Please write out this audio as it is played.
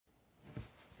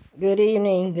Good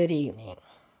evening, good evening.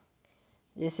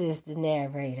 This is the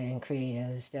narrator and creator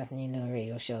of the Stephanie Little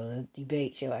Radio Show, the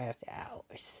debate show after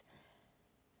hours.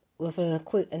 With a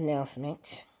quick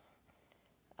announcement,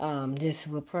 this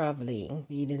will probably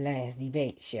be the last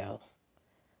debate show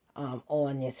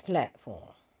on this platform.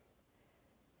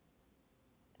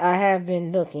 I have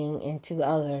been looking into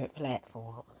other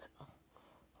platforms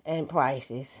and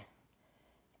prices,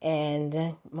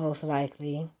 and most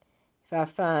likely, if I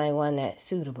find one that's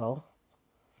suitable,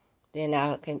 then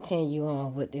I'll continue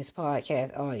on with this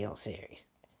podcast audio series.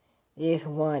 There's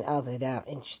one other that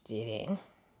I'm interested in.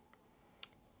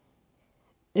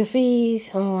 The fees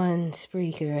on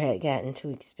Spreaker had gotten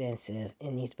too expensive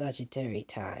in these budgetary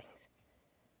times.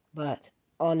 But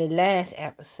on the last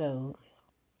episode,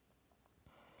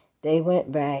 they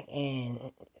went back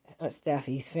and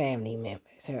Stephy's family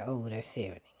members, her older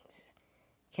siblings,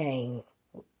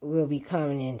 will be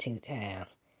coming into town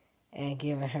and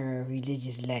giving her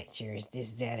religious lectures, this,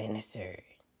 that, and the third,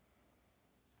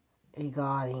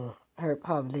 regarding her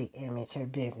public image, her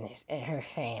business, and her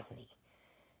family,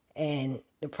 and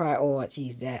the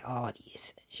priorities that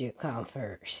audience should come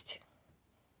first.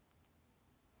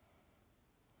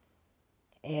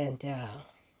 And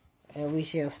we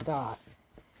shall start.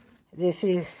 I'm going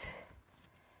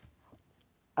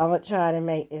to try to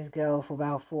make this go for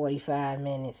about 45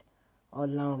 minutes or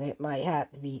longer. It might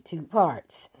have to be 2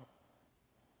 parts.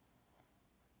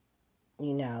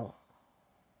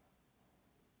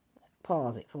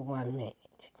 Pause it for 1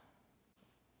 minute.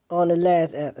 On the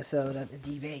last episode of the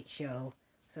debate show,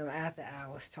 some after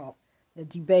hours talk, the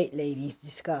debate ladies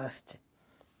discussed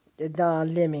the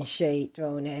Don Lemon shade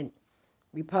thrown at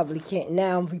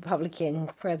Republican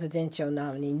presidential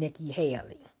nominee Nikki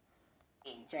Haley.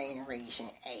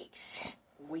 Generation X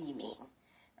women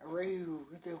rule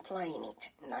the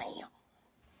planet now.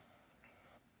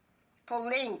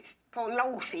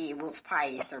 Pelosi was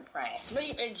past their prime.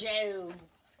 Sleepy Joe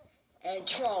and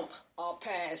Trump are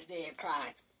past their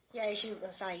prime. Yes, you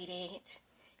can say that.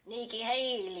 Nikki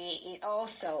Haley is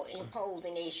also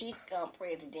imposing a she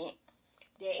president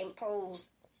that imposed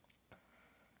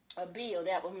a bill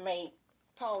that would make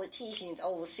politicians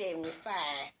over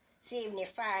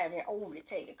 75 and older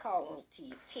take a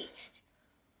cognitive test.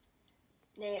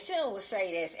 Now, some would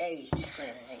say that's age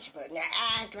discrimination, but now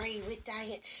I agree with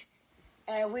that.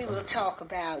 And we will talk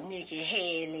about Nikki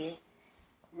Haley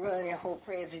running for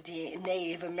president,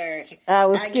 Native American. I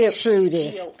will skip through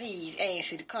this. GOP's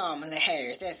answer to Kamala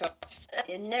Harris. That's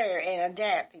a nerve and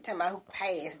adapting, talking about who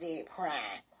passed their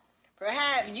prime.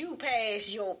 Perhaps you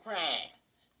passed your prime.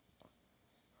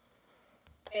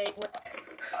 I think the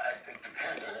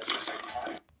pandemic is just like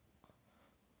time.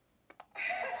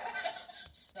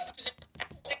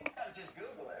 Just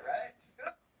Google it, right?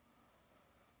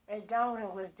 And Donna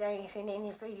was dancing in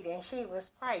the feet and she was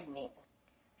pregnant.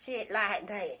 Shit like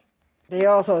that. They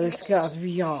also discussed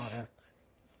Rihanna.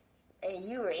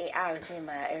 And I was in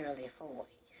my early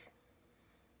 40s.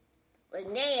 But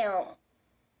now,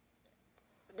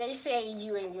 they say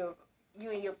you and your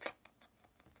prime,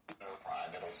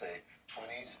 it'll say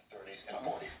 20s, 30s, and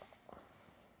 40s.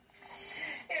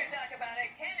 Here to talk about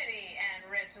it, Kennedy and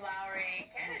Rich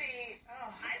Lowry. Kennedy,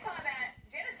 I saw that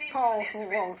Genesee. Pause for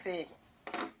 1 second.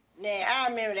 Now, I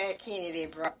remember that Kennedy,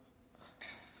 bro.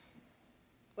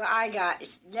 Well,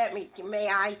 may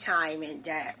I chime in,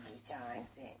 Daphne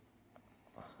chimes in.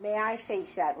 May I say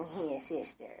something here,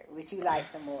 sister? Would you like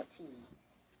some more tea?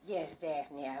 Yes,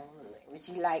 Daphne, I would. Would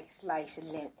you like a slice of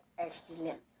extra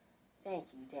lemon?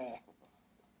 Thank you, Daphne.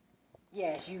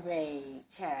 Yes, you may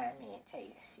chime in,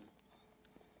 take a seat.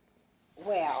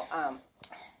 Well,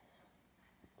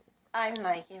 I'm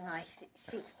like in my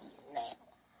 60s now.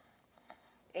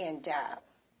 And,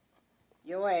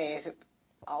 your ass,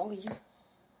 you...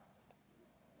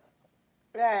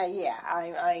 yeah,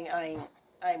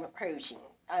 I'm approaching.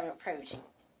 I'm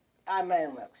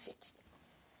almost 60.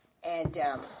 And,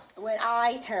 when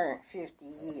I turned 50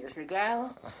 years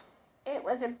ago, it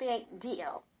was a big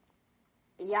deal.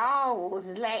 Y'all was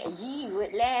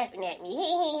laughing at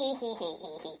me.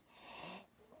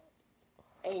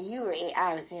 And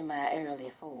I was in my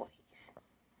early 40s.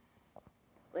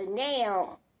 But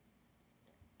now,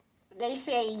 they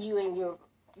say you in your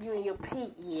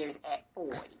peak years at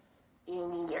 40.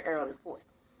 In your early 40s.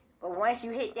 But once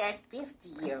you hit that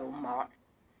 50-year-old mark,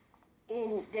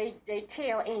 they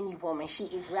tell any woman she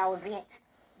is relevant.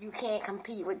 You can't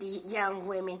compete with the young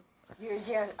women. You're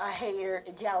just a hater,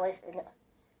 jealous. And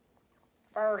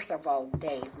first of all,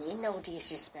 Daphne, no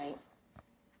disrespect.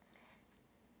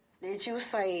 Did you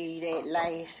say that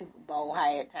last Super Bowl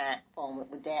halftime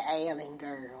performance with that Allen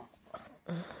girl?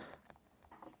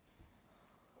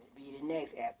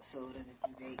 next episode of the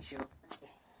debate show.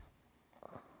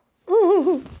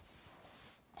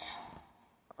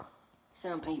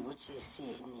 Some people just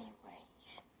sitting there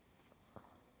ways.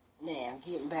 Now,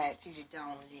 getting back to the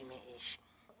don't limit issue.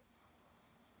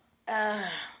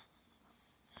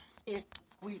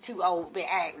 We too old to be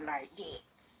acting like that.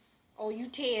 Oh, you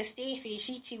tell Stephy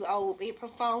she too old to be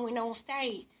performing on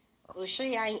stage. Well,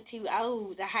 she ain't too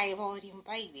old to have all them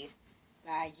babies.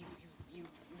 By you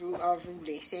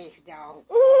really sex dog.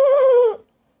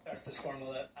 That's the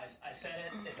formula. I said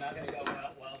it. It's not going to go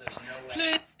well. There's no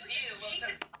way.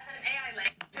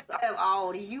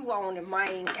 All you on the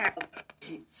main couch,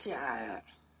 child.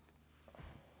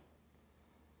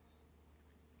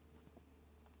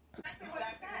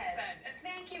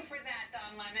 Thank you for that,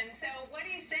 Don Lemon. So what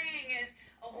he's saying is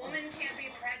a woman can't be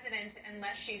president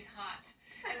unless she's hot.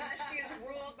 Unless she is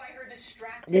ruled by her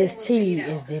distracting This tea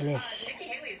libido. is delicious. Nikki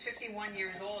Haley is 51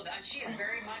 years old. She is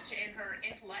very much in her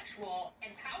intellectual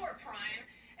and power prime.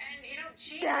 And, you know,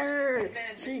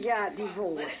 she got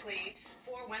divorced.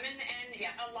 For women and,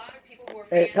 a lot of people who are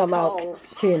fans Come out of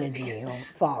Kennedy on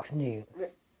Fox News.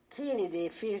 Kennedy,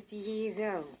 50 years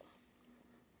old.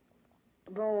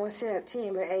 Born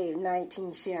September 8,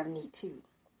 1972.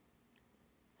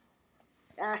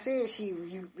 I said she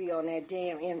would be on that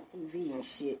damn MTV and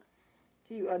shit.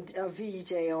 She was a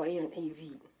VJ on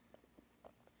MTV.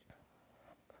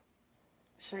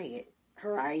 Say it.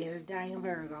 Her eyes is damn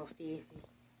Virgo, Stephy.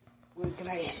 With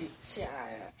glasses. Shut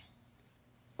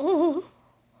up.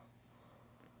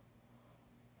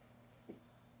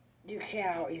 The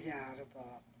cow is out of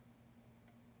ball.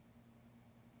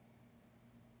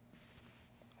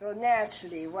 So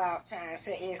naturally, Wild China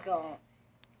said it's going to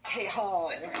hit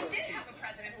hard. We did have a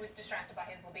president who was distracted by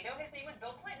his libido. His name was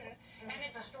Bill Clinton, and it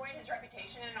destroyed his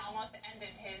reputation and almost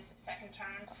ended his second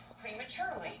term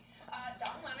prematurely.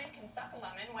 Don Lemon can suck a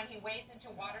lemon when he wades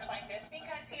into waters like this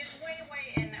because he is way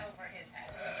in over his head.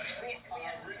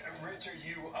 Rich, are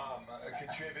you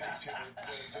contributing to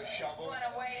the shovel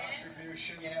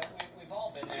contribution? You know, we've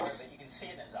all been there, but you can see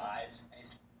it in his eyes.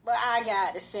 But I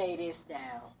got to say this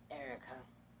now, Erica.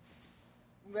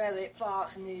 Whether it's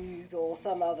Fox News or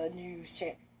some other news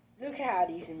channel, look how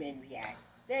these men react.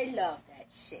 They love that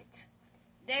shit.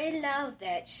 They love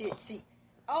that shit. See,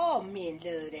 all men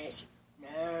love that shit.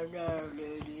 No,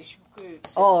 ladies, you could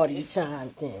say Audie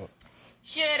chimed in.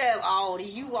 Shut up, Audie.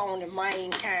 You on the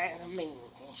main kind of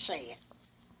means and shit.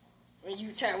 When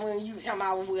you talking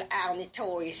about we're out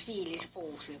notorious feelings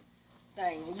forcing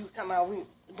thing, you talking about we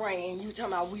brain, you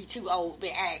talking about we too old to be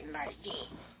acting like that.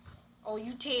 Oh,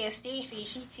 you tell Stephy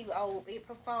she too old to be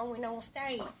performing on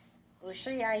stage. Well,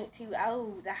 she ain't too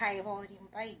old to have all them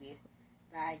babies.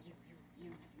 By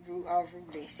you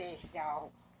really sex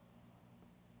dog.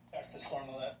 That's the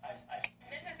formula.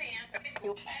 This is the answer.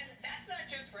 And that's not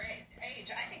just for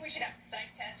age. I think we should have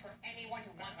psych tests for anyone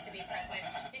who wants to be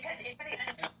president. Because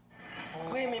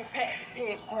Women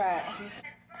pay right.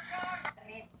 I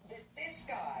mean, this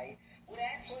guy would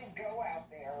actually go out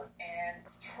there and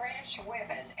trash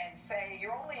women and say,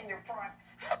 you're only in your prime,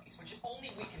 which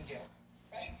only we can do,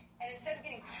 right? And instead of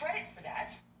getting credit for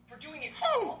that, for doing it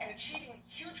all and achieving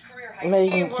huge career heights,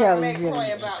 Megyn Kelly's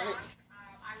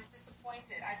I was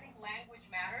disappointed. I think language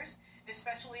matters,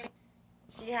 especially.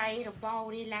 She had a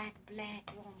body like a black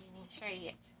woman and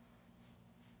shit.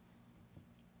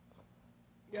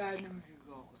 I knew you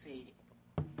were going to say it.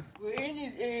 Well, in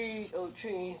this age of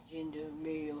transgender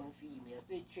male and females,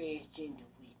 they're transgender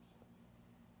women.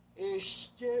 Is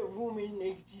that woman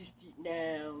existed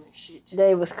now and shit?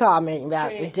 They was commenting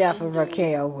about the death of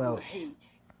Raquel Welch. Hate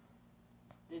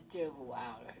the devil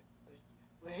out of her.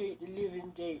 We hate the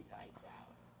living daylights out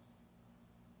of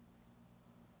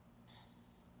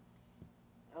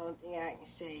her. The only thing I can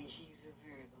say is she was a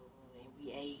Virgo woman.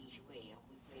 We age well.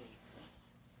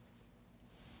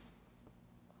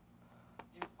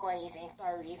 The 20s and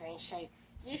 30s ain't shit.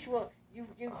 This what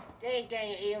that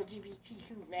damn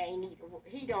LGBTQ man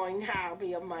he don't even know how to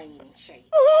be a man and shit.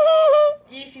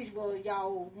 This is what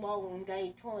y'all modern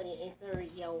day 20 and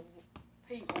 30-year-old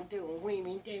people doing,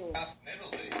 women doing.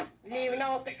 Living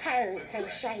off the parents and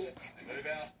shit. They move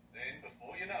out, then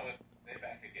before you know it, they're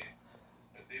back again.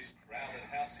 But this crowded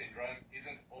house syndrome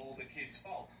isn't all the kids'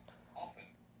 fault. Often,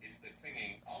 it's the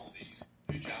clinging oldies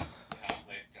who just can't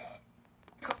let go.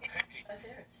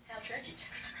 How tragic.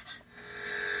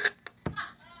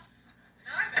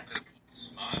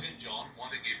 Smug and John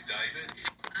want to give David...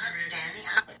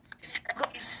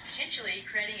 He's potentially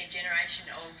creating a generation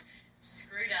of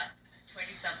screwed up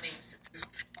 20-somethings.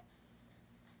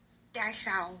 That's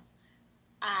all.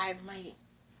 I mean,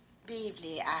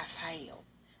 Biblically, I failed.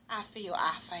 I feel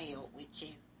I failed with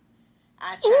you.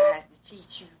 I tried to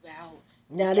teach you about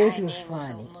Now the this was dynamics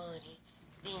funny. of money,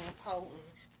 the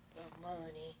importance of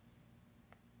money,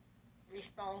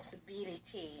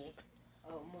 responsibility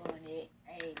of money,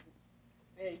 and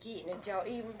getting a job,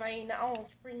 even being an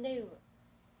entrepreneur.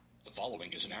 The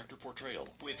following is an actor portrayal.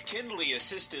 With Kindly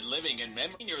Assisted Living and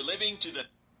Senior Living to the...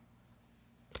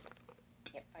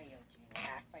 It failed you, and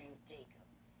I failed Jacob.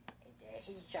 And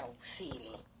he's so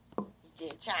silly. He's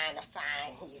just trying to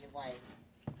find his way.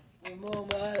 Well, Mama,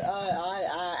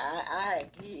 I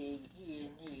get here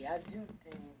and here. I do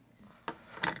things.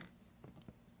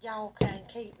 Y'all can't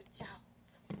keep it, y'all.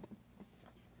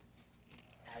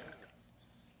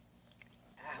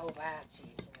 I hope our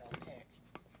children don't turn.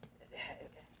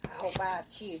 I hope our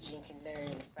children can learn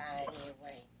to find their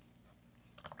way.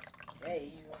 There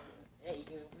you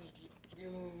go, we get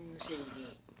say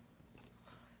that.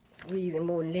 Squeezing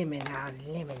more lemon out of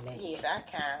the lemonade. Yes, I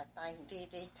kind of think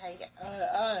they take it.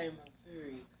 I'm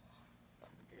very.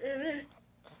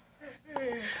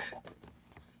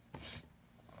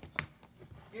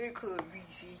 You could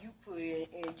Reese, you put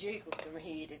in Jacob them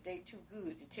head that they too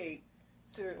good to take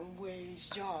certain ways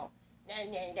job. No,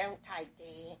 don't take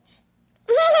that.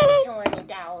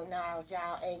 $20 now,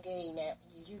 y'all ain't getting that.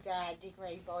 You got a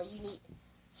degree, boy. You need to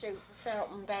shoot for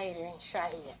something better and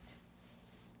say it.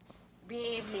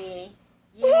 Baby,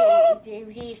 you need to do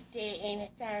this, that, and the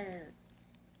third.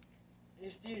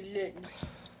 Instead of letting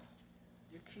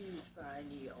your kids find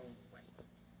their own way.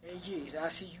 And yes, I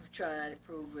see you trying to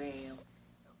program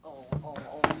on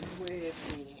the web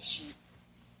and shit.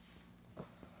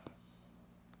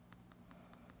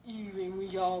 Even when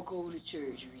y'all go to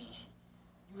church, Reese,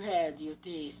 you have the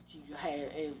audacity to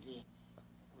have Evelyn.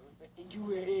 You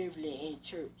were Evelyn in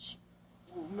church.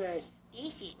 Well, man,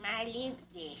 this is my living,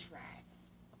 that's right.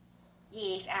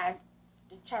 Yes,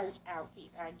 the church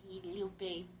outfit, I get a little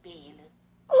baby Bella.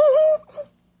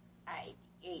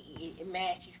 It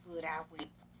matches what I wear.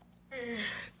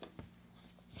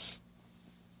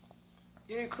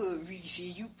 You could Reese,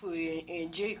 you put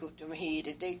in Jacob them head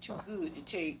that they too good to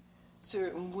take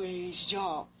certain ways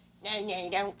job. No,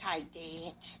 don't take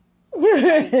that.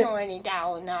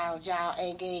 $20 now, y'all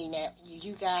ain't getting that.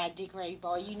 You got a degree,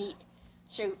 boy. You need to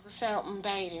shoot for something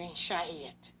better and say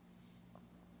it.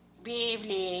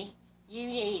 Beverly, you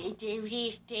need to do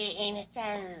this, that, and the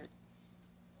third.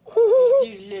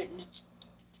 Instead of letting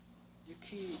the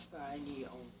kids find their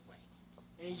own way.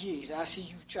 And yes, I see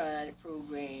you trying to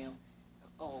program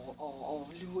on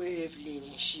Lou Evelyn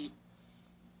and shit.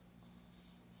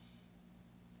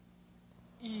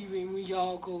 Even when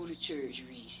y'all go to church,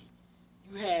 Reese,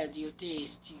 you have the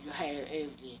audacity to have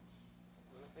Evelyn.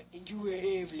 You were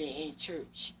Evelyn in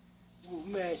church. Well,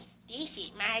 man, this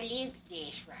is my living,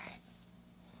 that's right.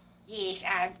 Yes,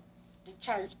 the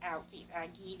church outfit, I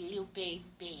get a little baby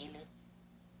Bella.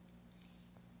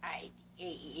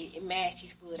 It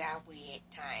matches what I wear at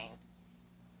times.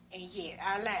 And yes,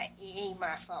 it ain't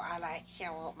my fault, I like to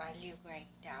show up my little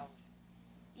granddaughter.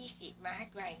 This is my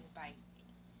grandbaby.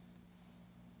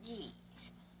 Yes,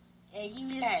 and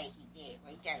you like it that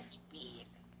way, don't you, Bella?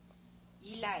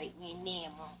 You like when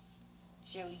Nemo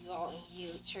show you all in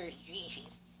your church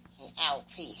dresses and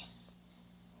outfit.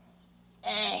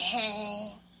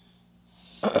 Yeah,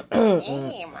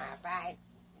 my body,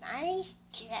 nice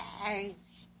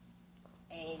clothes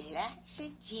and lots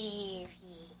of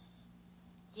jewelry.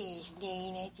 Yes,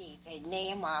 Nana, because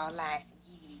Nemo like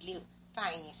you look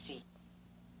fancy.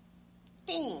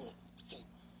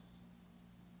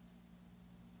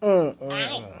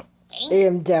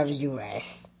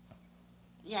 MWS.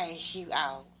 Yes, you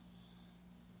are.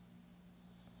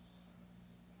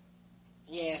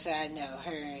 Yes, I know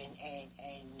her and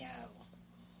no.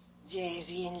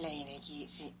 Jazzy and Lena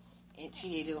gets into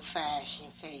their little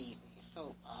fashion phase in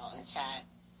football and try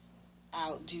to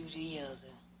outdo the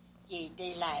other. Yeah,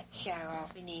 they like to show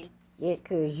off in their... Yeah,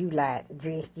 'cause you like to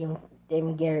dress them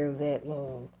girls up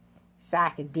in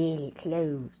psychedelic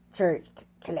clothes, church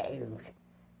clothes.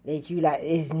 That you like,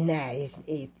 it's nice,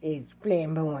 it's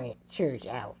flamboyant church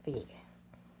outfit.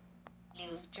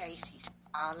 Little dresses,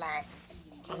 all like to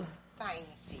be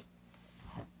fancy.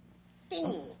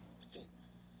 Fancy.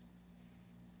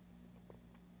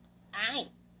 I'm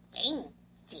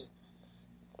fancy.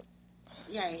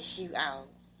 Yes, you are.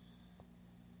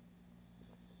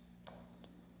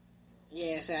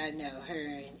 Yes, I know her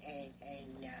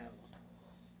and no.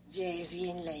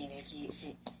 Jazzy and Lena gets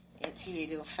into their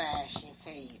little fashion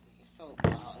phase in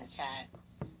football and try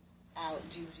to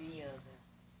outdo the other.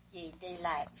 Yeah, they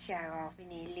like to show off in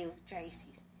their little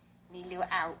dresses, and their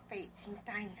little outfits and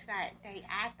things like that.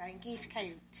 I think it's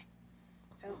cute.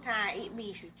 Sometimes it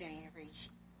misses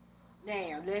generation.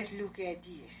 Now, let's look at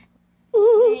this.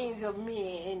 Millions of men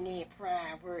in their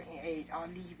prime working age are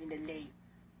leaving the labor.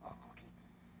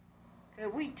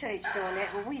 We touched on that,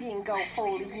 but we didn't go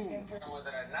fully in.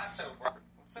 Not so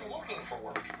looking for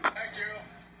work. Thank you.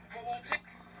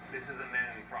 This is a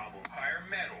men problem. Hire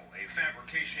metal, a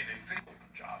fabrication and finishing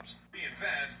jobs.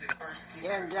 Reinvest in first piece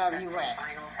of MWS.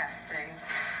 Final testing.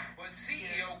 But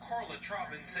CEO Carla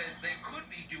Trotman says they could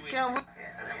be doing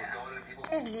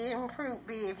improve,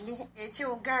 Beverly. It's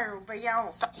your girl,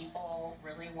 Beyonce. People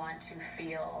really want to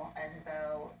feel as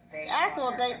though they. I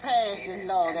thought they passed the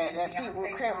law that people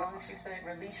were criminal. She said,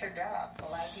 "Release your job."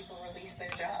 A lot of people release their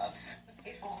jobs.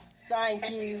 Thank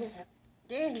you.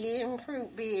 Then living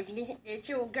proof, Beverly, that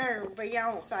your girl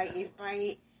Beyonce is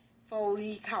bad for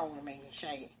the economy and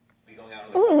shit.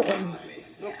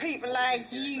 But people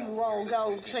like you won't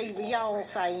go see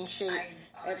Beyonce and shit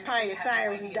and pay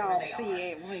 $1,000 to see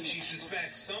that week. She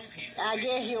suspects some people. I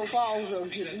guess your falls will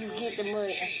get the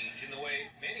money. Change in the way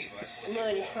many of us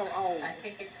money from home. I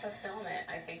think it's fulfillment.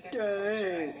 I think it's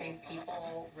culture. I think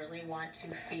people really want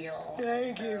to feel. They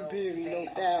ain't getting big,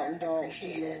 no $1,000 to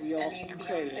New York. I mean,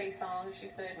 Beyonce's song, she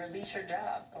said, "Release your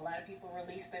job." A lot of people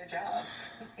release their jobs,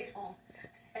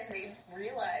 and they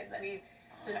realize. I mean,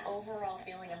 it's an overall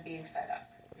feeling of being fed up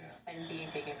and being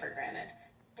taken for granted.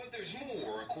 But there's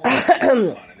more, according to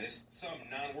economists. Some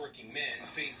non-working men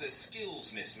face a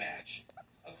skills mismatch.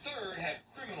 A third have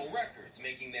criminal records,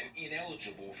 making them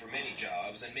ineligible for many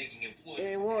jobs and making employees.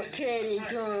 And what Teddy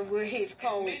doing with his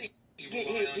code? Get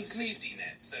his degree. Safety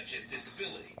nets such as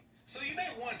disability. So you may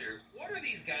wonder, what are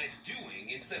these guys doing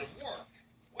instead of work?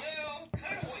 Well,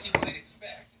 kind of what you might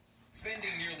expect.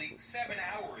 Spending nearly 7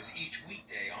 hours each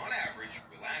weekday on average,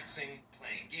 relaxing,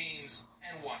 playing games,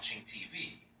 and watching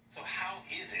TV. So how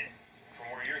is it,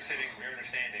 from where you're sitting, from your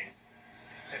understanding,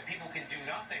 that people can do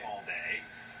nothing all day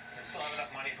and still have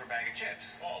enough money for a bag of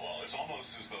chips? Oh, well, it's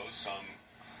almost as though some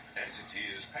entity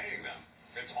is paying them.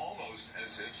 It's almost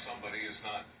as if somebody is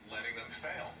not letting them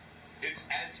fail. It's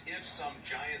as if some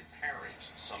giant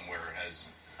parent somewhere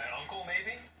has... An uncle,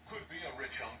 maybe? Could be a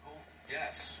rich uncle.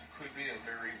 Yes, could be a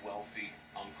very wealthy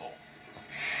uncle.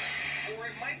 Or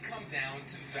it might come down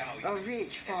to value. A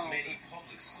rich father. As many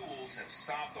public schools have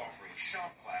stopped offering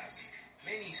shop class,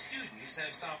 many students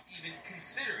have stopped even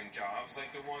considering jobs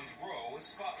like the ones Roe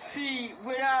is spotlighting. See,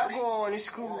 when I go to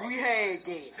school, we had that.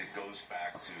 It goes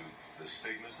back to the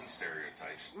stigmas and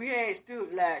stereotypes. We had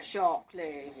stuff like shop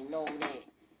class and all that.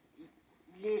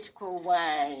 Electrical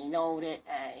wine and all that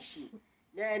kind of shit.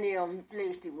 Now they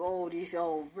replaced it with all this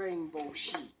old rainbow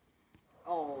shit.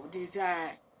 Oh,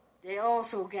 design. They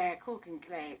also got cooking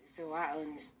classes, so I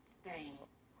understand.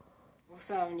 Well,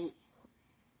 some of it.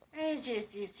 It's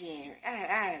just this genre.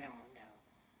 I don't know.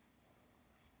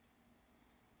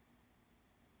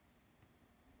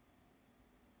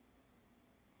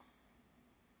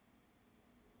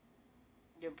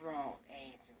 The Bronx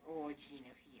anthem, origin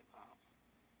of hip hop.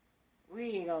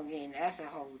 We ain't gonna get in. That's a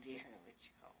whole different what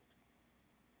you call it.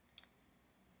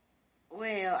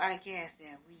 Well, I guess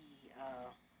that we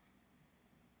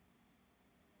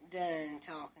done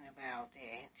talking about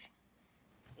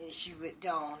that issue with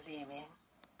Dawn Lemon.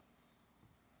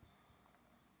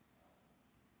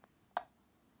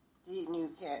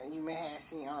 You may have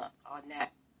seen on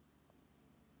that.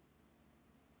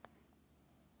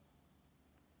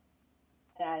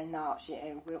 That an option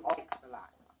and will a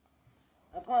lot.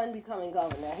 Upon becoming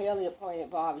governor, Haley appointed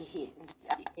Bobby Hitton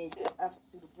in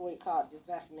efforts to boycott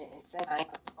divestment and said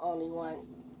only one.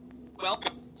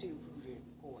 Welcome to Voodoo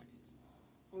reporters.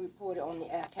 Who reported on the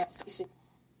account.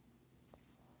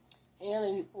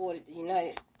 Haley reported the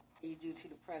United States due to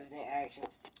the president's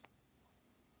actions.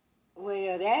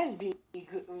 Well, that's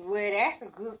a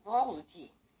good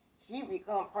policy. She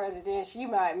become president, she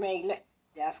might make.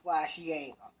 That's why she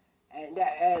ain't. And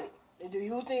do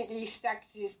you think these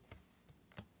sexist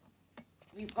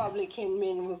Republican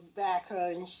men will back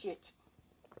her and shit?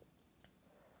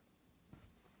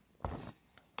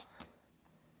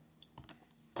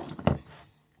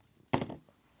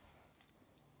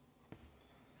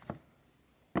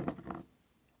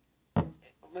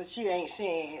 But she ain't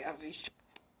saying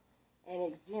an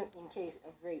exempt in case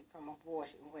of rape from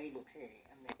abortion waiting period.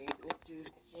 I mean,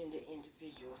 reduce gender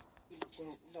individuals,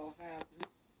 low value,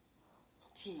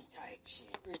 T-type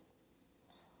shit.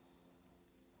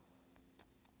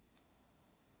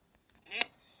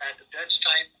 At that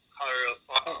time, her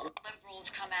liberals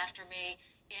come after me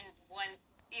in one.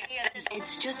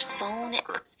 It's just phone.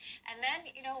 And then,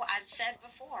 I've said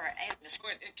before, It's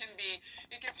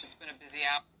been a busy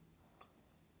hour.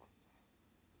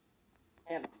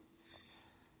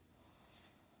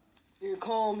 You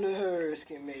calm the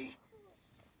Husky me.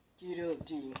 Get up,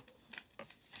 dude.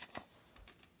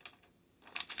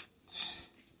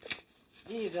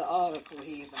 Here's an article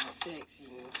here about sex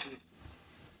in the 50s.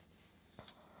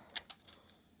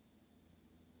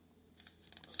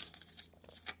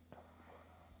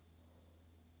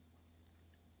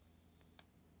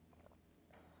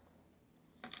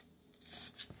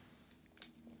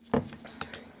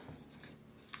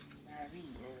 My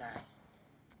reading life.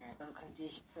 And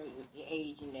conditions say with the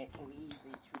aging that can be easily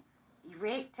treated.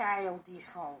 Erectile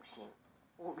dysfunction,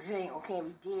 for example, can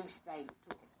be devastating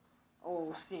to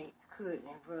oral sex, cuddling,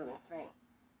 and rubbing faint.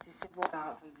 It's a simple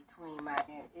boundary between my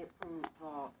and it proved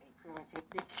involved a primitive.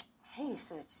 Ain't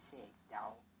such a sex,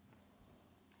 dog.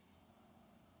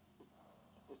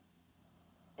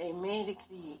 A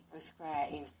medically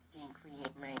prescribed estrogen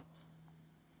create man.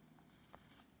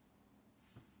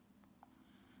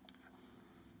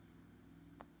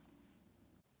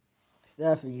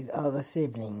 Stephy's other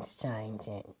siblings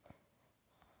changing.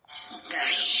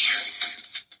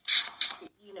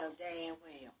 You know damn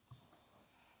well.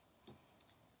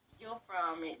 Your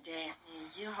problem at Daphne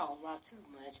is your whole lot too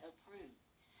much approved.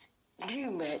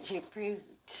 Too much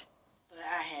approved. But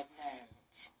I have learned,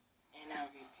 and I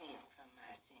repent from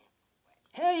my sin.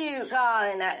 Who you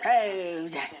calling a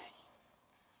prude?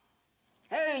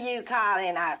 Who you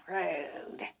calling a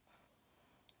prude?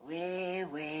 Well.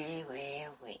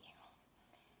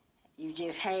 You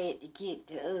just had to get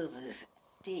the others,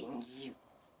 didn't you?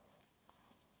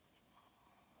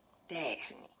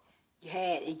 Daphne, you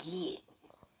had to get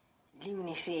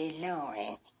Looney said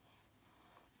Lauren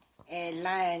and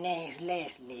Lioness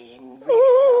Leslie and rest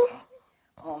of them.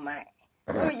 Oh my,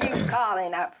 who you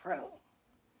calling a prude?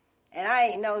 And I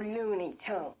ain't no loony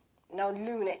tongue. No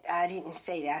lunatic. I didn't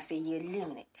say that. I said you're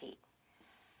lunatic.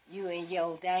 You and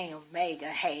your damn mega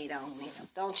hate on me.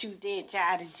 Don't you dare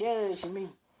try to judge me.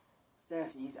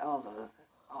 Stephy's others,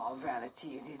 all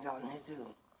relatives, is on the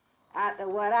Zoom. After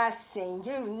what I seen,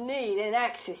 you need an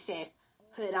exorcist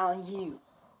put on you.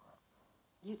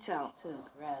 You talk to a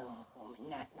grown woman,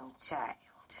 not no child.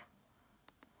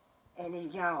 And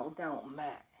if y'all don't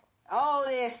mind, all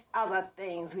these other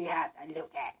things we have to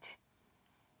look at.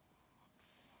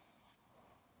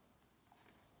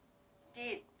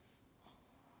 You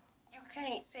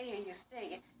can't say you're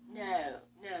staying. No,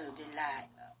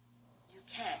 Delilah. You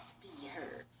can't be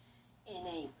her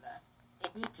enabler.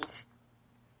 And you just,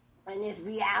 in this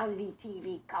reality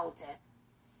TV culture,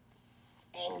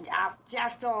 and I'm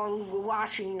just on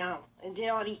watching them, and then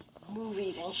all these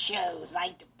movies and shows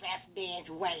like The Best Man's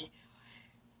Way.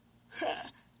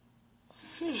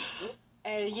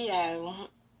 And you know,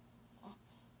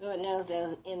 Lord knows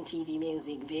those MTV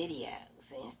music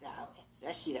videos and stuff,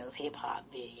 especially those hip hop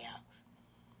videos,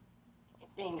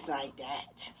 and things like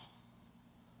that.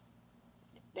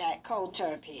 That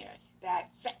culture period, that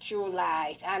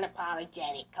sexualized,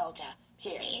 unapologetic culture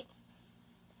period.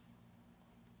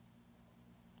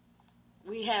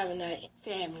 We having a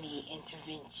family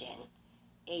intervention,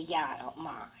 and y'all don't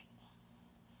mind.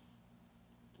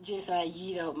 Just like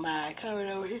you don't mind coming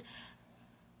over here,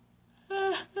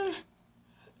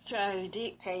 trying to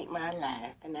dictate my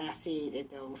life, and I see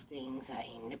that those things are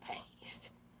in the past.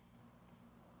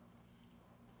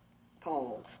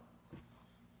 Pause.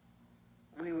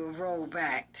 We will roll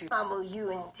back to humble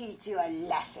you and teach you a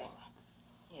lesson.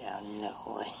 Yeah,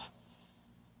 no.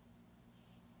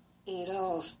 It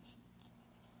all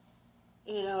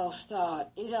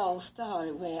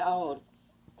started when all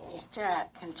this child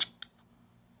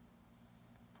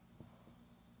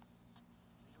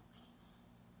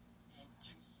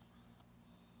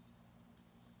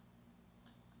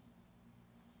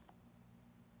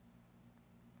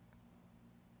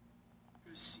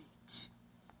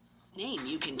Name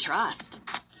you can trust.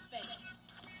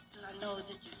 I know that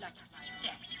you like it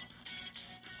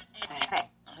like that.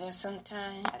 There's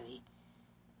sometimes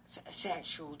a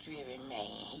sexual driven man,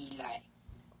 he like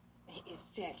his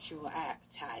sexual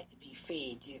appetite to be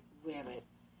fed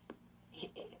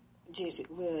just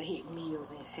well hit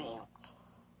meals and sandwiches.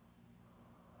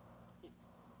 It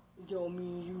don't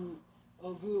mean you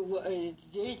are good.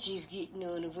 They're just getting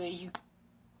on the way you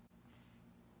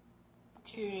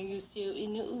carrying yourself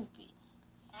in the oopie.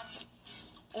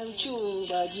 I'm sure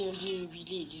about them being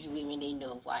religious women, they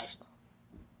know wives.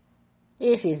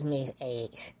 This is Miss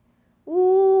X.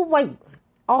 Ooh, wait.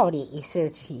 All that is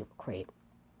such a hypocrite.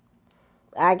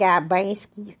 I got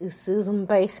baskets, Susan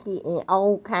basket, and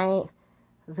all kinds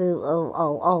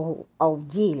of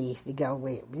jellies to go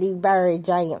with. Blueberry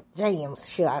jams,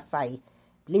 should I say.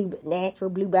 Natural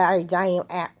blueberry jam,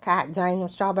 apricot jam,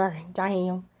 strawberry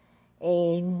jam,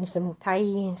 and some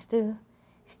tea and stuff.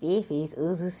 Stephy's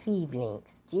other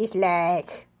siblings, just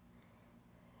like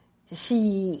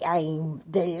she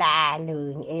ain't Delilah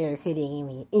and Erica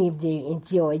them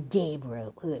enjoy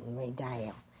Deborah putting me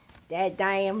down. That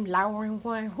damn Lauren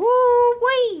one,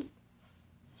 woo-wee!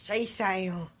 She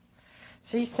sound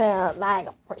like,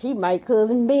 she make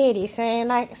Cousin Betty sound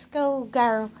like a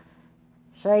schoolgirl.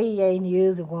 She ain't the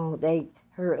other one,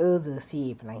 her other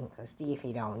sibling, because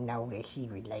Stephy don't know that she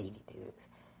related to us.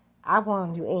 I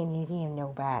wonder do any of them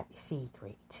know about the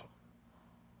secret,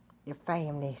 the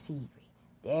family secret.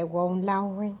 That one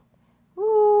Lauren,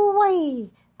 woo-wee!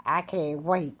 I can't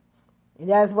wait.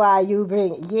 That's why you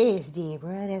bring, yes,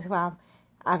 Deborah, that's why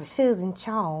I'm Southern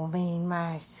Charm and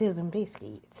my Southern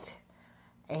biscuits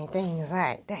and things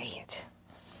like that.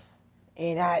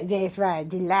 And that's right,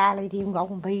 Delilah didn't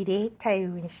gonna be there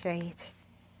too and shit.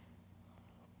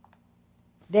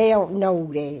 They don't know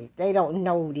that. They don't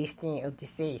know this thing of the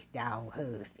sex dog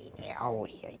husband and all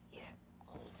this.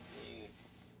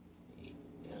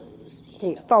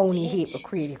 His phony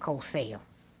hypocritical self.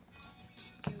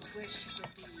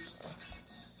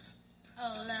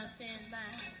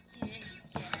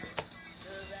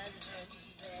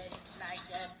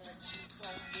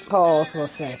 Pause for a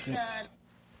second.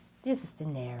 This is the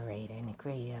narrator and the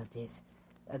creator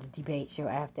of the debate show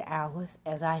After Hours.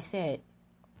 As I said,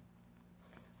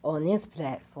 on this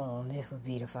platform, this would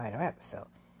be the final episode.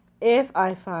 If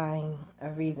I find a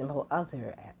reasonable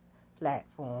other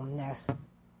platform that's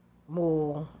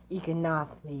more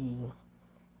economically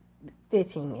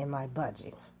fitting in my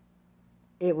budget,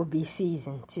 it will be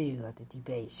season 2 of the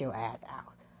debate show After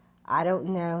Hours. I don't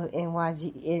know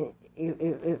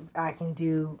if I can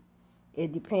do.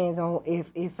 It depends on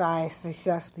if I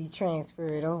successfully transfer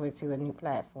it over to a new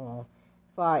platform.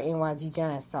 For our NYG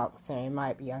Giants talk concerned, it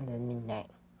might be under a new name.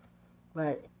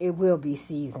 But it will be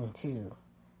season 2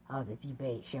 of the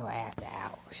debate show After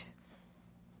Hours.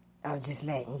 I'm just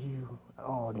letting you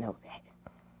all know that.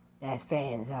 That's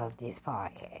fans of this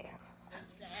podcast.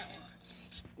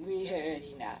 We heard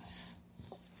enough.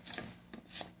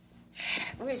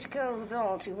 Which goes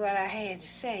on to what I had to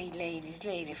say,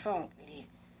 Lady Funky.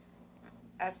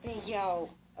 I think y'all,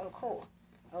 of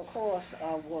course,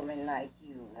 a woman like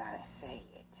you gotta say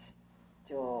it.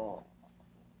 So,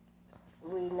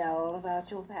 we know about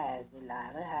your past,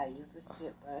 Delilah, how you was a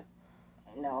stripper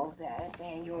and all that,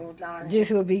 and your line. This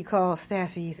will be called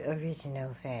Stephy's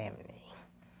Original Family.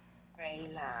 Gray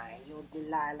line, your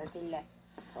Delilah.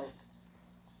 Oh.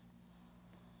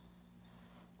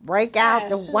 Break out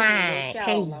the wine,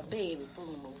 y'all, my baby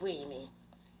boomer women.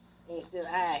 And so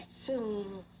I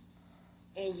assume,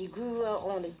 and you grew up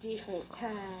on a different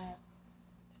time,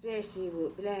 especially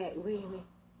with black women.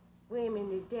 Women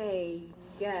today, you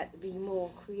got to be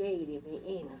more creative and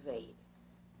innovative.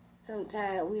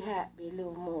 Sometimes we have to be a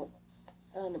little more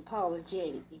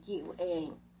unapologetic to get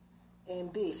and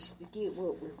ambitious to get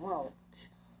what we want.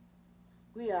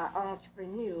 We are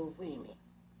entrepreneurial women.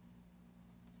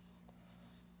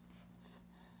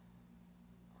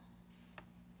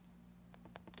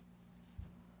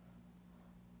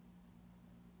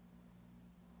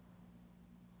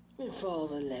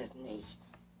 Fatherless nation.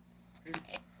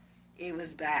 It was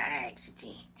by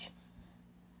accident.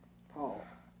 Paul.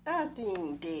 I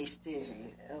think they still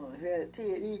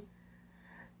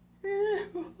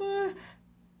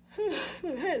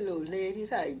hello, ladies.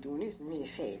 How you doing? This is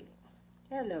Miss Helen.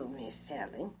 Hello, Miss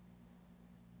Helen.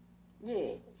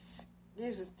 Yes.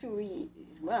 This was 2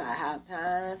 years. My, how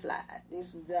time flies.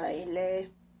 This was our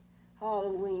last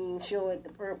Halloween show at the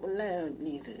Purple Lounge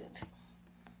Blizzard.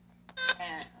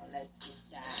 Now, let's get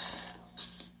down.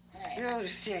 Go to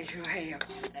sexual hair.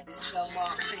 This is a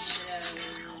Mark Fisher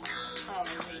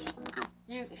Halloween.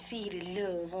 You can see the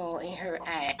love all in her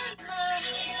eyes.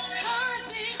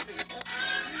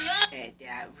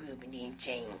 That Ruben and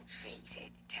James face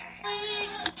at the time.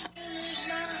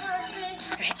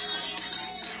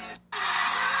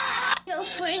 Your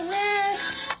sweetness.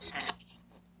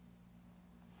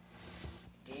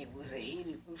 That was a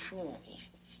heated performance.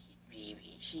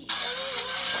 Baby, she. I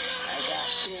got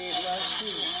said my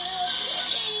suit.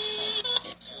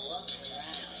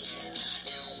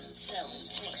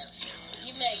 17.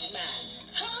 You make my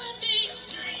heartbeat,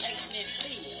 make me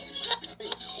feel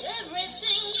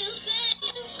everything you say.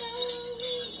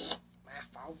 My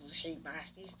fault was shake my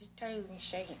sister's toes and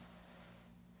shaking.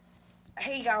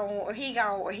 He go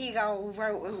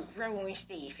rolling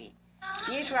Stephy.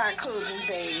 This why Cousin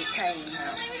Betty came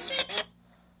out.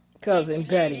 Cousin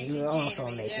Betty, who also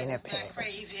making an appearance.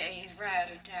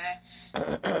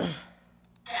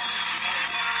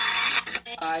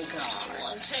 My God.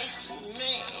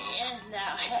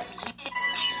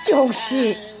 Oh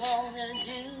shit. I wanna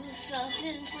do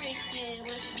something freaky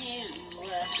with you,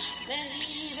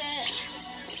 baby.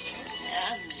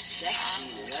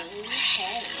 sexual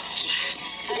habit.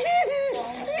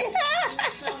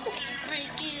 Some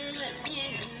freaking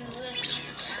abuse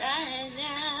right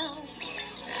now.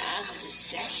 I'm the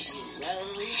sexual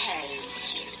habit.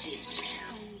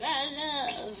 My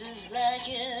love is like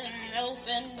an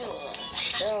open book.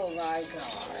 Oh my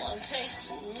God. One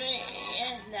taste of me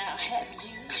and I'll have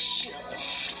you sure.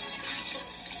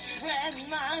 Spread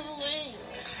my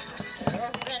wings.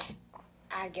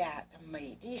 I got to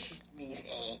meet. This is Miss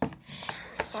Ann.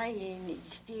 Saying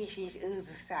Stephy's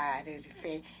other side of the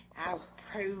fence. I'll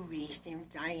prove this them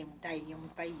damn be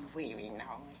wearing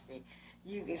on.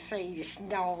 You can see the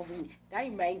snoring. They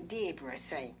make Deborah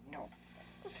say no.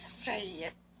 Say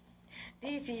it.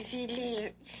 This is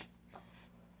hilarious.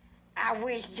 I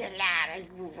wish the ladder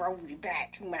would roll it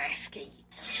back to my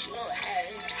skates.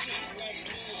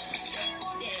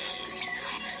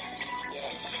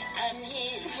 Yes, I'm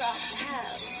here to rock the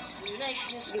house.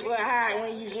 Well, how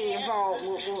when you get involved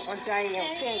with a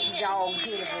damn sex dog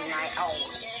delivery like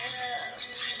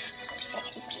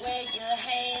Wave your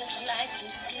hands like you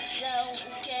don't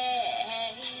care.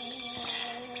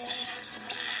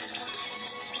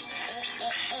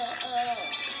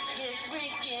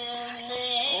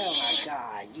 Oh my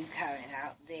God, you coming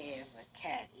out there with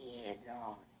cat ears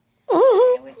on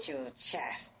and with your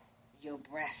chest, your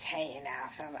breast hanging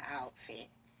out, some outfit,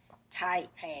 tight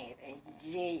pants, and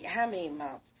how many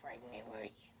months pregnant were you?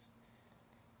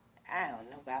 I don't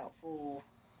know, about 4,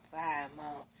 5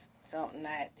 months, something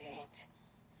like that.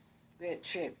 We're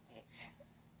tripping it.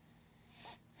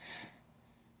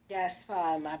 That's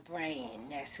part of my brain,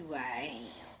 that's who I am.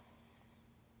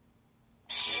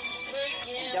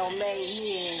 Don't make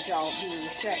millions off being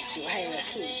sexual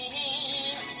handpicked.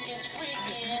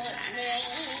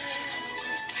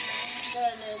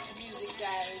 Turn the music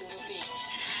down a little bit.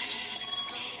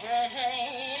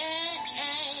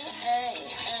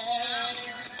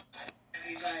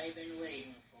 Everybody been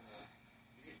waiting for.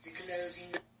 It's the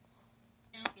closing.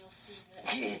 You'll see the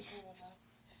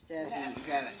Stephy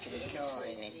got to the door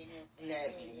and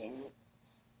Leslie and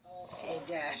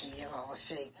Daphne all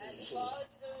shake their head.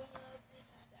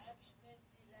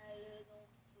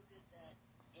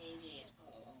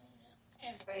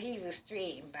 But he was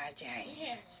threatened by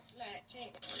Jane.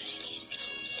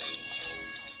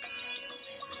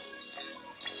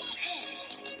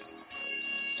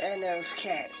 And those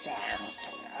cats are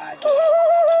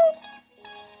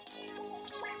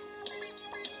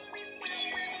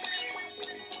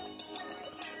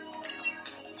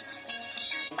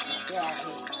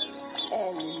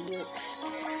and the looks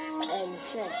and the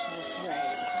sexual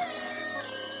sway.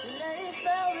 The lady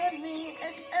smiled at me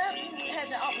and had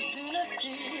the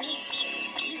opportunity.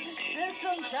 She could spend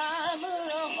some time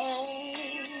alone.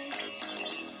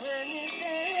 When you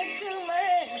came to my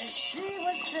head, she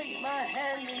would take my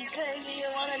hand and say, do you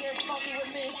wanna get funky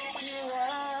with me? Do you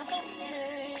wanna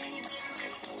me?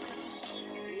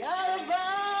 The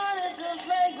Autobahn is the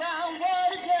playground for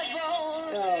the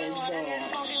devil. Do you wanna get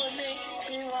funky with me?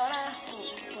 Do you wanna?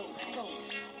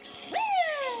 Woo!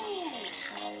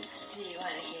 Do you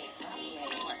wanna get funky? Do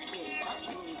you wanna get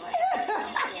funky? Do you wanna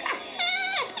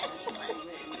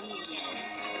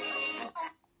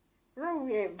Roll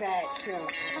it back some.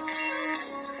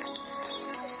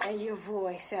 And your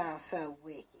voice sounds so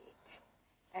wicked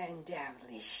and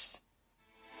devilish.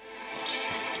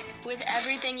 With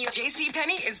everything you...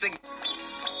 JCPenney is the...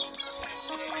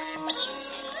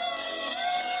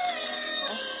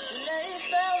 Lady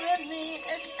smiled at me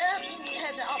and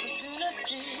had the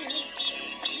opportunity.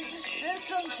 She could spend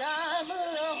some time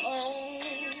alone.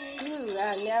 Ooh,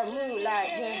 I never moved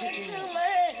like that.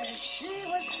 She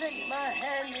would take my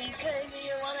hand and say, do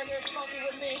you wanna get funky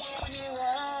with me? Do you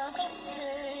wanna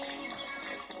me?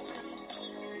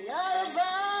 The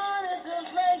Autobahn is the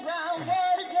playground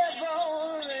for the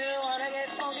devil. Do you wanna get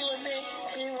funky with me?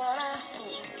 Do you wanna?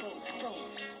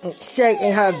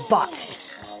 Shaking her butt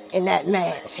in that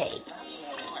man's head.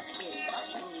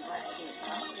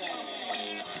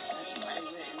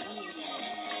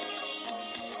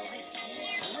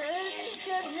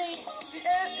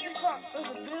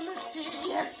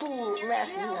 That fool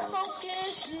messing up.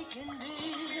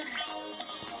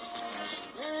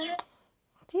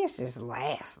 This is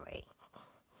Leslie,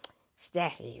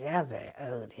 Stephy's other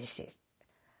older sister.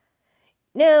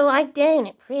 No, I don't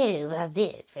approve of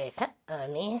this,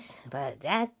 miss, but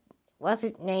that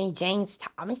wasn't named James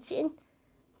Thompson,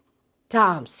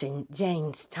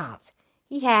 James Thompson.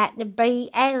 He had to be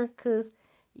Erica's,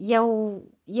 your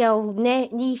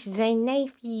nieces and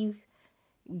nephews,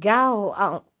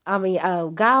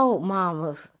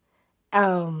 godmama's,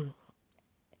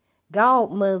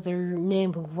 godmother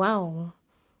number 1,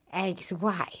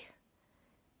 ex-wife.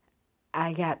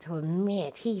 I got to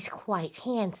admit, he's quite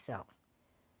handsome.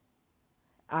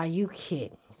 Are you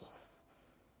kidding?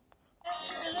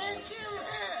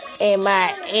 And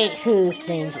my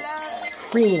ex-husband's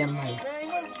freedom mate.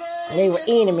 They were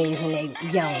enemies when they were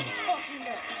young.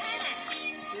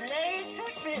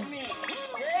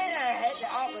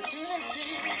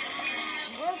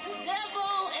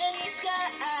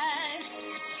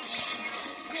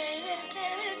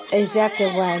 Is that the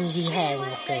one you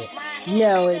haven't said?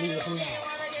 No, it is not.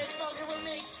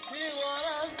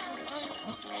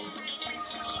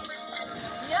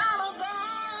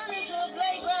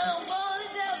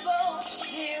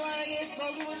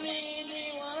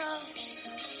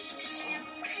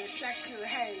 Sexual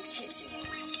hey kitty.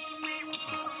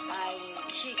 I will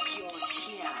kick your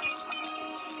chin.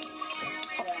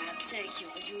 So I'll take you.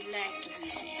 You like to be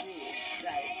seduced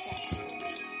by sexual.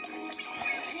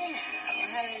 Yeah,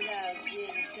 how love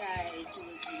getting tied to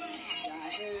it. I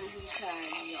heard you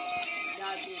sign your.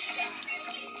 Not this time.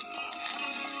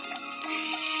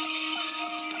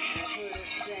 I put a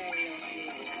spell on you.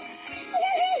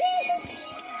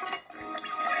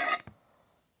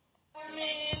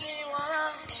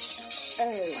 Oh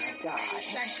my God.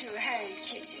 Sexual hey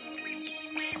kitty.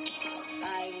 I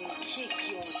will kick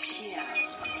your chin.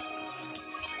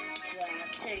 So I'll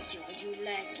take you. You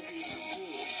like to be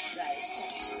seduced by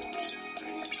sexual.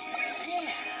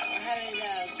 Yeah, how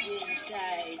love getting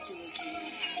tied to it.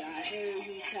 I heard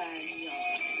you sign your.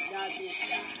 Not this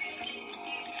time.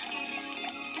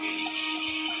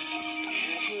 I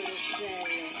put a spell on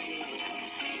you.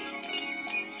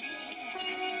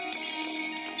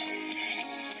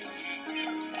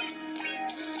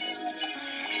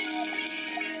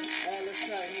 All of a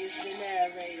sudden, he's the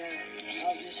narrator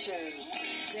of the show.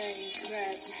 James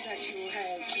grabbed the sexual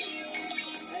hand kitty.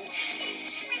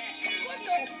 What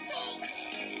the fuck?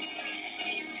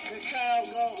 The crowd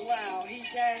goes wild. He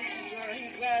dances, girl. He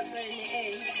grabs her in the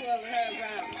air. He twirling her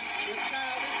around. The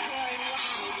crowd is going wild.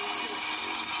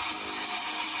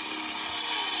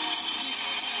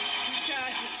 She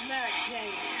tries to smack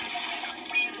James.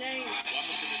 James.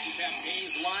 Welcome to the CPAP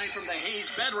Hayes live from the Hayes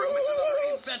bedroom. It's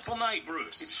another eventful night,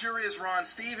 Bruce. It sure is, Ron.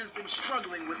 Steve has been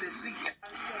struggling with this seat.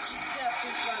 She stepped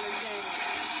in front of James.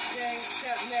 James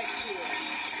stepped next to her.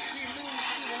 She moves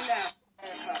to the left.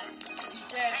 He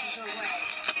dances away.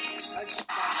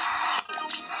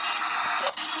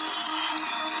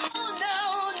 Oh, no,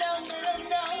 no, no,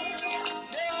 no,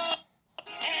 no.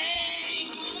 Hey,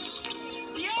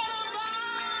 you're the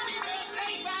one in the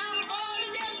playground for the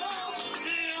devil.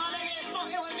 You wanna get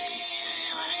funky with me?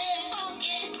 You wanna get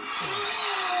funky?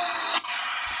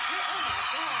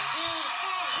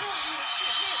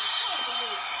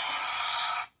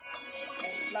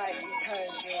 It's like he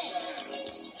turns around.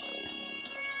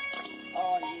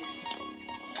 Audience.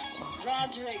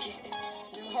 Roderick,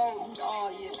 you holding the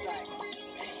audience back.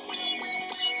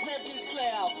 Let this play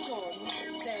out, son,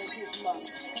 says his mother.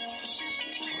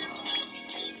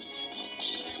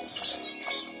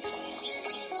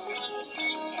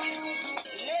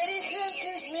 Lady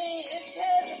tempted me, it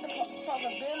has the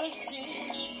possibility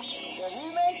that we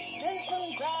may spend some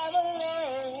time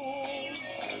alone.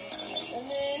 And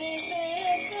then he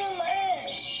said to my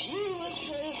she was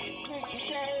so quick to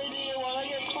say, do you wanna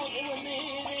get funky with me?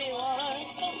 Do you wanna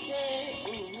get funky?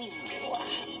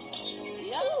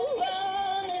 Young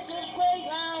man is the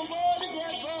playground for the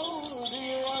devil. Do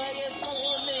you wanna get funky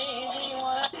with me? Do you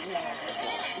wanna?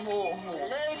 More. The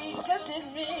lady tempted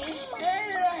me, said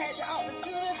that I had the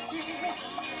opportunity.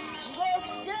 She was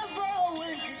the devil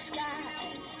in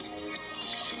disguise.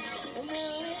 And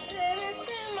then he said it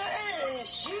to my ass.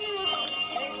 She was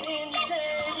and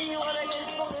said, do you wanna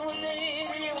get funky with me?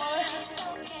 Do you wanna?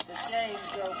 The James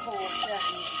go pull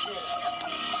Stephy's dick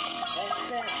and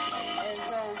spin and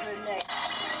rolls her neck.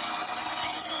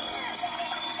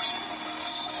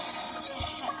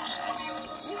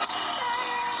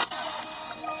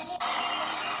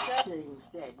 James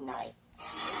that night.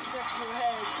 Sexual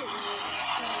head kicking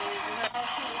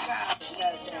she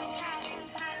does that.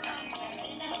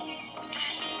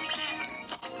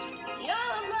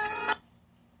 Young man.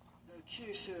 The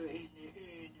kiss her in the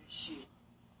air and shit.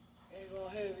 Ain't gonna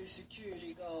have his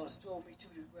security guards throw me to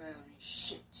the ground and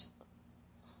shit.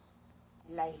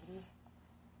 Ladies,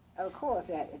 of course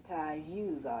at the time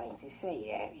you going to say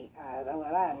that because of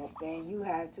what I understand, you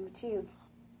have 2 children.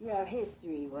 You have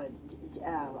history with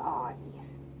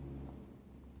artists.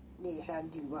 Yes, I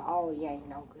do, but all you ain't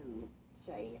no good.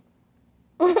 Say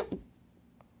it.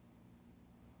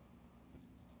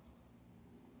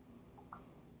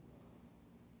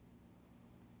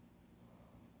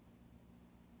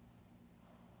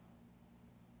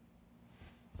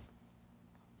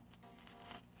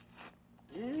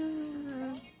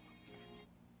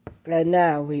 And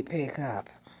now we pick up.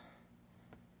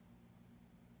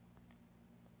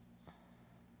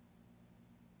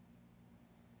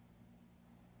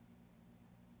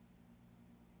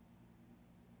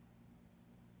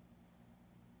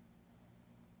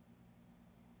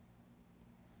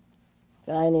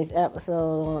 Find this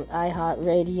episode on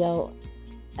iHeartRadio,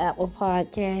 Apple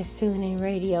Podcasts, TuneIn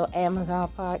Radio,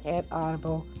 Amazon Podcast,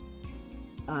 Audible,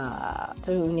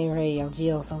 TuneIn Radio,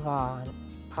 Jill Savon,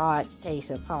 Pod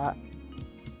Chaser,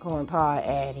 Popcorn Pod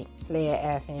Addict,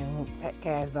 Player FM,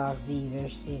 Castbox, Deezer,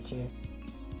 Stitcher,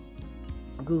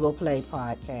 Google Play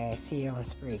Podcasts, here on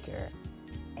Spreaker,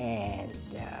 and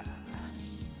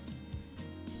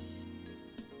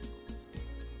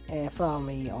follow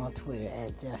me on Twitter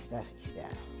at Just Stephy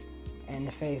Style, and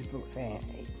the Facebook fan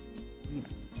page.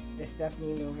 The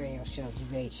Stephanie Little Radio Show,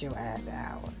 debate show after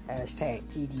hours. Hashtag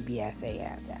TDBSA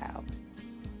after hours.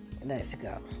 Let's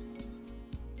go.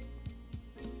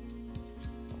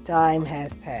 Time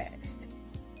has passed.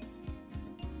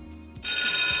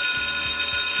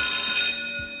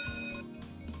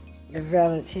 The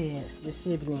relatives, the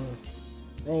siblings,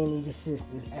 mainly the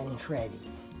sisters and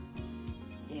Freddie,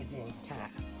 is in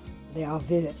town. They are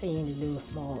visiting the little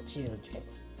small children.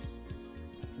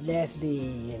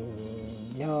 Leslie and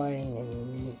Lauren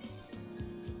and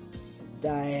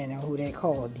Diana, who they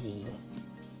call Dee.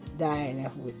 Diana,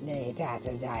 who named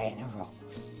after Diana Ross,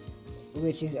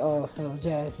 which is also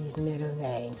Jersey's middle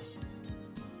name.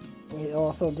 It's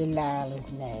also Delilah's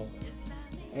name.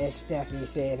 As Stephy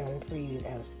said on the previous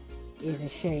episode, it's a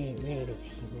shade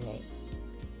reality name.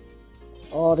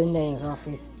 All the names are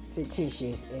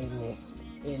fictitious in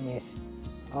this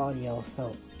audio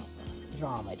soap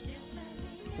dramedy.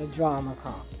 It's a drama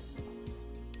comedy.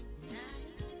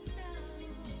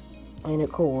 And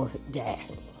of course,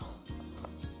 Daphne.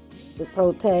 The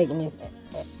protagonist,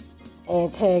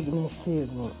 antagonist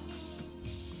sibling,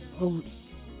 who's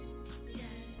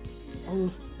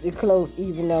the close,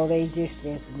 even though they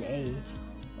distant in age,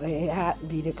 but it had to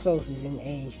be the closest in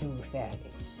age to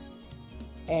Sally.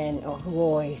 And who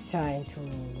always trying to,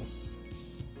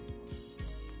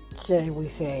 shall we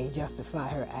say, justify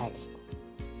her action.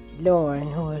 Lauren,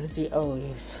 who is the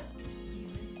oldest,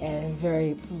 and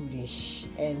very prudish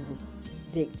and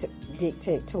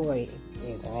dictatorial,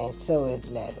 and so is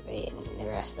Leslie and the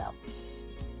rest of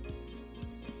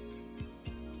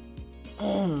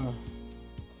them.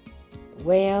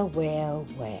 Well.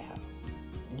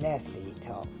 Leslie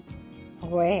talks.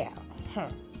 Well,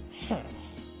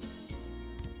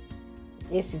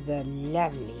 this is a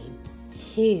lovely,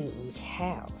 huge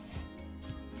house.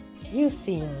 You've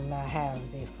seen my house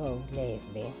before,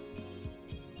 Leslie.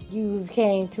 You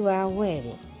came to our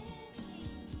wedding.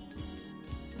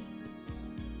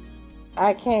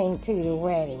 I came to the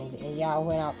wedding and y'all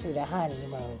went out to the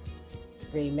honeymoon.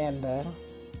 Remember?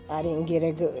 I didn't get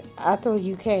a good... I thought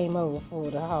you came over for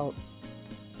the whole...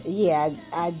 Yeah,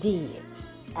 I did.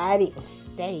 I didn't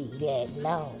stay that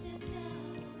long.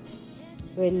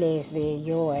 But Leslie,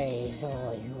 your ass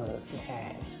always works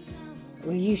hard.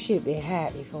 Well, you should be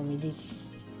happy for me.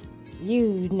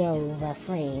 You know my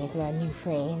friends, my new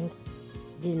friends.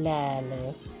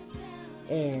 Delilah,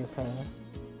 Erica,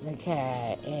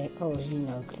 Nakai, and of course you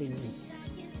know Clarice.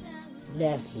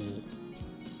 Leslie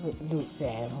looks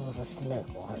at him with a smirk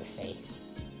on her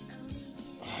face.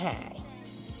 Hi.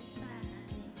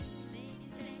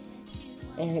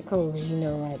 And of course you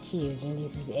know my children.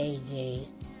 This is AJ,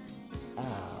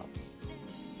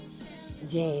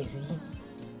 Jazzy,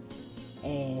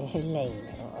 and Helena.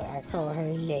 I call her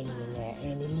Helena now,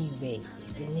 and the new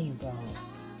babies, the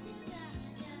newborns.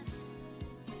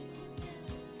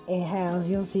 And how's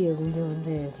your children doing,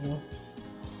 Leslie?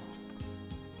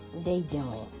 They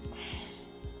doing.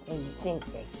 And you think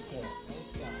they doing.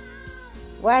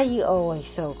 Why are you always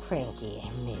so cranky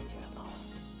and miserable?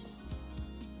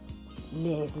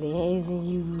 Leslie, isn't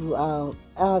you,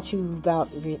 aren't you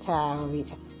about to retire?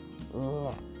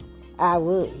 No, I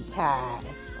would retire.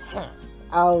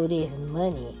 All this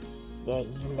money that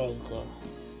you making,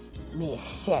 Miss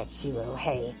Sexual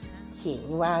Hey. Shit,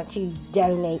 why don't you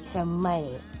donate some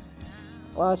money?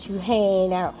 Why don't you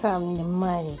hand out some of the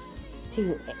money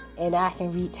to, and I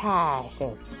can retire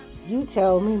soon? You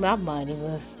told me my money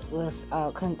was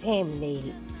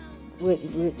contaminated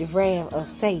with the wrath of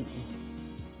Satan.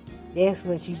 That's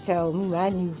what you told me. My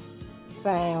new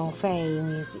found fame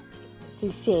is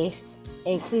success,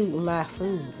 including my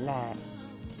food line.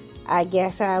 I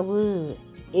guess I would.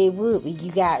 It would be.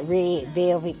 You got Red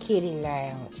Velvet Kitty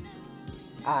Lounge,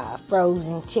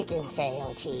 frozen chicken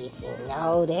sandwiches, and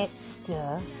all that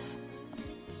stuff.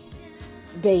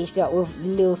 Based up with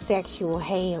little sexual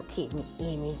hell kitten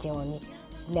image on it.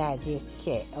 Not just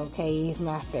the cat. Okay, it's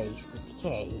my face, but the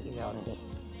cat is on it.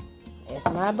 That's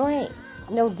my brain.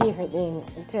 No different than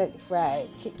Kentucky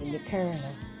Fried Chicken, the Colonel.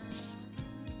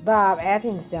 Bob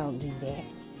Evans don't do that.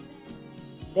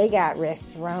 They got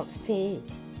restaurants too.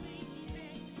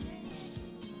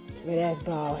 But that's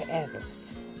Bob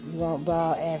Evans. You want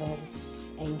Bob Evans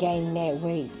and gain that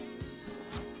weight.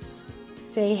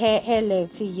 Say hello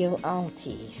to your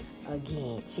aunties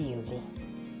again, children.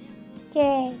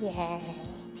 Yeah.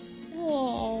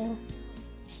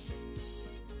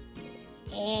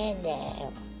 And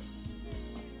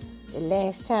the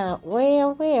last time,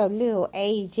 well, little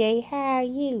AJ, how are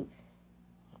you?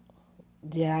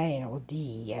 Diana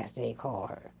D, as they call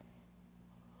her.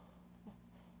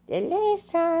 The last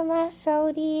time I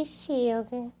saw these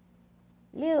children,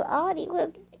 little Audie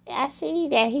I see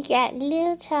that he got a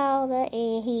little taller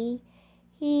and he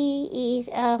is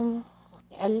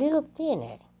a little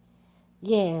thinner.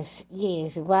 Yes,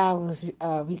 while I was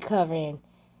recovering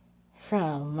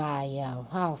from my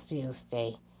hospital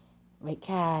stay.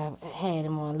 Makai had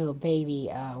him on a little baby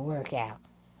workout.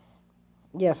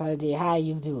 Yes, I did. How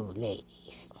you do,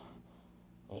 ladies?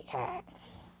 Makai.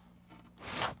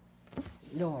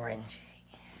 Lauren.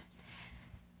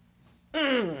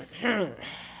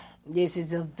 This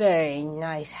is a very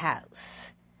nice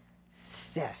house,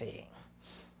 Stephy.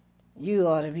 You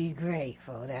ought to be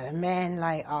grateful that a man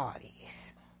like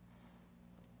Artie's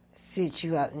sits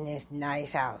you up in this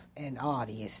nice house and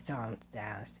Artie storms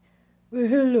down. Well,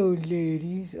 hello,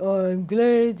 ladies. I'm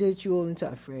glad that you're all in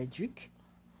time, Frederick.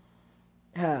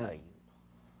 How are you?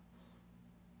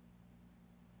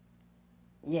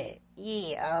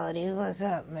 Yeah, Artie, what's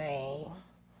up, man?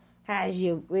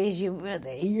 Where's your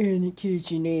brother? Here in the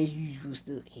kitchen as usual,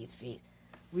 stood his face.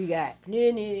 We got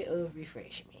plenty of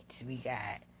refreshments. We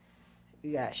got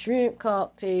shrimp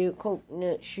cocktail,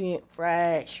 coconut shrimp,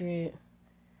 fried shrimp.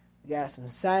 We got some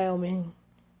salmon.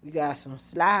 We got some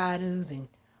sliders and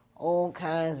all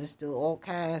kinds of stuff, all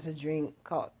kinds of drink.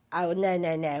 Oh,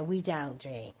 no, we don't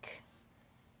drink.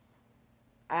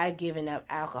 I've given up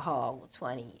alcohol for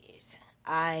 20 years.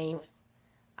 I'm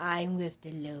with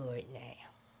the Lord now.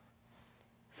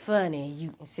 Funny,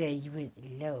 you can say you're with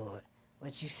the Lord,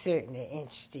 but you're certainly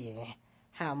interested in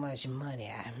how much money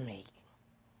I make.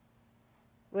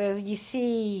 Well, you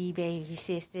see, baby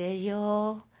sister,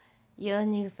 your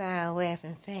newfound wealth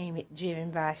and fame is driven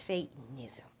by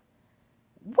Satanism.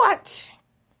 What?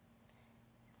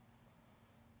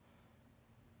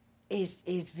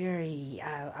 It's very,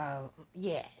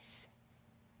 yes.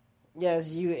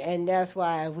 Yes, and that's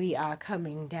why we are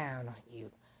coming down on you.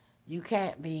 You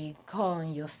can't be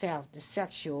calling yourself the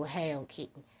sexual hell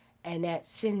kitten and that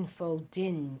sinful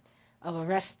den of a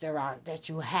restaurant that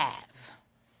you have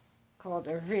called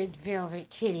the Red Velvet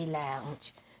Kitty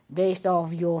Lounge based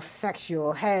off your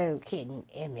sexual hell kitten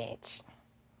image.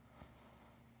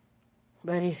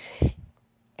 But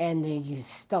and then you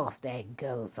stuff that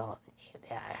goes on there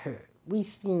that I heard. We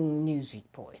seen news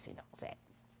reports and all that.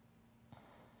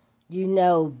 You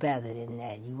know better than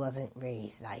that. You wasn't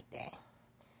raised like that.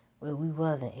 Well, we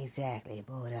wasn't exactly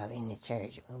brought up in the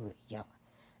church when we were young.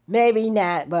 Maybe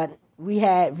not, but we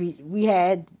had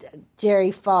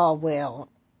Jerry Falwell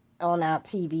on our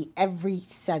TV every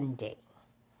Sunday.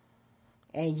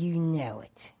 And you know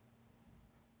it.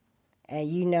 And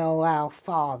you know our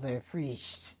father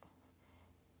preached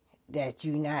that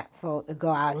you're not supposed to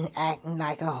go out and acting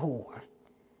like a whore.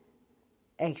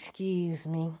 Excuse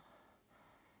me?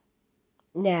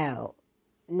 No,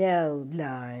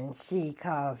 Lauren. She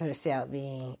calls herself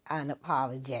being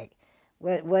unapologetic.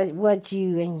 What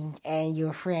you and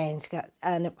your friends got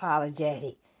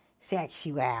unapologetic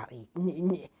sexuality.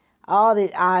 All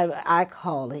that I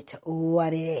call it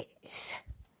what it is.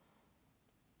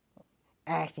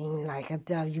 Acting like a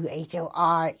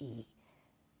WHORE.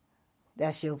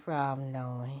 That's your problem,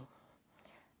 Lauren.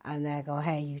 I'm not gonna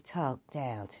have you talk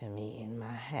down to me in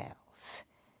my house.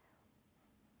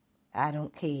 I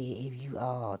don't care if you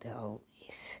are the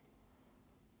oldest.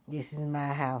 This is my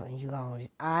house and you gonna...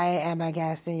 I am a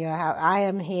guest in your house. I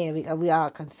am here because we are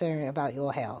concerned about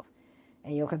your health.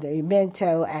 And your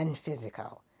mental and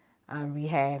physical. I'm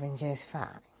rehabbing just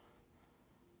fine.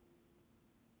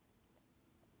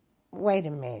 Wait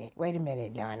a minute,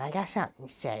 Lauren. I got something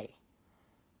to say.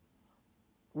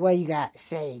 What you got to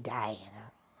say,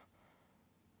 Diana?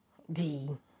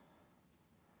 D.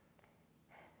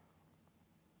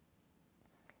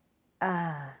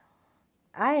 I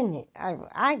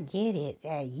get it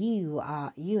that you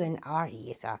and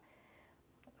Artie are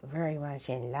very much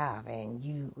in love, and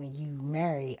when you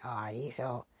marry Artie,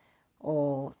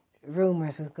 or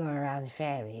rumors was going around the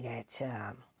family that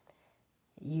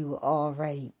you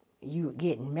were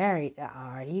getting married to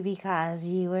Artie because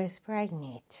you was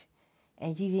pregnant.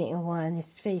 And you didn't want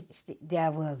to face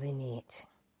that wasn't it.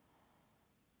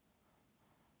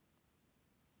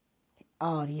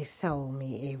 Artie told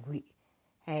me if we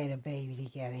had a baby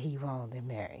together, he wanted to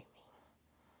marry me.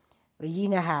 But you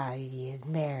know how it is,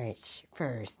 marriage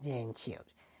first, then children.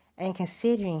 And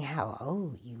considering how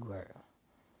old you were,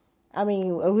 I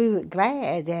mean, we were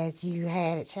glad that you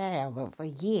had a child, but for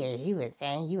years you were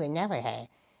saying you would never have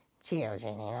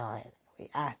children and all that.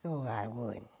 I thought I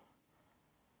wouldn't.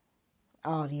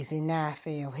 All these and I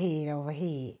fell head over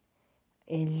head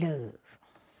in love.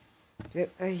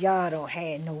 Y'all don't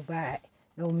have nobody,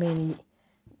 no men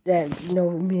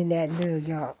that love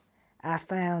y'all. I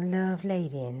found love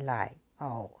later in life.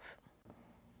 Pause.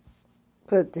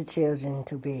 Put the children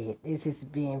to bed. This is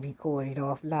being recorded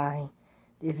offline.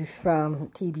 This is from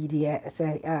TBD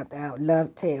out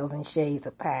Love Tales and Shades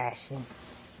of Passion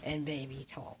and Baby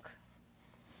Talk.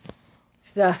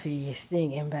 Stephy is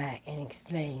thinking back and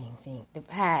explaining things. The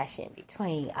passion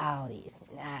between Audis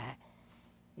and I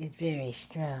is very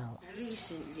strong.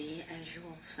 Recently, as you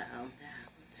all found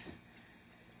out,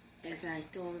 as I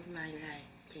thought of my Lion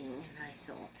King, and I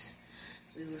thought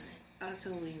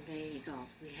after we made off,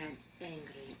 we had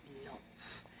angry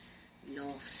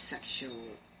love,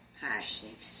 sexual,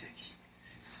 passionate sections.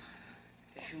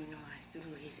 If you know, I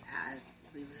threw his eyes.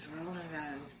 We was rolling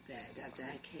around the bed after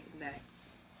I came back.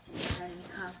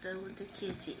 Helicopter with the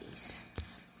kitties.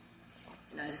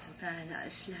 And I was surprised I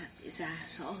slapped his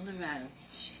ass all around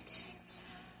and shit.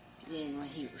 Then when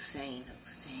he was saying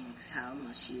those things, how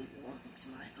much you wanted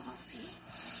my Auntie,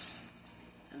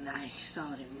 and I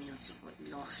started music with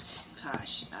lost in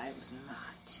passion, I was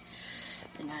not.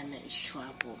 And I made sure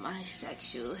I wore my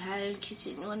sexual Hello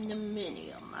Kitty, one of the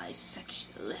many of my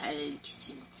sexual Hello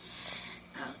Kitty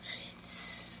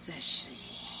outfits,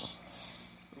 especially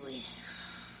with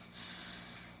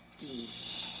the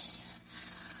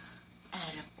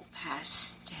edible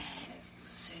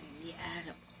pastels and the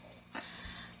edible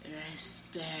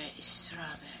raspberry,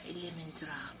 strawberry, lemon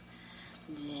drop,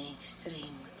 drink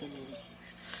string with the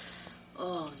leaf.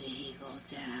 Oh, did he go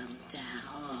down?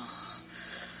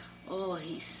 Oh,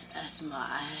 he said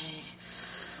my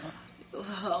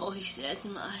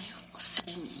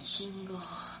single.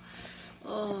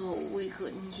 Oh, we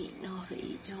couldn't get enough of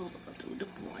each other to the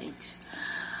point.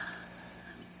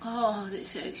 Oh, the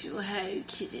sexual Hello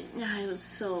Kitty. I was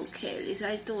so careless.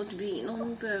 I thought being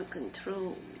on birth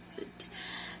control would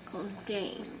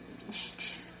contain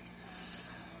it.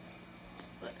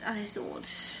 But I thought,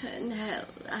 no,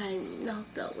 I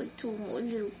knocked out with 2 more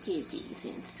little kitties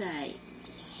inside me.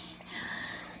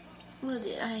 What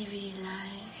did I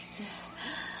realize?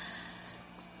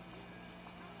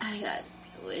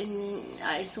 When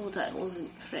I thought I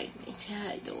wasn't pregnant,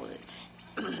 I thought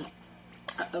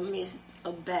I missed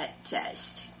a bad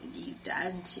test with these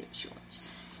damn chip shorts.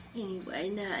 Anyway,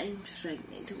 now I'm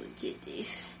pregnant with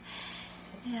kitties.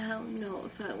 I don't know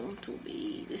if I want to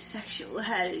be the sexual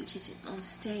Hello Kitty on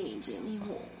stage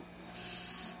anymore.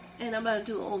 And I'm about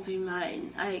to open my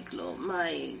nightclub,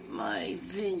 my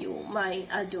venue,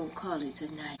 I don't call it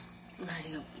a night. My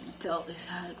libido is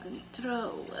out of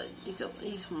control.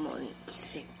 It's morning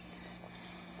sickness.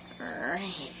 Yeah.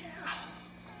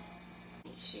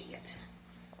 Shit.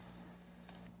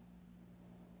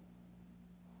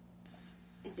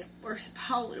 And the worst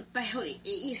part about it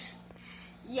is,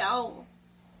 yo,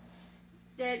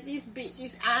 that this bitch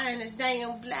is eyeing a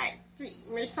damn black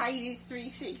Mercedes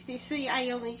 360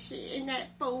 CL and shit, and that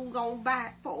fool gonna buy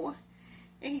it for her.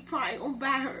 And he probably gonna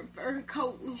buy her a fur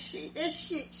coat and shit. That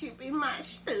shit should be my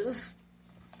stuff.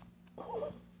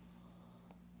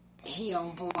 He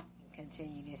on board.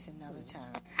 Continue this another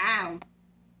time. I don't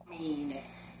mean to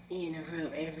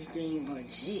interrupt everything, but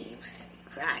Jesus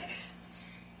Christ.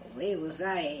 Where was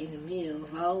I in the middle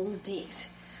of all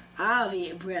this?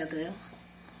 Obvious, brother.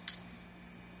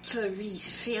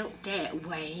 Clarice felt that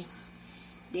way,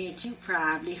 that you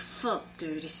probably fucked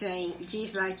her the same,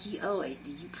 just like you always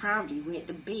did. You probably went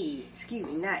to bed, excuse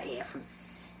me, not effort.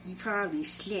 You probably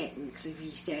slept with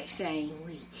Clarice that same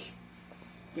week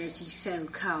that you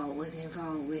so-called was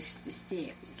involved with the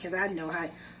Stephy, because I know how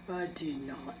I did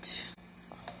not.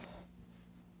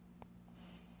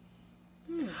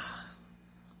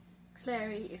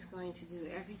 Clary is going to do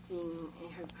everything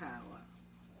in her power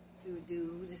to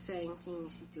do the same thing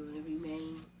she's doing, to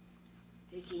remain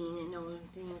picking and all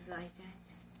things like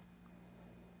that.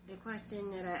 The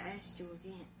question that I asked you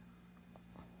again,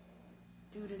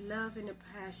 do the love and the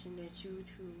passion that you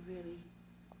two really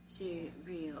share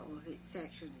real, or if it's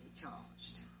sexually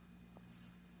charged?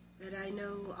 But I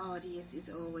know Audience is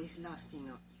always lusting on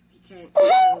you. He can't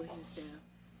control himself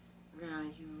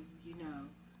around you, you know.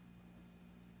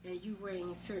 And you wearing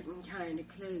a certain kind of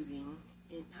clothing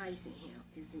enticing him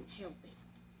isn't helping.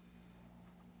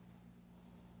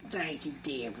 Thank you,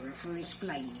 Deborah, for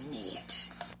explaining that.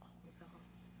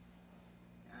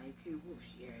 I could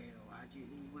wash your head, or I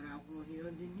didn't know what I wanted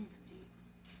underneath it.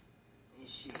 And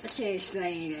shit. I can't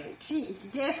say that. See,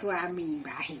 that's what I mean by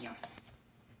him.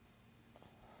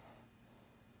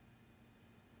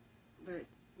 But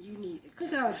you need to.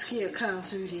 Because skill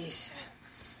comes through this.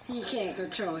 He can't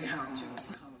control your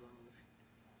hormones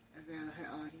around her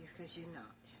Audience because you're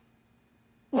not.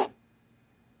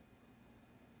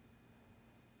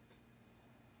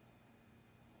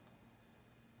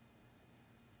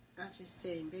 I'm just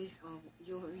saying, based on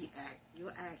your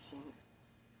actions,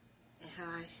 and how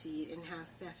I see it, and how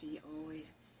Stephy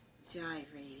always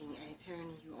gyrating and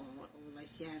turning you on, or like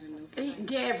she had a no.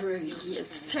 Deborah,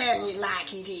 tell me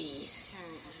like it is.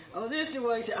 Oh, this is the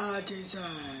way I desire.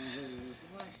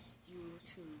 Once you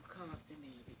two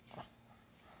consummated,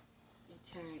 it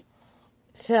turned.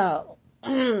 So,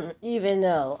 even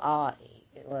though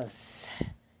it was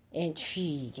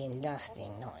intrigue and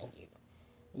lusting on you,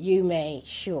 you made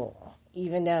sure,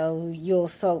 even though your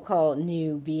so-called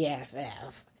new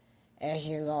BFF, as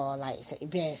you all like to say,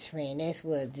 best friend, that's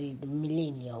what the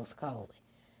millennials call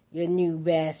it, your new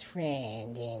best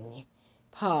friend and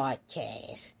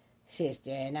podcast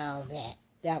sister and all that,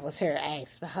 that was her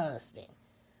ex-husband.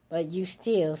 But you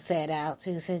still set out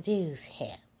to seduce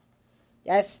him.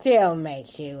 That still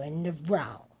makes you in the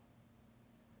wrong.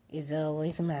 It's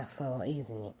always my fault,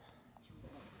 isn't it?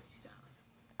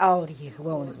 Audience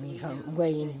wanted me from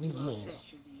way in the beginning.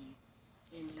 Sexually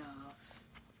in love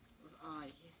with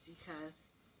Audience because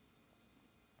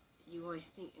you always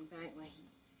thinking back when he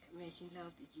making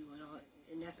love to you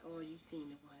and that's all you seem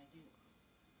to want to do.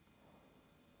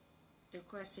 The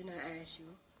question I asked you,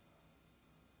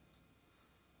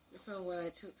 from what I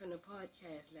took from the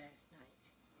podcast last night.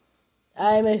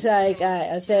 I'm a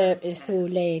therapist to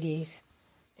ladies.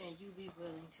 And you be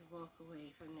willing to walk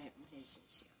away from that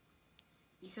relationship.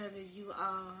 Because if you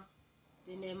are,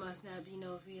 then there must not be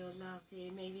no real love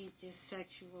there. Maybe it's just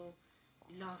sexual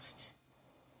lust.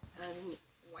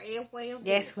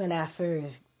 That's when I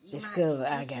first discovered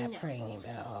I got pregnant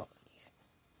by all these.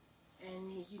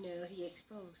 And, you know, he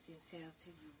exposed himself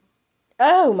to you.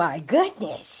 Oh, my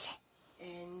goodness.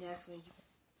 And that's when you...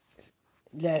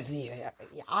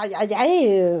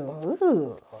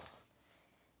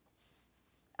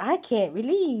 I can't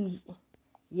believe...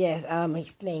 Yes, I'm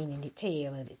explaining the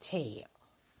tale of the tale.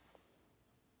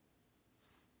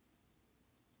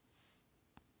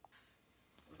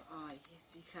 With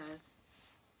Audience, because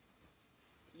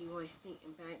you always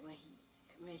thinking back when he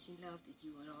making love to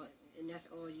you and that's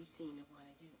all you seem to want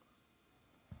to do.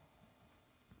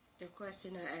 The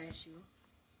question I asked you,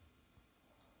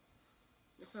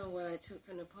 from what I took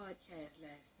from the podcast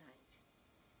last night,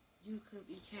 you could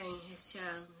become his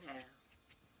child now.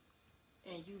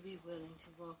 And you be willing to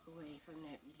walk away from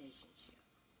that relationship.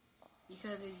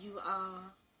 Because if you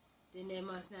are, then there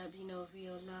must not be no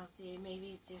real love there. Maybe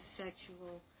it's just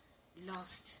sexual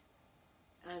lust.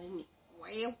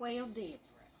 Well, Deborah,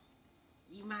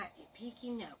 you might be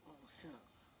picking up on some.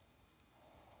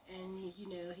 And, you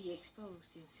know, he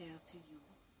exposed himself to you.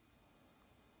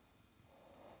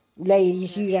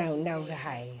 Ladies, you don't know the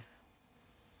half.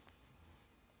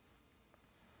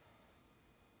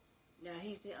 Now,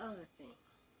 here's the other thing.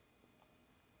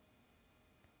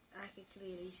 I can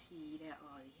clearly see that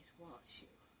Audience wants you.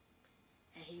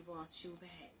 And he wants you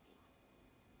badly.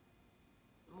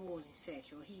 More than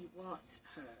sexual. He wants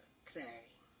her,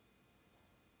 Clary.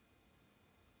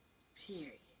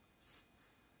 Period.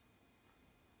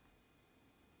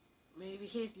 Maybe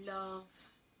his love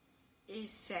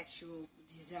is sexual,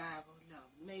 desirable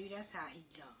love. Maybe that's how he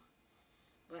loves.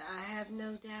 But I have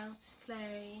no doubts,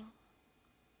 Clary.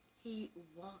 He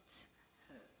wants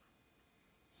her.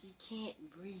 She can't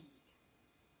breathe.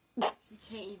 She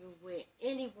can't even wear.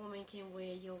 Any woman can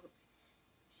wear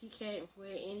she can't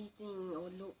wear anything or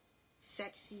look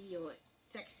sexy or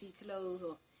sexy clothes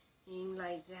or anything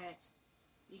like that.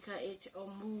 Because it or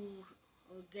move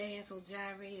or dance or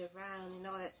gyrate around and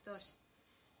all that stuff.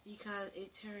 Because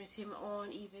it turns him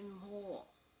on even more.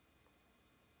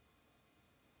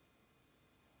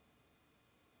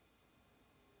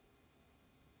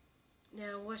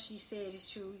 Now, what she said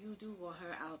is true. You do want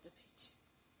her out the picture.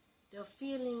 The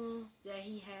feelings that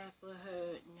he had for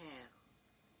her now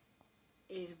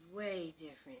is way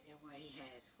different than what he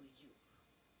has for you.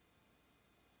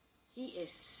 He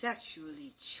is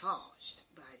sexually charged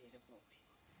by this woman.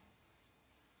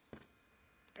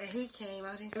 And he came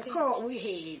out and said, of course, we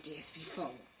had this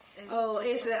before. Oh,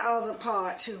 it's the other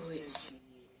part to it.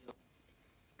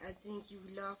 I think you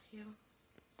love him.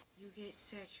 You get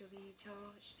sexually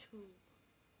charged too.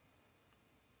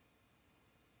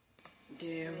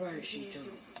 Damn right she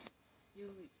told you.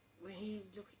 When he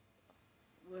look,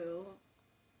 well,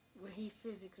 when he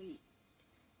physically,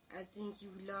 I think you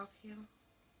love him,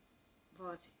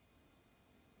 but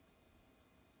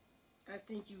I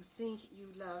think you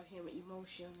love him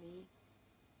emotionally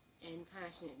and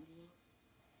passionately,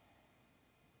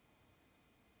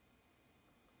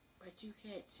 but you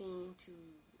can't seem to,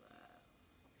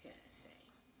 what can I say?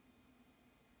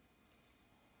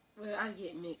 Well, I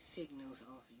get mixed signals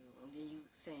off you, and then you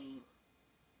saying,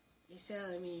 it's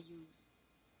telling me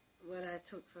what I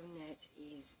took from that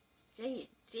is, say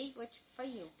what you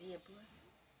feel, dear boy.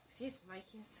 It's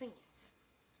making sense.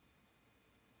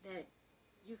 That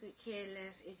you could care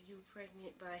less if you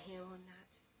pregnant by him or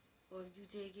not. Or if you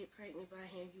did get pregnant by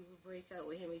him, you would break up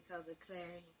with him because of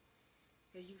clarity.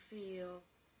 Because you feel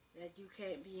that you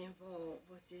can't be involved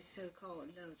with this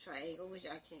so-called love triangle, which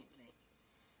I can't blame.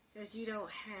 Because you don't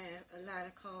have a lot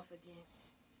of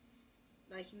confidence.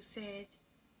 Like you said,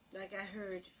 like I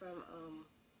heard from,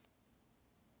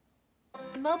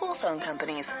 Mobile phone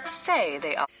companies say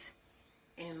they are.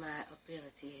 In my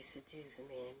ability to seduce a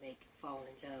man and make him fall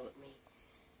in love with me.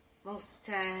 Most of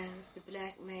the times, the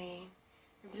black men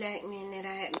that I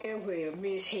had, well,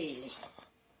 Miss Haley.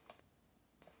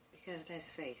 Because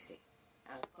let's face it,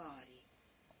 I party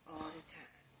all the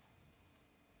time.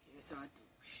 Yes, I do,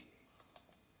 shit.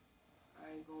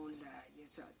 I ain't gonna lie,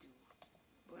 yes, I do.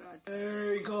 But I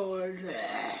ain't gonna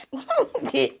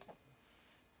lie.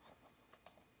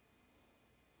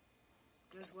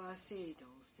 That's why I said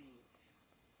those things.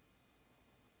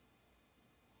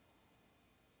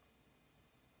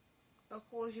 Of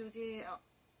course you did,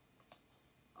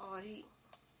 Audie.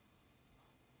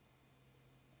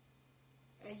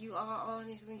 And you are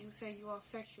honest when you say you are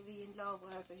sexually in love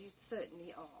with her, because you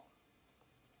certainly are.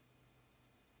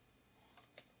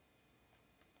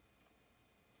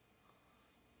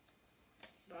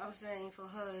 But I'm saying for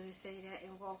her to say that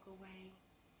and walk away,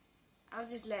 I'm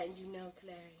just letting you know,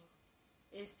 Clary.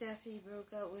 If Stephy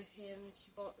broke up with him and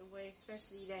she walked away,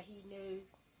 especially that he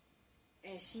knows,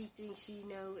 and she thinks she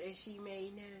knows, and she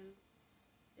may know,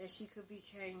 that she could be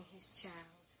carrying his child.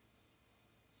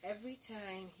 Every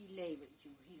time he lay with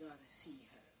you, he gonna see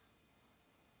her.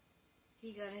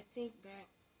 He gonna think back.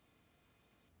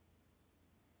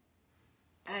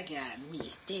 I gotta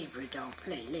admit, Deborah don't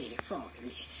play Lady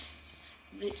Funky.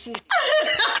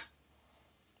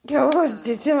 Yo,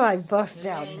 did somebody bust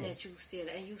down man there? that you still,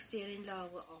 and you still in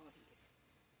love with all this.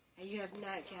 And you have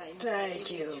not gotten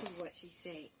Thank you. It's true what she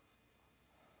said.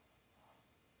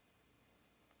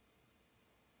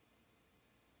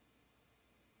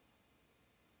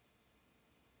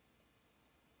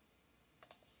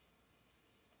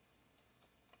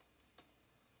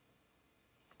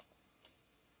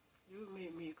 You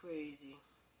make me crazy.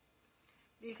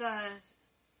 Because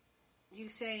you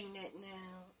saying that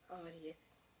now, audience.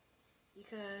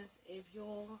 Because if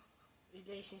your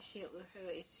relationship with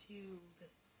her is fueled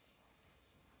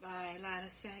by a lot of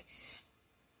sex,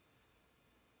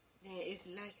 then it's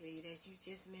likely that you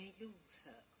just may lose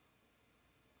her.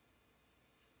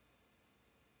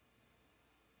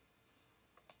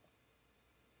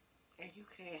 And you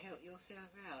can't help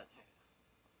yourself out her.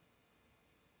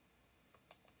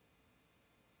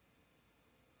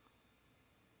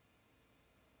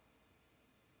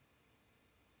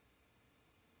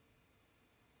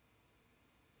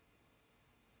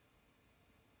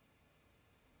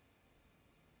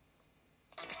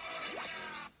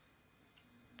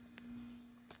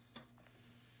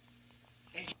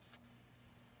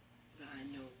 I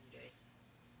know that.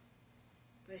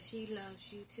 But she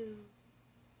loves you too.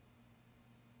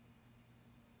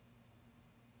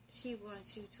 She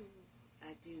wants you to.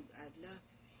 I do. I love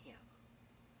him.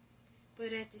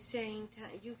 But at the same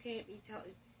time, you can't be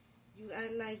talking. You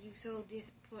act like you so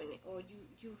disappointed, or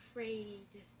you afraid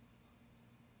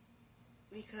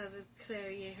because of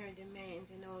Clary and her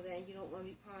demands and all that. And you don't want to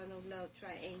be part of no love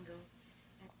triangle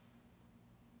and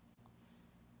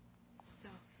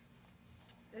stuff.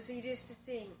 But see, this the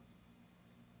thing.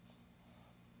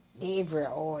 Deborah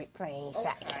always playing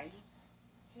sex. Okay.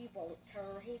 He won't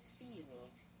turn his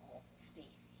feelings off of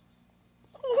Stephy.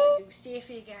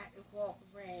 Stephy got to walk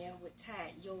around with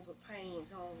tight yoga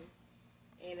pants on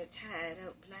and a tied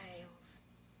up blouse,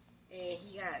 and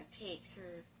he got to text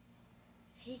her.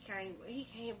 He can't,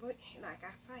 like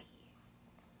I said,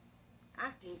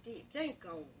 I think thank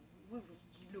God we was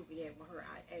looking at with her.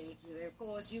 Of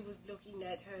course, you was looking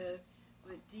at her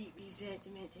with deep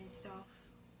resentment and stuff.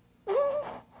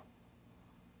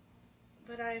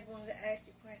 But I wanted to ask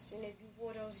you a question. If you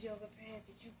wore those yoga pants,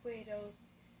 did you wear those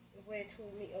to wear to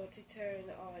me or to turn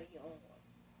the audio on?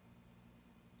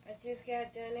 I just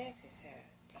got done exercise.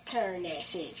 Turn that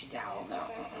sex dog on.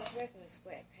 Those regular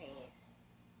sweatpants.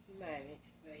 He might have been,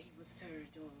 but he was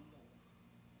turned on more.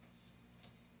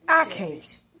 I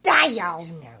can't. Y'all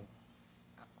know.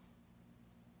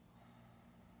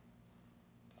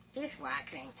 That's why I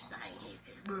can't stain his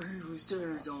head. But he was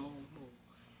turned on more.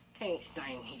 Can't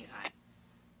stain his head.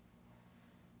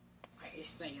 His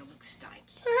still looks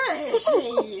stinky.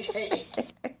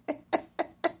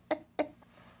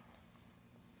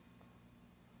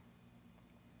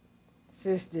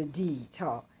 Sister D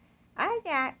talk. I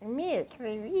got milk for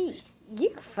Reese.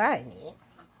 You funny.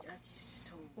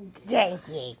 Thank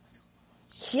you.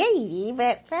 Shady,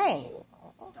 but funny.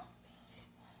 Stop it.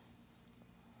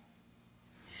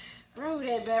 Roll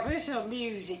that back. Put some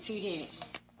music to that.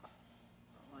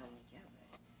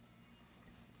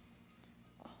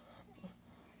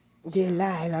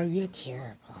 Delilah, you're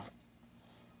terrible.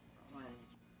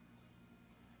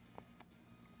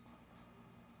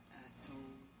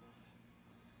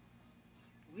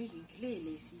 We can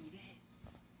clearly see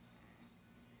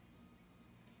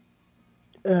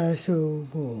that. So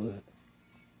good.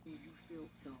 You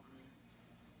felt something.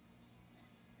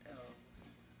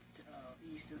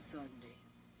 Easter Sunday.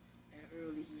 That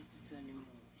early Easter Sunday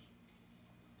morning.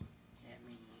 That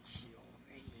means she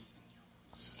already.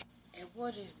 And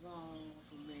what is wrong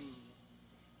for me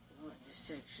wanting to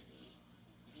sexually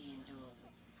be indulged,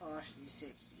 partially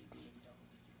sexually be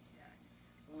indulged? I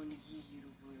want to give you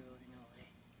the world and all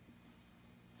that.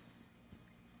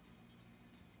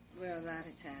 Well, a lot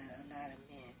of times, a lot of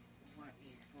men want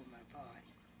me for my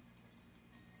body.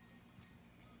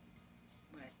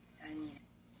 But I need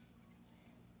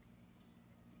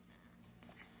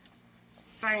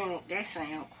that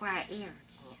sound quite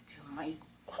arrogant to me.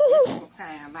 That don't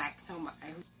sound like somebody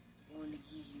who want to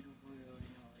give you the world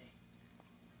and all that.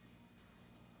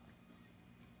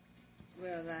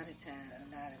 Well, a lot of times, a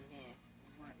lot of men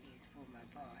want me for my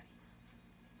body.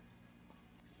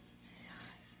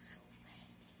 So bad.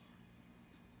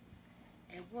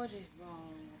 And what is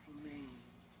wrong for me?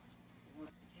 What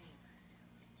became myself?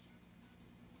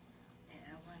 And I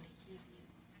want to give you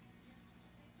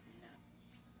love.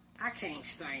 I can't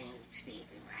stand you,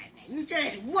 Stephy, right now. You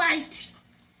just wait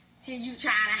till you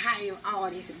try to have all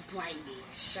this baby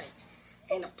and shit.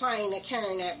 And the pain of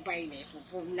carrying that baby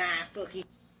for 9 fucking.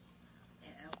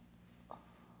 And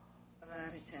a lot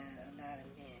of times, a lot of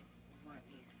men want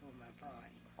me for my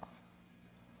body.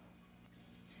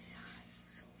 So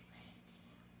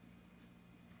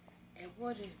bad. And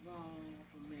what is wrong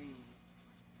for me?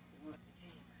 What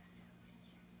became myself?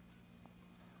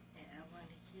 And I want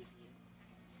to give you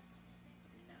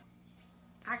love.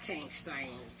 I can't stand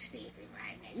you, Stephy,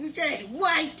 right now. You just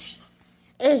wait.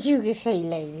 As you can see,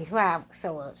 ladies, why I'm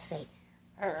so upset.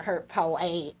 Her poor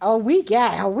ass. Oh, we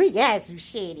got some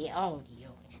shitty audio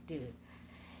and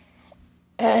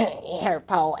stuff. Her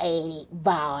poor ass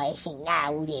voice and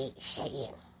all that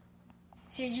shit.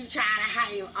 See, you try to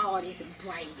have all this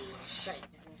baby and shit.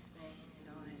 And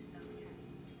all that stuff.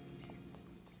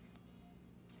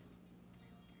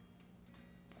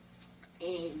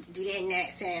 And do that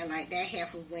not sound like that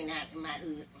heifer went out to my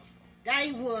husband?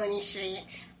 They won and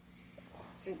shit.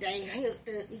 So they hooked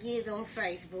up together on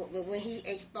Facebook, but when he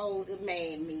exposed the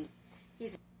man meat,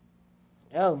 his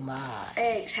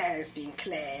ex-husband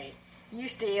Clay, you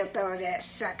still throw that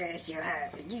sucker at your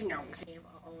husband. You know,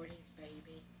 all this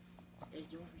baby,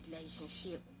 that your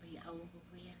relationship will be over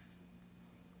with.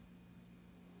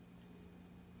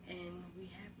 And we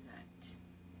have not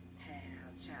had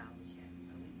our child yet,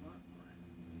 but we want one.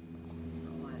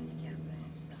 One together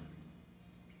and stuff.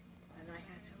 And like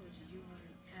I told you, you were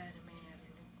the kind of man I've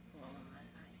been looking for all my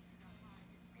life.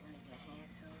 You're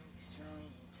handsome, strong,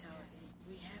 intelligent.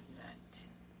 We have not.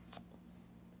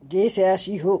 This how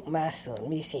she hooked my son,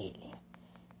 Miss Haley.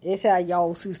 This how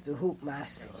y'all sister hooked my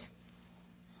son.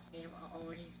 And all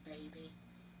this baby,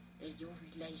 that your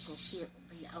relationship will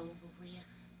be over with.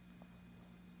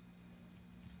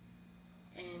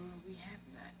 And we have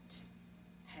not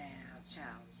had our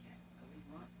child yet, but we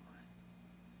want one.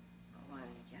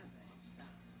 One together and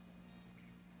stuff.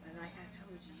 But like I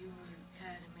told you, you were the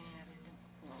kind of man I've been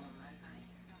looking for all my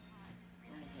life.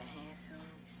 You're handsome,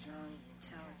 you're strong, you're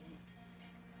intelligent,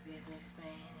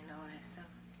 businessman and all that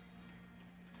stuff.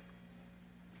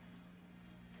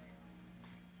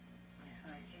 That's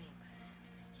why I gave myself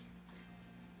to you.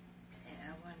 And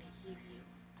I want to give you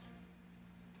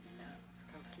love,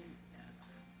 complete love.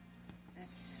 Not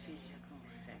just physical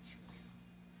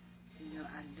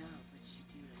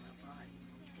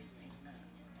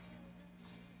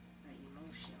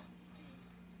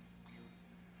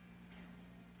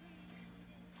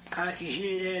I can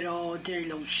hear that all day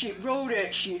long. Shit, roll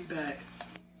that shit back.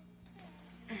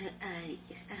 I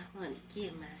want to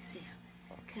give myself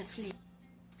complete.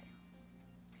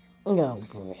 No,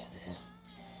 brother.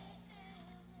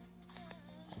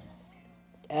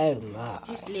 Oh, my.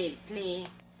 Just let it play.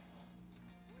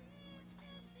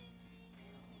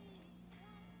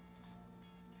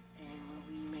 And when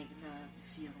we make love, the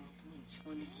feelings meet.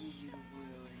 Want to give you the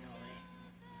world and all that.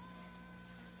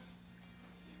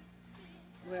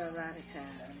 Well, a lot of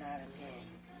times, a lot of men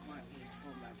want me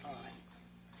for my body.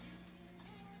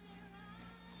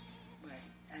 But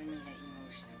I need an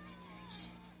emotional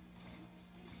connection.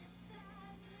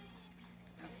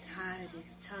 I'm tired of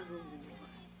this tug of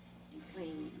war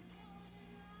between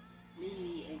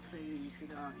me and Clarice,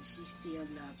 because obviously she still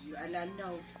loves you. And I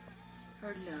know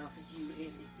her love for you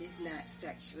is not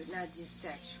sexual, not just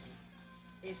sexual.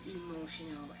 It's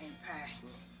emotional and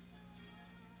passionate.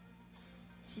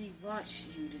 She wants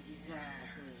you to desire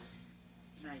her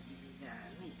like you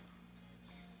desire me.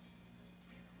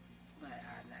 But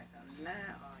I'm not gonna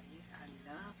lie, audience, I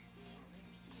love being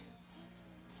with you,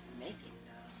 making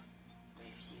love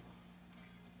with you.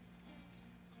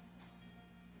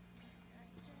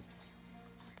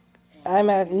 I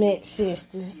must admit,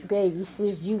 sister, baby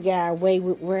sis, you got away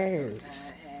with words. I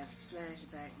have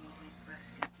flashback moments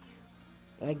myself.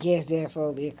 I guess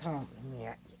therefore be a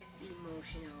compliment. It's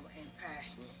emotional and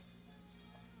passionate.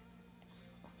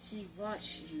 She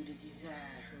wants you to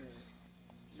desire her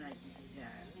like you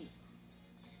desire me.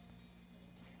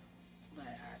 But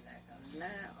I'm not gonna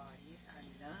lie, audience, I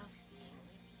love being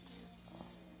with you,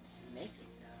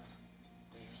 making love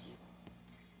with you.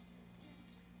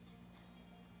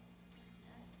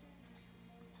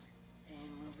 And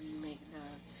when we make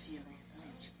love, the feelings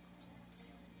mutual.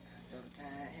 I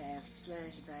sometimes have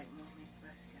flashback moments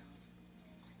myself.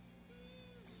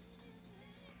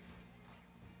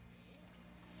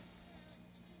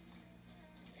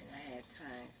 And I had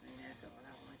times when that's all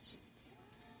I want you to do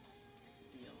is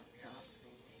be on top of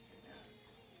me making love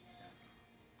and stuff.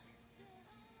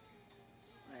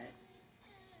 But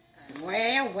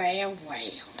well.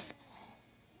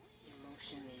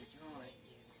 Emotionally drawing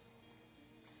you.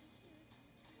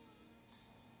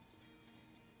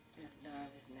 That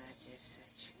love is not just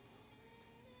sexual.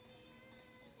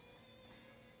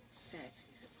 Sex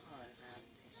is a part of our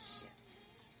relationship.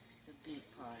 It's a big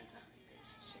part of our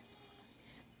relationship.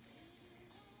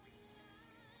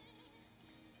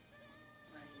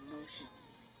 But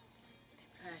emotionally and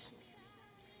passionately,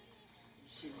 you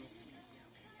shouldn't see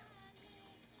nothing else.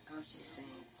 I'm just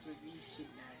saying, Clarice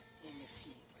should not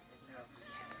interfere with the love we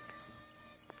have.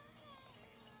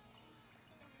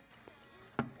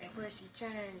 And what she's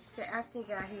trying to say, I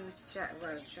think I hear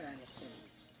what I'm trying to say.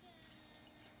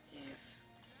 If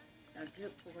a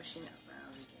good portion of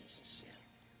our relationship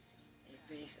is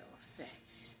based off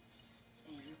sex,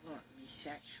 and you want me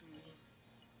sexually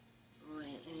more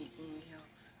than anything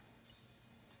else,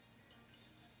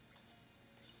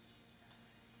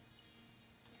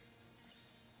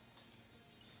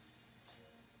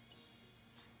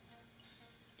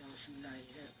 don't you like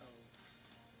that?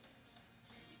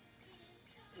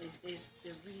 It's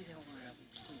the reason why we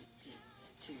keep getting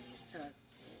into this tug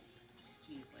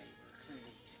three-way with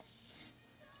Clarice ass.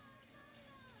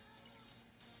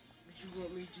 But you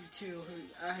want me to tell her?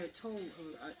 I had told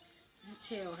her, you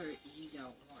tell her you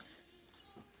don't want her.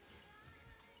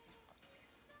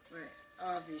 But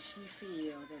obviously she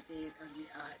feel that there's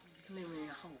a glimmer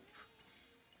of hope.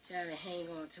 Trying to hang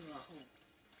on to a hope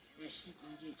that she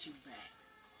can get you back.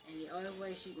 And the only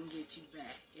way she can get you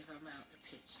back if I'm out the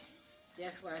picture.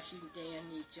 That's why she damn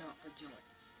near jump for joy.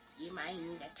 You might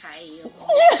need a tail.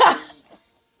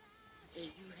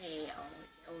 If you had,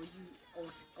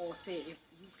 or say if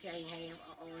you can't have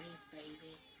all this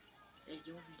baby, that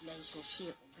your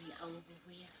relationship will be over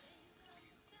with.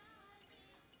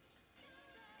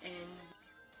 And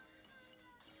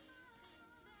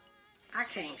I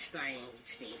can't stand you,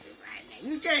 Stephy, right now.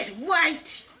 You just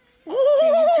wait till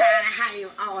you try to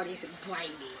have all this baby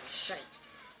and shit.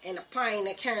 And the pain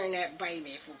of carrying that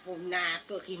baby for 9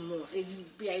 fucking months, if you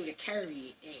be able to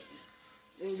carry it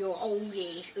in your old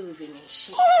ass oven and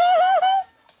shit.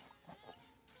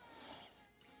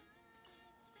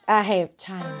 I have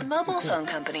time. Mobile phone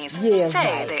companies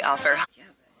say they offer.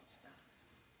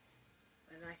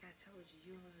 But like I told you,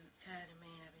 you're the kind of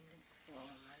man I've been looking for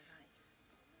all my life.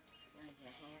 You know,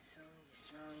 you're handsome, you're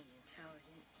strong, you're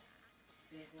intelligent,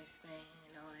 businessman,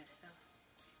 and all that stuff.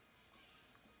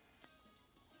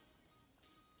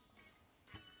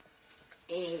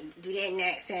 And do that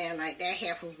not sound like that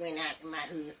heifer went out to my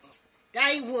husband?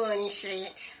 Day one and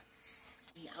shit.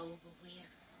 Be over with.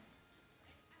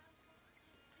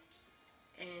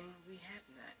 And we have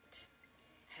not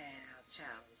had our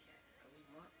child yet, but we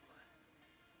want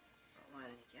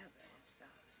one together and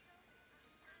stuff.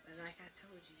 But like I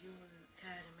told you, you were the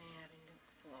kind of man I've been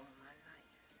looking for all my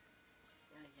life.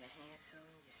 You know, you're handsome,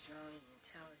 you're strong, you're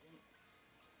intelligent,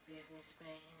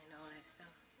 businessman, and all that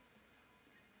stuff.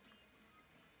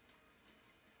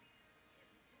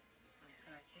 And so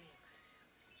I gave myself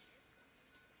to you.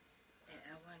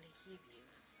 And I want to give you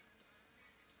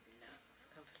love,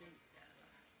 complete love.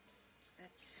 Not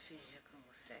just physical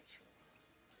or sexual.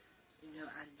 You know,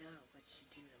 I love what you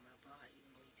do to my body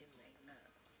when we do make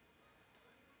love.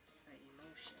 But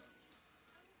emotionally.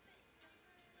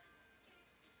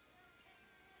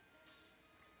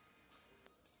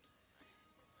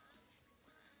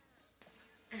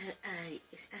 I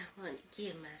want to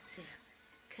give myself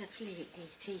completely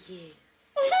to you.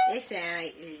 It sounds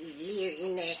like lyric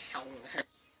in that song.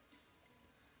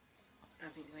 I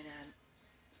mean, when I'm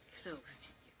close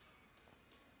to you.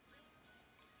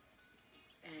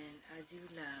 And I do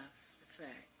love the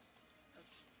fact,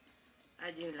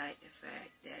 I do like the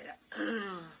fact that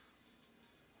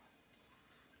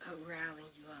I'm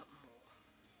riling you up more.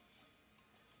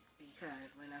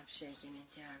 Because when I'm shaking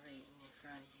and gyrating in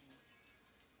front of you,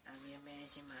 I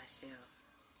reimagine myself,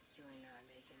 you and I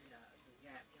making love. You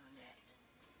got me on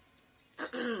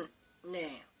that.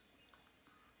 Now,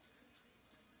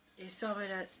 if some of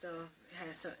that stuff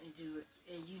has something to do with,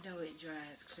 and you know it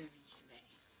drives Clarice mad.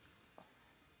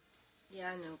 Yeah,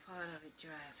 I know part of it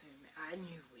drives her mad. I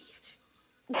knew it.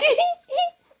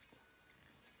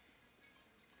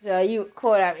 So you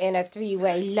caught up in a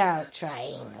three-way love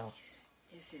triangle.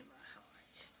 It's in my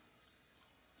heart.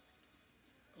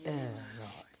 It's in my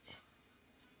heart.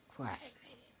 Quite.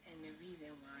 And the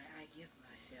reason why I give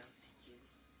myself to you,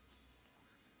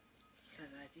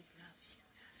 because I do love you,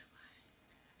 that's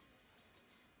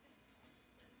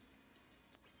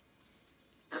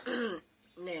why.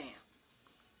 Now,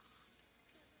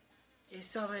 if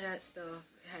some of that stuff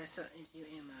has something to do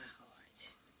in my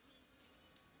heart,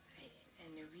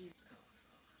 and the reason comes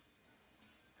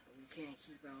from, we can't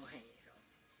keep our hands on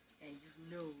it. And you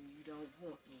know you don't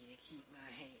want me to keep my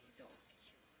hands off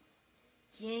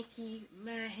you. Can't keep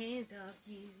my hands off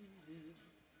you.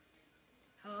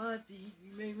 Heartbeat,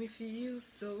 you make me feel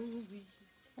so weak.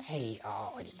 Hey,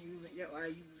 Audie. I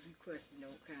use requesting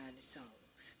those kind of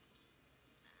songs.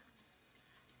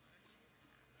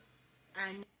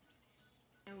 I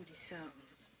noticed something.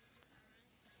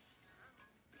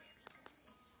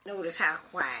 Notice how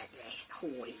quiet that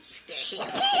whore is.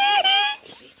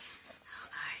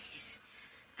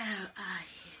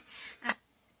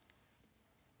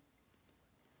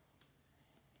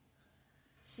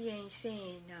 She ain't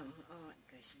saying nothing odd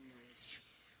because she knows it's true.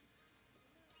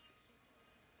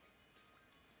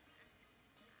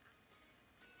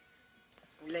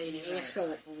 Lady, if so,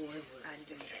 boy, I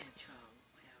lose control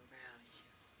when I'm around you.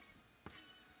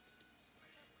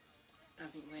 I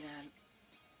mean, when I'm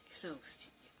close to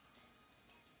you.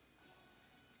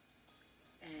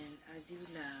 And I do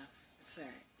love the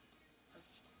fact,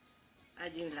 I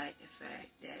do like the fact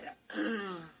that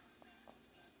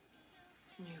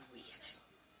you weird.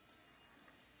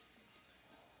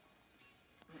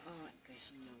 Odd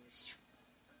because you know it's true.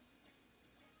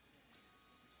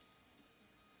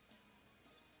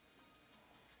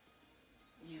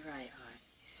 You're right,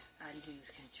 artist. I lose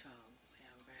control when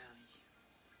I'm around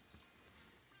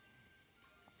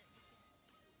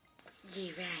you.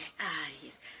 You're right,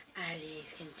 artist. I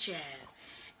lose control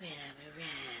when I'm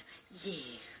around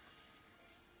you.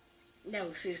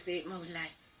 No, sister, it's more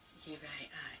like, you're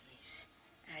right, artist.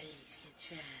 I lose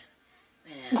control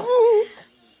when I'm around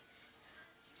you.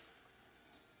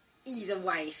 Either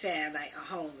way, sound like a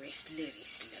hungry, slutty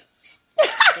slut.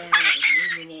 Sound like a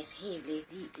woman that's heavily,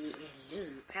 deeply in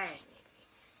love, passionately.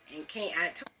 And can't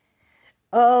I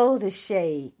oh, the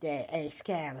shade that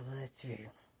Excalibur threw.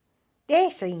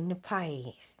 That's in the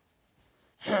past.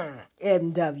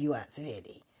 MWS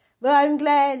really. But I'm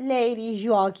glad, ladies,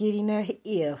 you are getting an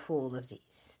earful of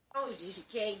this. Oh, you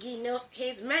can't get enough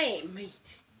his man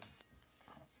meat.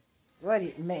 What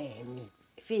is man meat?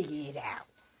 Figure it out.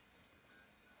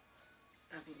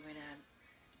 I mean, when I'm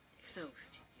close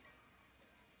to you.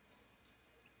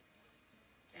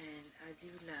 And I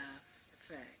do love the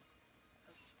fact,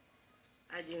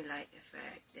 I do like the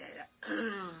fact that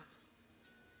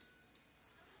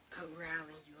I'm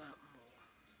riling you up more.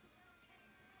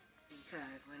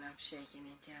 Because when I'm shaking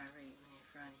and gyrating in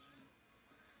front of you,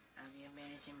 I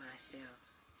reimagine myself,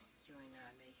 you and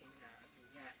I making love. You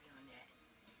got me on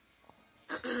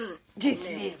that. Just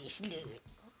slitty.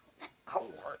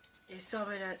 Hard. And some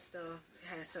of that stuff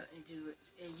has something to do with,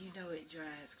 and you know it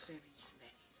drives Clarice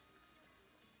mad.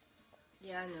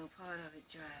 Yeah, I know part of it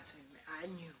drives her mad. I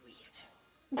knew it.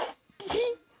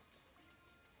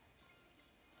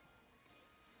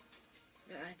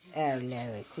 Oh,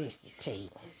 Lord, Sister T.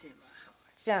 It's in my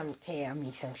heart. Some tell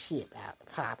me some shit about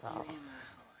Papa. You're in my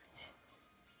heart.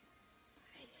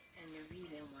 And the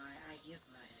reason why I give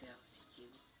myself to you,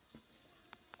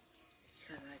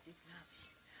 because I do love you.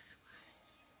 That's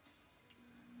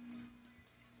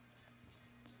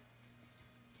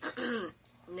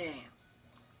why. Now,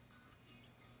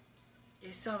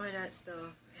 if some of that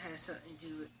stuff has something to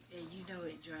do with, and you know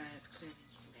it drives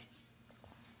Clarice mad.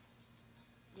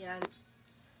 Yeah,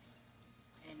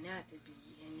 and not to be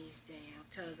in these damn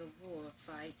tug-of-war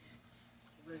fights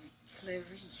with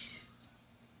Clarice.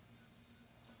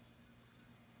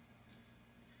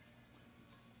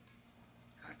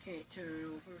 I can't turn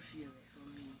off her feeling for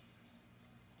me.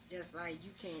 Just like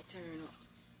you can't turn off.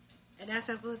 And that's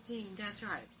a good thing, that's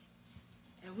right.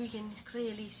 And we can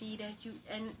clearly see that you,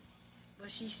 but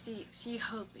she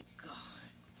hoping God,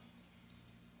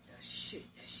 the shit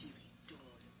that she be doing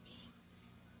to me.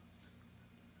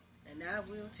 And I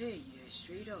will tell you that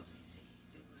straight up and see,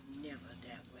 it was never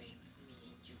that way with me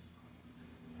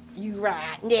and you. You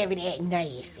right, never that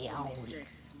nasty, It only.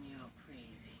 sexes me up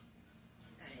crazy.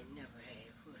 I had never had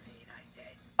a pussy like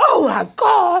that. Oh my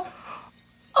God!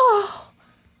 Oh,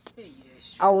 Tell you that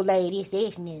straight. old ladies,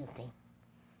 that's nothing.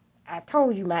 I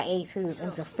told you my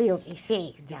ex-husband's a filthy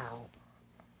sex dog.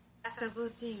 That's a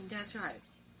good thing, that's right.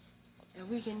 And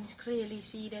we can clearly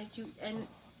see that you,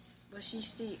 but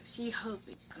she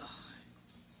hoping God,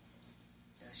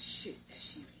 the shit that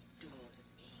she be doing to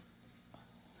me.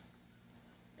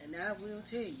 And I will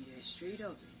tell you that straight up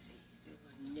and see, it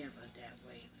was never that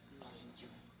way with me and you.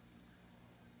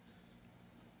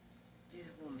 This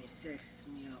woman sexes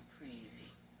me up crazy.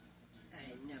 I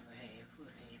had never had a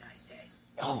pussy like that.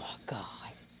 Oh my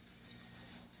God.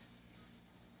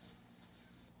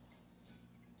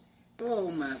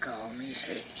 Oh my God, Miss.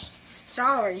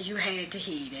 Sorry you had to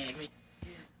hear that.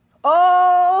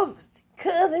 Oh,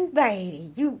 Cousin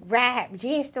Beatty, you right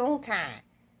just on time.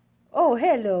 Oh,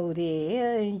 hello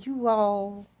there, and you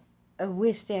all are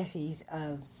with Stephy's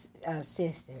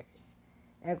sisters.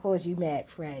 And of course, you met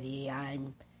Freddie.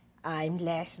 I'm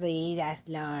Leslie. That's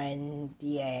Lauren,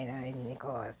 Deanna, and of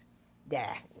course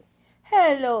Daphne.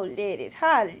 Hello, ladies.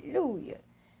 Hallelujah.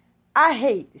 I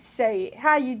hate to say it.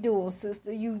 How you doing,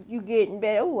 sister? You getting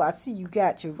better? Oh, I see you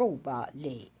got your robot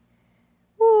leg.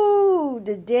 Ooh,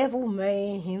 the devil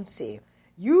man himself.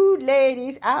 You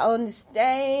ladies, I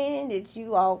understand that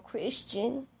you all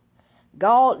Christian,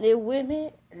 godly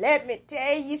women. Let me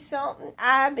tell you something.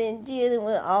 I've been dealing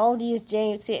with all these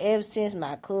James here ever since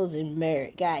my cousin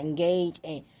got engaged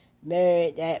and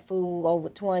married that fool over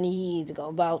 20 years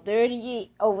ago, over 30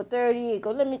 years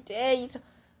ago. Let me tell you something.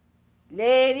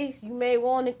 Ladies, you may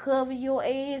want to cover your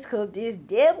ears because this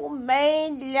devil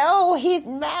man, Lord, his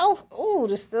mouth. Ooh,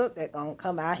 the stuff that's going to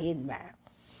come out his mouth.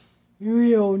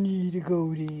 You don't need to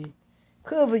go there.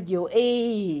 Cover your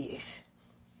ears.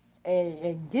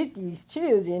 And get these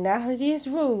children out of this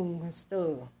room and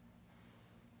stuff.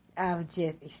 I was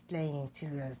just explaining to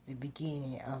us the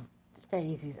beginning of the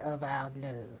phases of our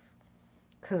love.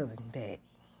 Cousin Betty.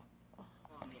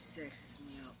 Woman sexes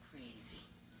me up crazy.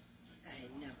 I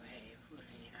had never had a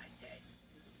pussy like that.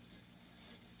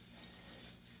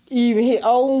 Even his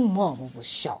own mama was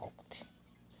shocked.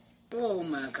 Oh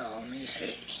my God, Miss.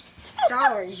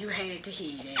 Sorry you had to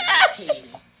hear that, Miss Haley.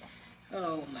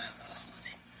 Oh my God.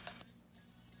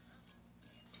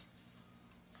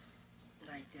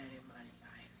 Like that in my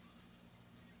life.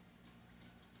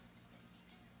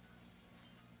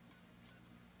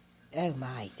 Oh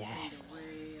my God. And the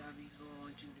way I be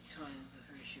going through the tunnels of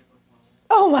her sugar bowl.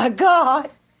 Oh my God.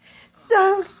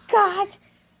 Oh God.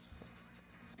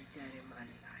 Like that in my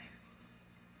life.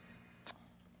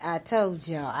 I told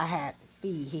y'all I had to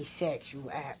feed his sexual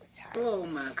appetite. Oh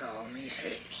my God, Miss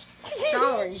Haley.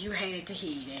 Sorry you had to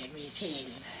hear that, Miss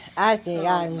Haley. I think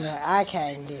I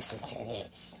can't listen to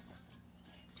this.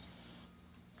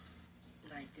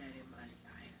 Like that in my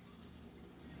life.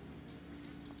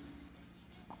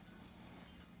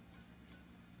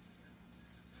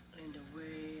 And the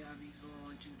way I be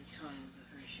going through the tunnels of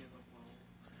her sugar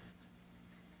bowls.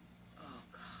 Oh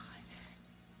God.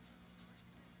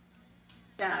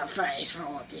 Nah, thanks for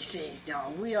what this says,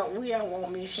 dog. We don't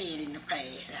want Miss Haley to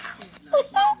pass out. It's like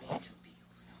he's mental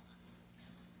bills.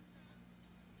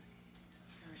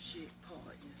 Her shit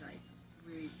part is like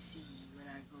Red Sea when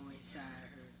I go inside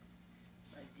her.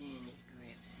 But then it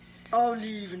grips. Oh,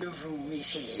 leave in the room,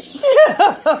 Miss Haley.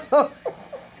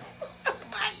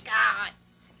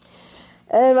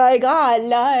 Oh my God,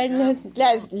 Lauren,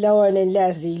 let's Lauren and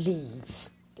Leslie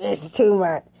leaves. It's too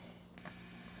much.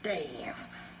 Damn,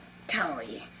 told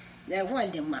you. No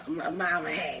wonder my mama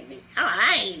had me. Oh,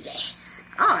 I ain't that.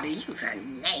 Oh, you was a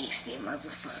nasty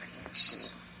motherfucker. Shit.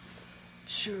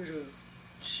 Shut up.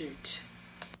 Shit.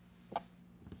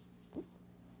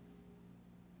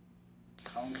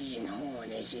 I'm getting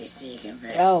horny just thinking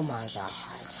about it. Oh my God.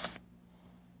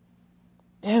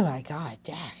 Oh my God,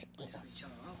 definitely.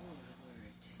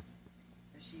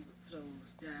 She was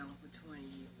closed down for 20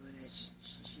 years, but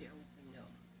she opened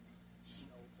up. She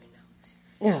opened up.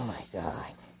 Oh my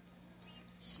God.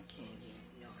 She can't get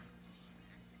enough.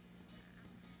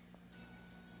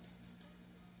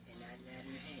 And I let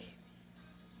her have it.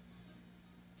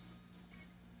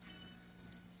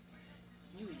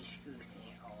 You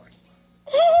disgusting, Artie.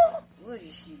 What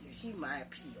is she? She might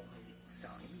pee on you or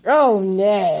something. Oh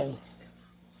no.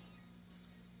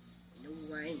 No,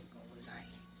 I ain't gonna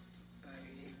lie. But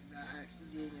if by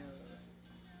accident,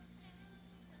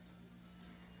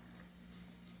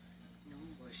 no,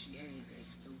 but she had an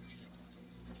explosion.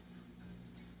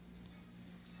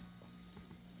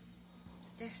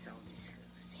 That's so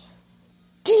disgusting.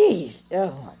 Jeez.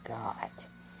 Oh my God.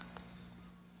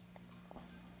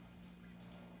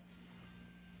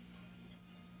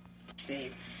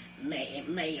 They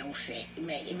male sex,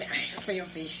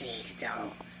 filthy sex,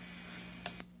 dog.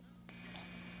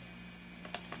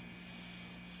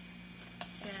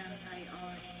 Sound like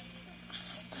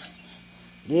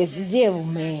This the devil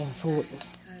man for it.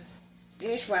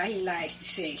 That's why he likes the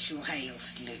sexual hell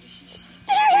sluts.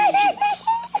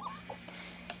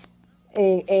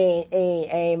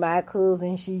 And my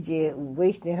cousin, she just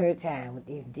wasting her time with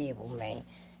this devil man.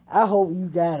 I hope you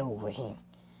got over him.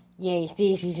 Yes,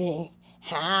 this is it.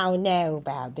 I don't know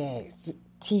about that.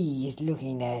 T is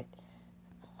looking at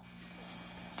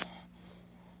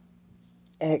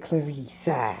Clarice's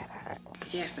side.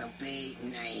 Just a big,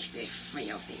 nasty,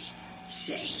 filthy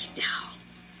sex dog.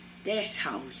 That's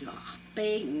how you are.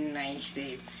 Big,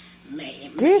 nasty,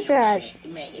 This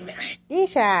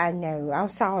I know. I'm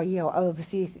sorry your other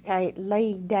sister,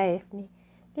 Lady Daphne.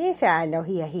 This I know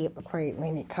he a hypocrite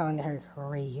when it comes to her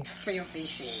career. Filthy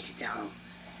sex dog.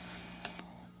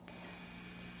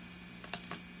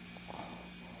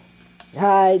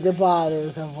 Hide the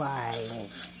bottles of wine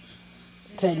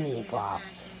to Negro.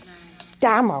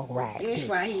 I'm alright. That's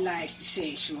why he likes the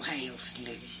sexual hell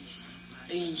sluts.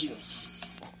 And you.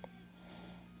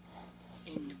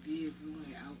 In the bedroom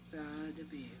and outside the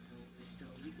bedroom and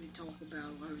stuff. We can talk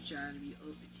about her trying to be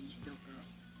uppity, stuck up.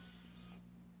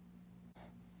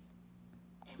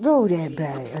 Roll that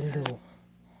back a little.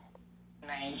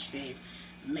 Nasty,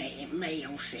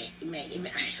 male sex,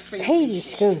 He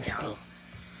disgusting.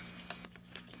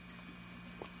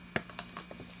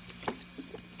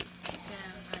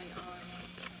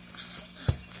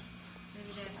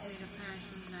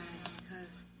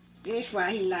 That's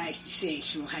why he likes the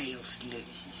sexual hell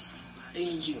sluts.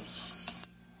 And you.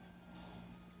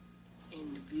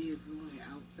 In the bedroom and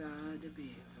outside the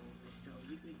bedroom and stuff.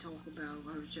 We can talk about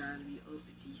her trying to be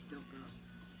uppity, stuck up,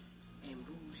 and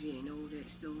bougie and all that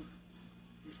stuff.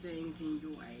 The same thing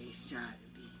your ass tried to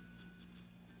be.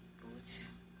 But when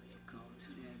it comes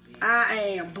to that bed,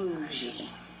 I am bougie.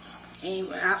 And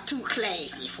I'm too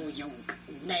classy for your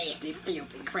nasty,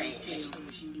 filthy crap.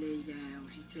 When she lay down,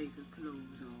 she take her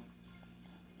clothes off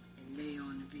and lay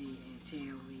on the bed and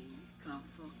tell me, come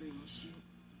fuck her and shit.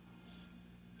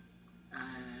 I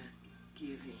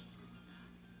give in.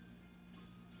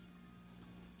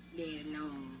 Let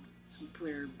alone, she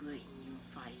put her butt in your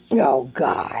face. Oh,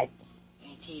 God.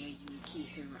 And tell you to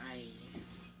kiss her ass.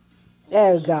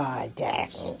 Oh, God,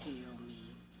 Daphne. She tell me,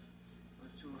 or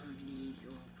throw her legs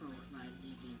or cross my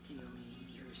leg and tell me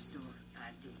her stuff, I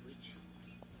do it.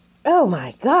 Oh,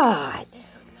 my God.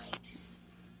 That's so nice.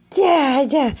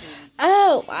 Dad.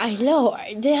 Oh, my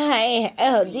Lord.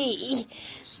 D.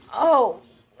 Oh,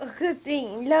 a good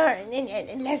thing. Lauren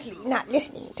and Leslie not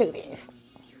listening to this.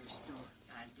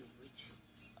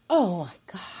 Oh, my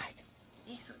God.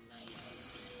 That's so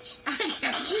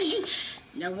nice.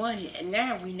 No wonder.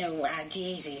 Now we know why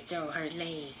Jazzy throw her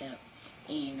leg up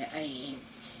and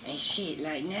shit.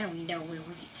 Like, now we know where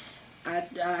we... I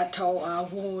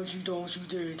warned you, don't you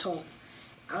dare talk.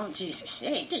 I'm just...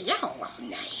 Hey, y'all are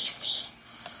nasty.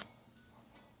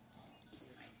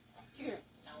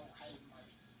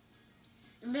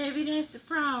 Maybe that's the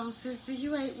problem, sister.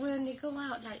 You ain't willing to go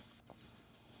out like...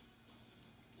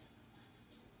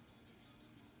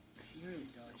 You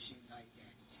ain't done shit like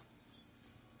that.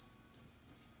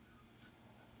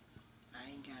 I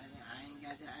ain't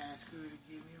got to ask her to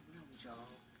give me a blowjob,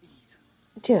 please.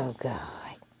 Dear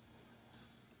God.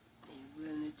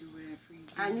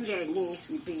 knew that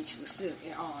nasty bitch was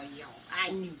sucking all y'all.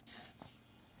 I knew.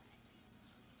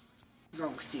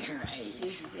 Roasted her ass.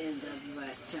 This is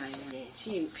NWS China.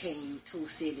 She ain't paying you two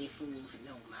silly fools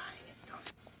no mind and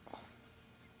stuff.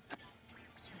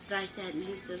 It's like that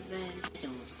Lisa Van.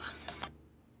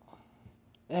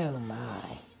 Oh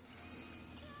my.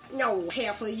 No,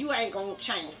 Heifer, you ain't gonna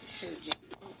change the subject.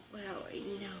 Well,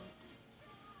 you know,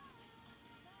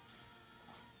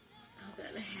 I'm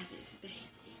gonna have his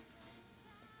baby.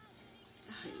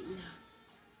 I already know.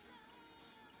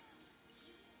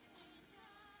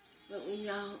 But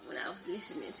when I was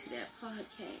listening to that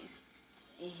podcast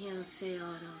and him say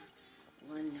all those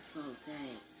wonderful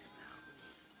things about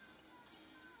me,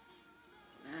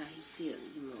 how he feel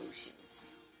emotions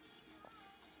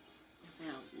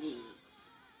about me,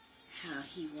 how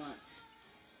he wants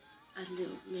a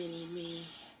little mini me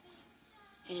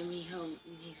and me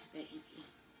holding his baby,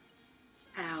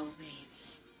 our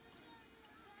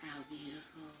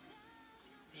beautiful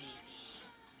baby,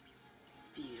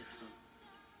 beautiful.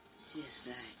 Just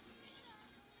like me.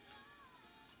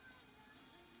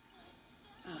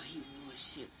 Oh, he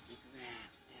worships the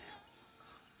ground that I walk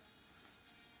on.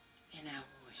 And I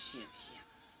worship him.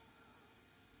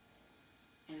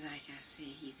 And like I said,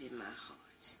 he's in my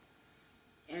heart.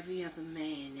 Every other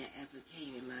man that ever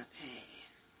came in my path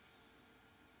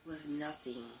was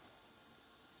nothing,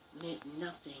 meant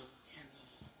nothing to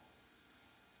me.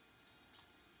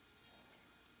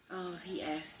 Oh, if he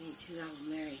asked me to, I would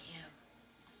marry him.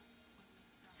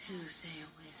 Tuesday or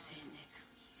Wednesday next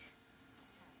week.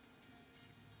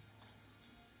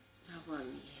 I want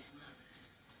me his mother.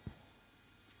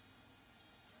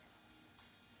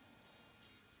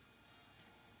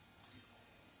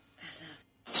 I love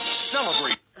you.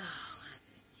 Celebrate. Oh my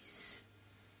goodness.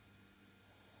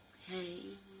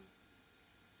 Hey.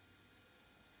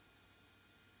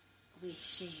 We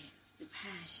share the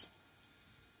passion.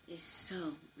 It's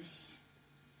so bad.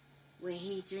 When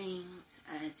he dreams,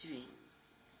 I dream.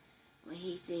 When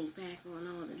he think back on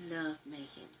all the love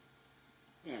making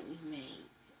that we made,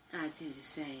 I do the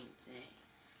same thing.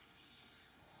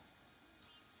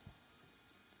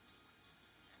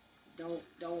 Don't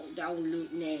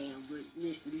look now, but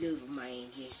Mr.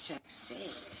 Liverman just tried to say,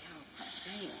 oh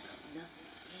damn, nothing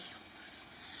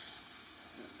else.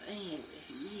 Man, if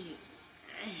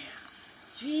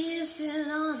you drifting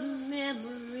on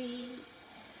memory.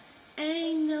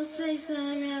 Ain't no place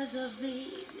I'd rather be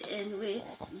than with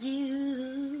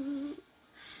you.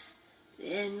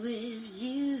 Than with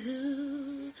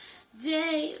you.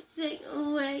 Day take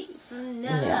away from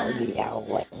night.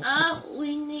 All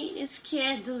we need is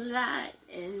candlelight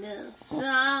and a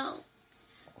song.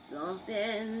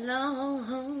 Something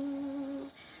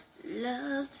long.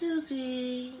 Love to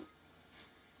be.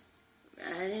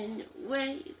 Right in the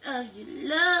way of your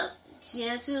love.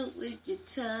 Gentle with your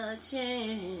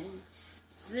touching.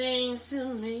 Seems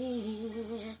to me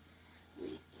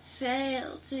we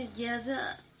sail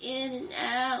together in and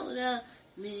out of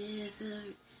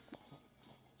misery.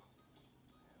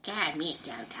 God, me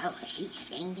told her she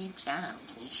sing them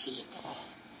songs and shit.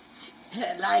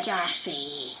 Like I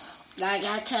said, like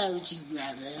I told you,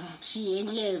 brother, she in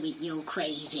love with your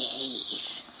crazy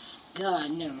ass. God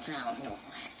knows I don't know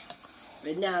why.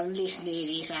 But now listening to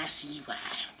this, I see why.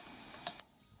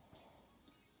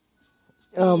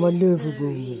 I'm a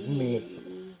Liverpool man.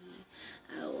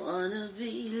 I wanna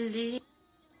be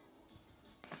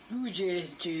you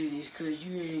just do this cause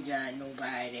you ain't got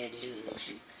nobody that loves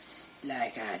you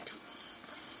like I do.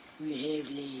 We have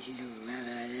ladies I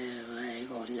ain't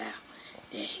gonna allow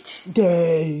that.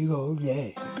 There you go,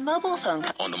 yeah. Mobile phone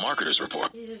On the Marketer's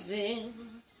Report. Living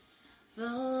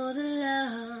for the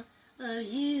love of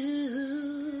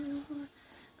you,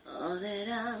 all that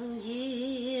I'm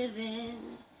giving.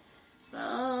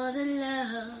 For the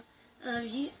love of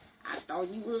you. I thought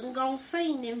you wasn't gonna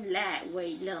sing them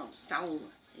lightweight love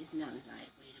songs. There's nothing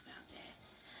lightweight about that.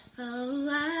 Oh,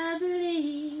 I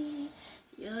believe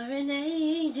you're an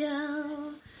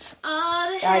angel.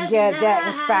 I guess that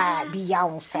inspired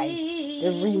Beyonce to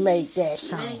remake that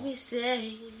song. Make me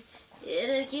say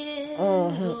it again,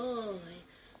 boy.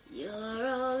 You're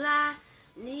all I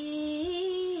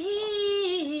need.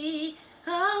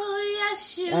 Oh,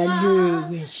 yes, you are. I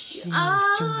knew it seems to me.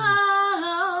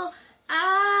 All I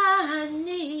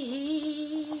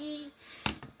need.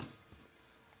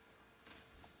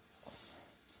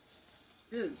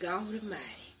 Good God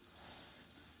Almighty.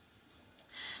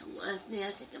 One thing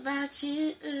I think about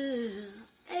you,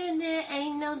 and there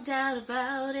ain't no doubt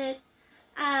about it.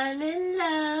 I'm in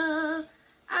love.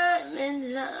 I'm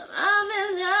in love. I'm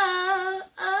in love.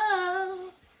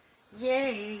 Oh, yeah,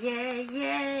 yeah,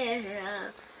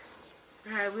 yeah.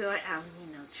 I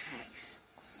tracks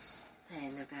playing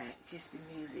in the back. Just the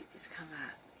music just come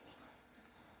out.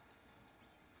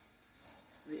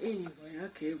 But anyway, I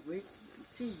can't wait to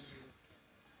see you.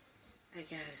 I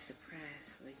got a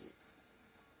surprise for you.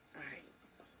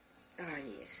 Alright,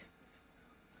 yes.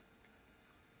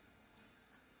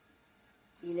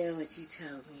 You know what you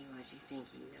told me, what you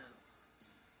think you know.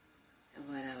 And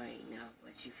what I already know,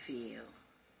 what you feel.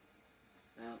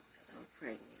 Well, I'm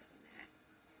pregnant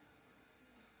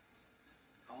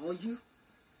on that. Are you?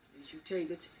 Did you take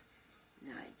it?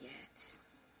 Not yet.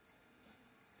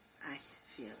 I can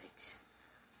feel it.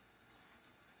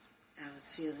 I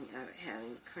was feeling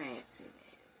having cramps and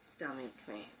stomach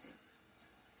cramps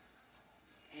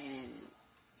and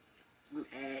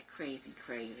add crazy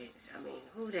cravings. I mean,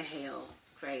 who the hell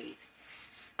craves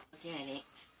organic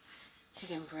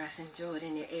chicken breast and throw it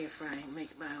in the air fryer and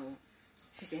make my own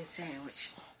chicken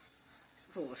sandwich?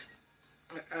 Of course,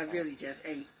 I really just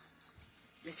ate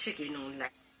the chicken on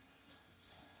like.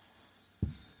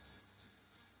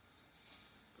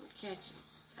 Catch it.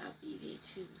 I'll be there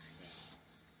Tuesday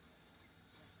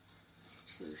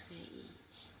evening.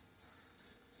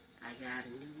 I got a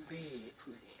new bed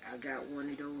put in. I got one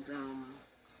of those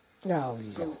you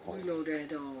know that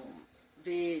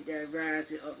bed that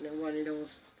rises up in one of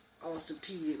those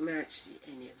orthopedic mattresses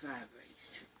and it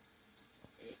vibrates too.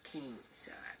 It king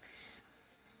size.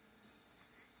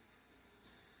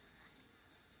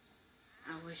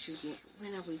 I wish we could.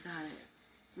 When are we gonna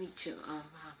meet your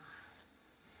mama?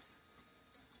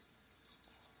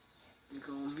 We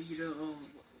gonna meet her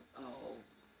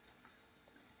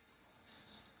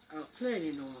I'm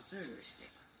planning on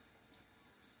Thursday.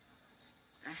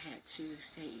 I had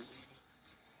Tuesday evening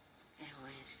and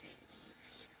Wednesday evening.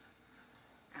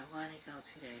 I want to go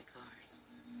to that garden.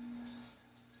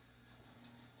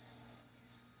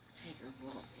 Take a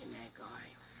walk in that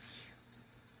garden with you.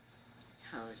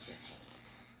 Hold your hand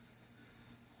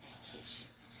and kiss you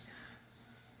and stuff.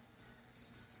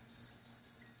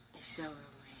 It's so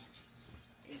romantic.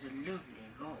 It's a lovely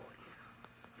garden.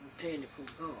 Botanical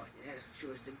garden. That's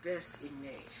sure it's the best in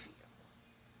Nashville.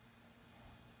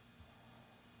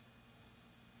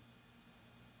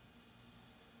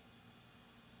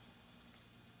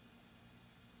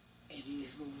 It is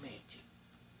romantic.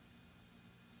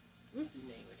 What's the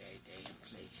name of that damn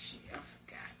place? Shit, I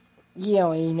forgot. You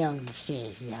don't even know you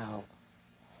said, y'all.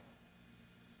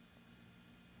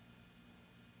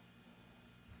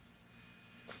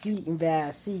 Eating by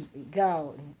a secret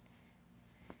garden.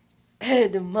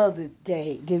 The Mother's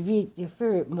Day, the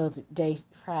third Mother's Day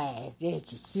prize that your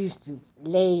sister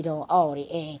laid on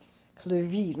Audie and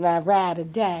Clarice, my ride or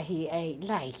die here ain't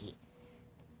like it.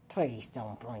 Please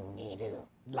don't bring that up,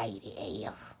 Lady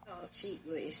F. Oh, cheap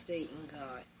with estate and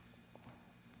God.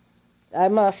 I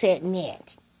must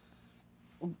admit,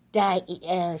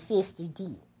 Sister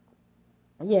D.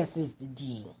 Yes, Sister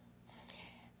D.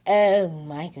 Oh,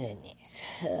 my goodness.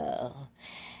 Oh.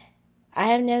 I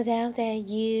have no doubt that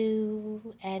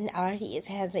you and Artie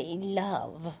has a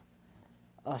love,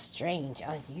 a strange,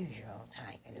 unusual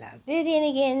type of love. Then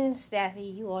again,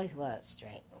 Stephy, you always was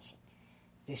strange.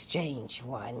 The strange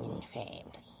one in the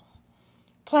family.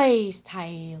 Please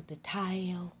tell the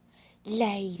tale,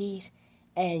 ladies,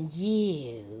 and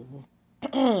you.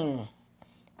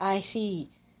 I see.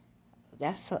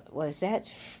 Was that?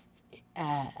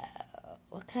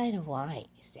 What kind of wine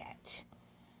is that?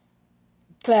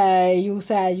 Clay, you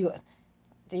said you.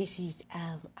 This is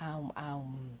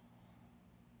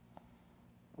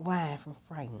wine from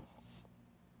France.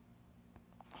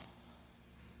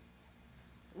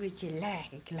 Would you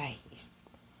like a glaze?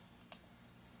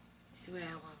 Swear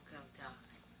I won't go,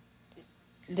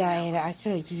 darling. Diana, I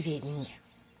thought you didn't.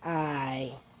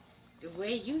 The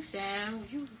way you sound,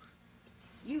 you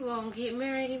gonna get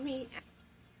married to me?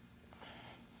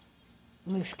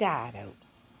 Moscato.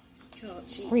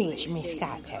 French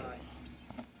Moscato.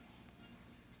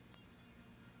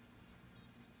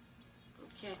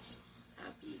 Catch it.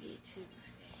 I'll be there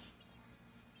Tuesday.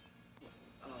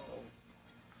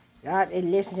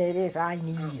 Listen to this. I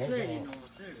need a drink. On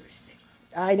Thursday.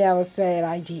 I never said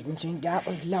I didn't drink. That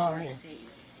was Lauren.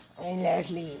 And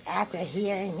Leslie, after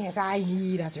hearing this, I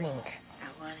need a drink.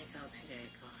 I want to go to that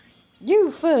garden.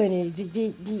 You funny,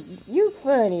 you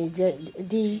funny,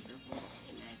 D.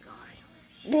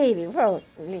 Lady, bro. Hold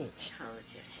your hand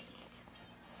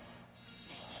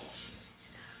and kiss you and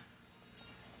stuff.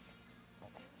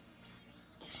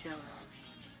 It's so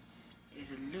romantic.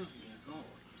 It's a lovely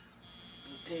garden.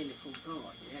 Botanical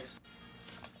garden. That's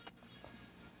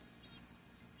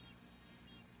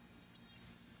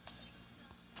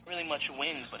really much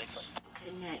wind, but it's like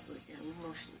connect with the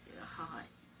emotions of the heart.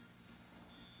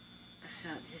 A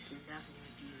saw this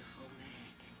lovely, beautiful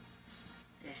man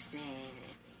that's standing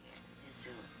at me in the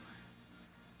Zoom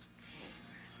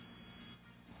camera.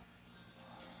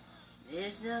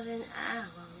 There's nothing I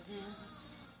won't do.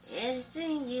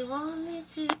 Anything you want me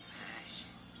to. Gosh,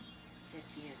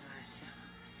 just here's myself.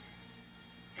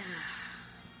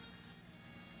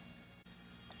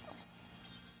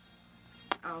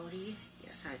 Oh, dear?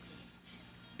 Yes, I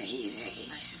did. Easy.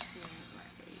 Like you said, my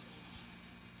baby.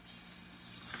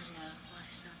 I love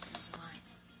myself in one.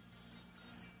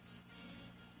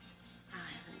 I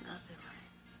have another one.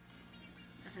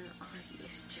 As an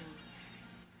artist junior.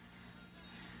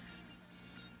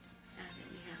 Now that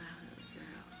we have our little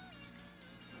girl,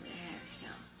 we have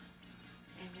him,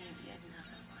 and maybe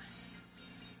another one.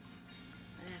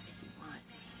 Whatever you want,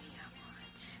 baby, I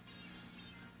want.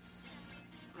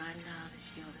 My love is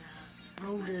your love.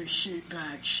 Roll that shit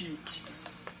back, shit.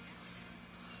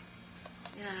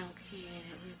 And I don't care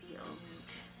that we'll be old.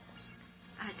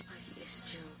 I do this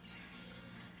junior.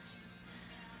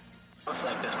 I was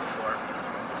like this before.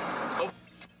 Oh.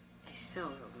 It's so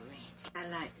romantic. I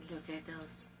like to look at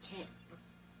those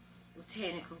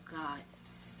botanical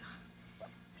gardens and stuff.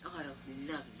 All those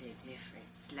lovely different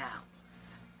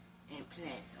flowers and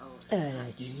plants all over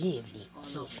the country,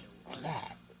 all over the world.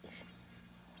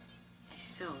 It's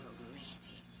so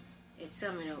romantic. At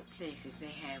some of those places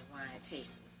they have wine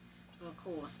tasting. But of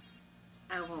course,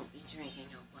 I won't be drinking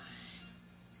no wine.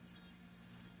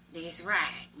 That's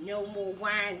right. No more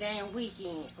wine damn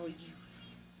weekend for you.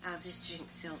 I'll just drink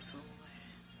seltzer water.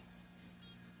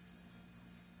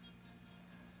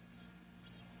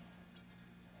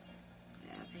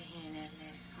 After hearing that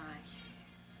last podcast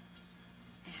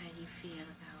and how you feel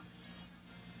about me,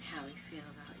 how we feel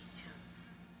about each other,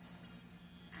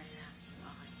 I love you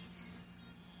always.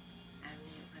 I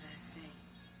mean what I say.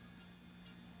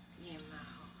 You're in my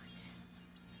heart.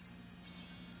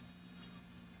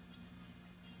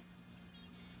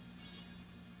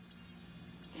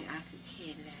 And I could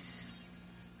care less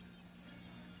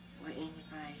what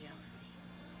anybody else thinks.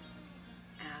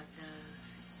 Our love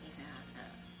is our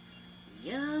love.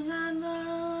 You're my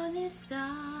morning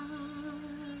star,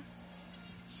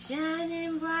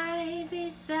 shining bright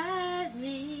beside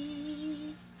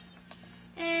me.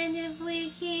 And if we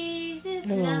keep this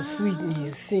love, sweet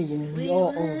music singing, we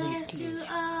all will always last clear. through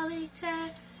all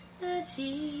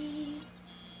eternity.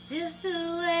 Just the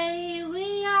way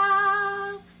we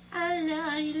are. I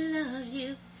love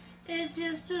you. It's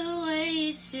just the way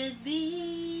it should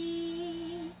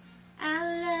be.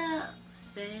 Our love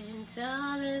stands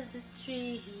tall as the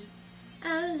tree.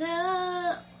 Our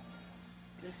love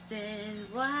stands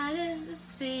wide as the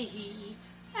sea.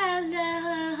 Our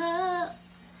love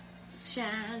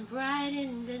shine bright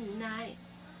in the night.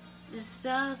 The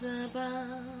stars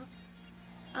above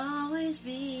always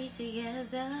be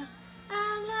together.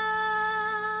 Our love.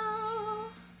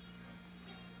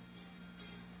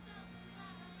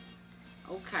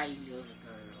 Okay, little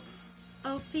girl.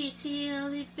 Oh,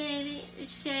 Pt1, baby, the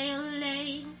shale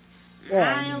lane.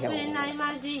 I open night,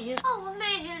 my dear. Oh,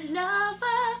 man,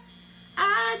 lover.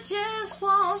 I just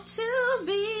want to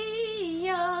be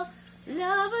your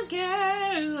lover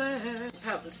girl.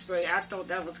 Pepper spray. I thought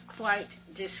that was quite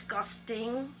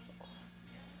disgusting.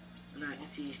 But I can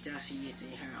see Stephy is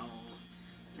in her own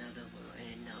another world,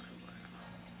 in another world.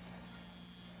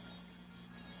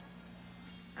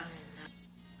 I'm in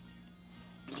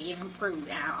love. Living proof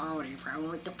how old if I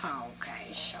went to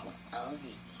podcast show. Oh,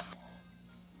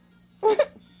 yeah.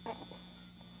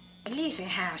 Listen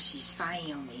how she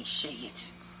sang and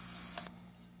shit.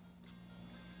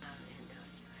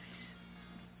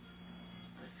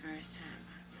 The first time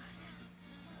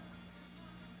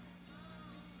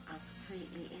I'm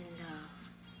completely in love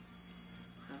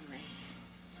with a man.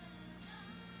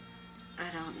 I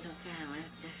don't look at him as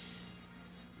just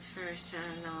the first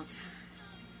time in a long time.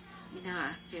 You know,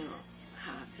 I feel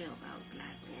how I feel about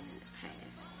black men in the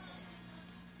past.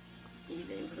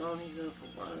 Either it was only good for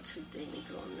one or two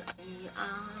things on the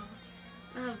arm,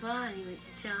 my body with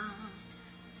the charm.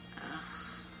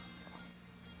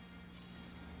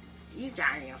 You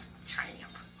damn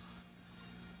champ.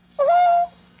 I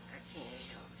can't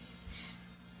help it.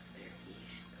 There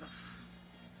is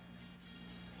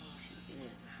things you do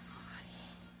in my body.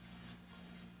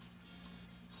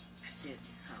 I just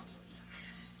become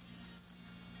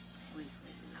weak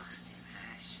with lost in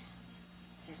passion.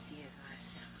 Just as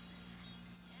myself.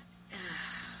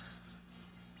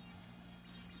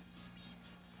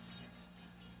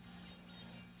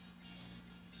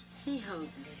 She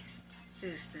hopeless,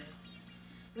 sister.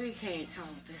 We can't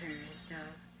talk to her and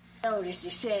stuff. Notice the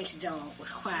sex dog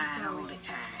was quiet all the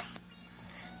time.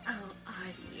 Oh,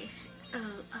 Artie,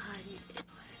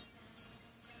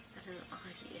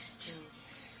 Artist Junior.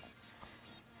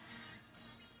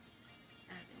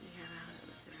 After we have our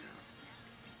little girl,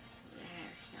 we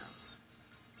have him,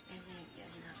 and maybe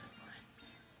another one.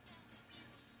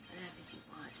 Whatever you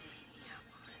want, baby, I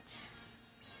want.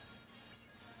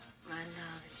 My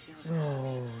love is your love.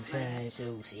 Oh, sounds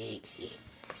so sexy.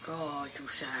 God, you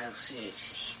sound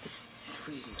sexy.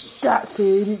 Sweet and kiss. That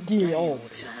said it did. Oh, You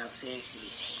sound sexy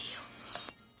as hell.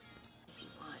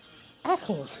 I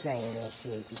can't stand that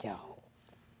sexy dog.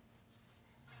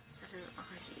 Little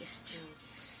Artist Junior.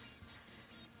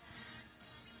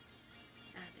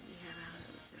 After we have our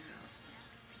little girl,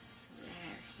 we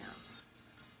have him,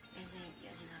 and maybe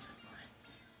another one.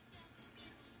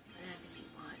 Whatever you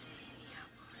want, baby, I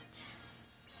want.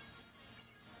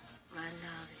 My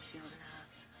love is your love.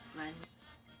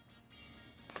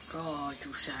 God,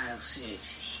 you sound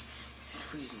sexy.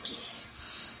 Sweet and kiss.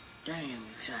 Damn, you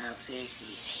sound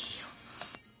sexy as hell.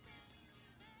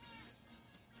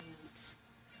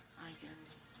 Are your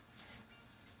needs.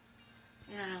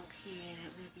 And I don't care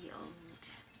that we'll be old.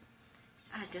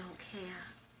 I don't care.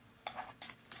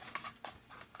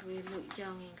 We look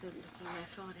young and good looking.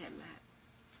 That's all that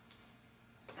matters.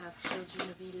 Our children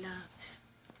will be loved.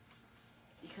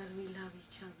 Because we love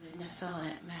each other. And that's all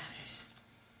that matters.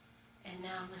 And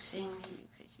now I'm going to sing to you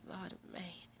because you are the man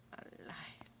in my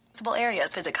life. Possible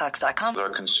areas. Visit Cox.com. Our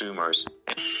consumers.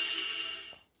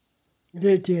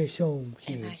 Let that song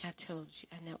And play. like I told you,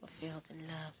 I never felt in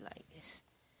love like this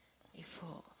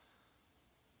before.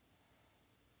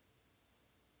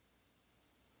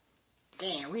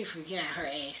 Damn, we forgot her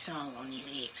ass song on this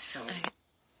episode.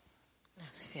 I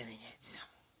was feeling that song.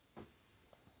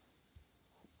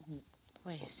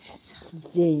 What is that song? She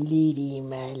said, lady in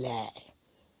my life.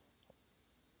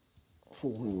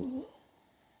 For me.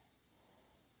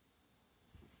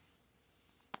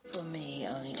 For me,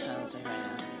 only comes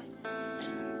around.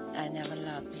 I never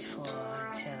loved before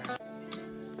until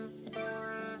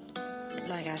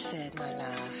like I said, my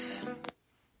love.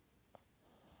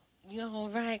 You all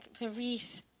right,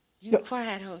 Clarice? You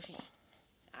quiet over here.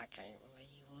 I can't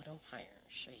believe what I'm hearing.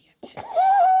 Shit.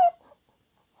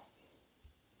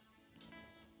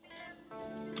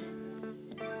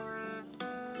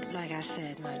 Like I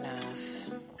said, my love.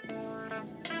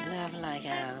 Love like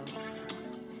ours.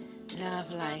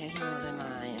 Love like a human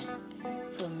mind.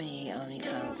 For me, only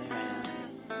comes around.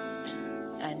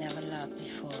 I never loved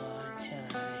before until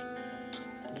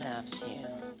I loved you.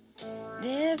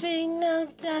 There be no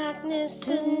darkness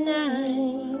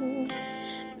tonight.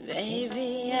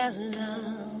 Baby, our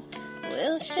love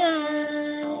will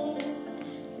shine.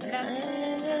 Light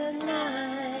in the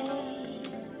night.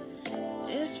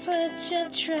 Just put your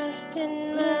trust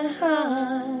in my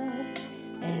heart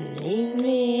and leave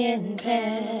me in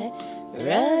paradise.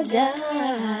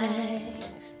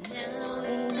 Now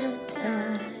is the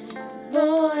time,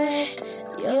 boy.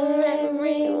 You're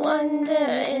every wonder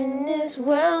in this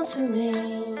world to me.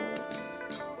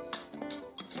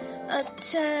 A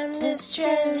timeless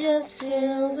treasure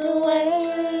seals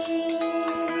away.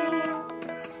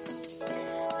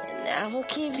 And I will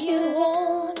keep you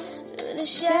warm through the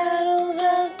shadows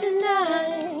of the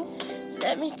night.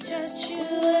 Let me touch you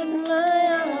with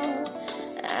my arm.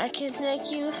 I can make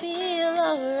you feel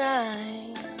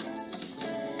alright.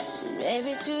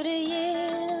 Maybe through the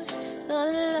years,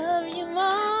 gonna love you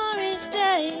more each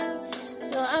day.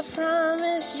 So I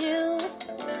promise you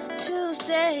to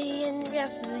stay, and the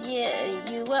rest of the year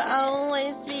you will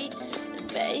always be the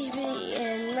baby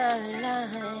in my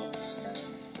life.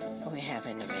 We're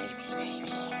having a baby.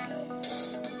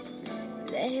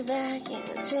 Lay back in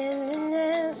the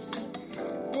tenderness.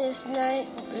 This night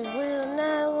we will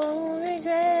not, won't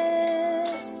regret.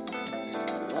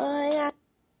 Boy,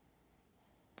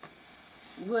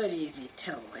 what is it,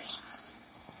 Toy?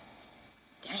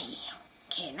 Damn,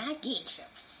 can I get some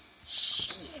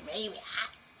shit, baby?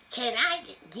 Can I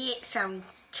get some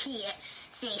tips,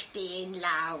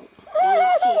 sister-in-law?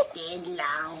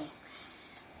 Sister-in-law.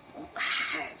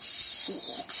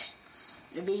 Shit.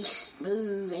 To be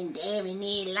smooth and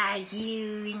debonair like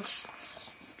you. And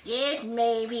yes,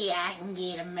 maybe I can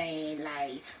get a man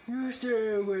like you.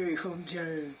 Stay away from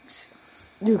James.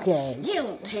 You can. You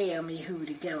don't tell me who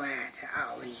to go out to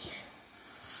all this.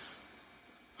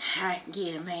 I can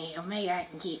get a man, or maybe I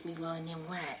can get me one of them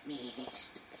white men and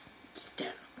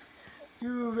stuff.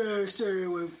 You better stay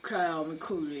with Kyle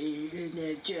McCooley and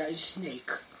that Judge Snake.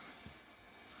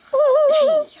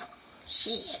 Damn,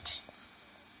 shit.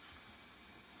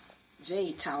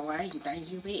 Gee, Toy, I didn't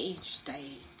think you'd be interested.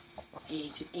 I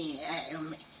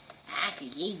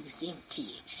could use them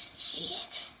tips.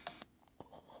 Shit.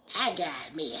 I I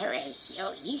got me. Hooray.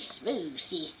 Oh, you smooth,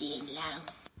 sister-in-law.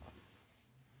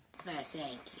 Well,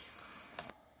 thank you.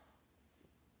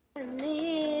 I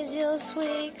need your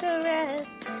sweet caress.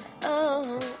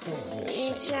 Oh,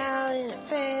 reach out in a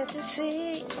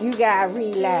fantasy. You gotta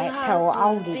relax, how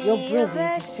old your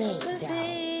brother is the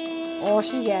same, dog. All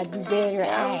she gotta do better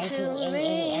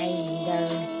acting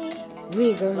and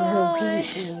wiggle her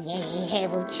tits and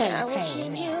have her chest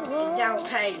hanging out. It don't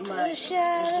take much to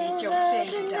get your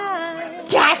singing done, brother.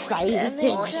 Just say it.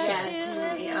 All she gotta do is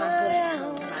unbutton her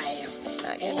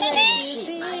laugh and sing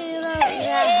shit like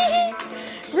that.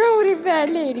 Rudy, bad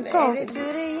lady, baby,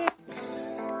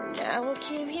 I will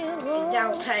keep you warm. It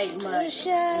don't take much to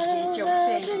get your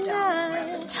singing done,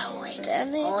 brother Toy.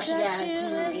 All she gotta do is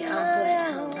unbutton her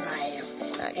laugh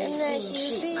and sing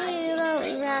shit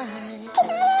like that.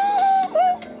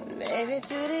 Baby,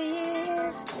 through the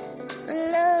years, I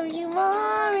love you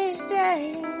more each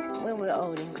day. When we're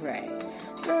old and gray.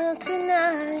 But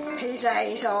tonight, his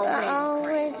eyes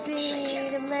always be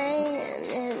the man.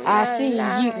 I see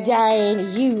you, Diana,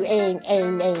 you and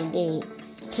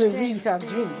Clarice are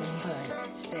drinking, but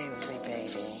stay with me,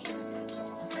 baby.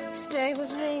 Stay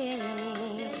with me.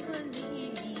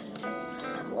 I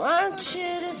want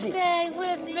you to stay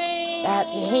with me. Out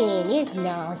the hand is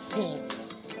nonsense.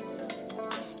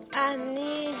 I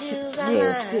need you by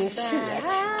my side.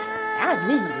 I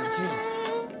need a drink.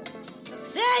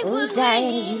 Stay with Diana,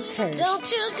 me. you cursed.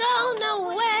 Don't you go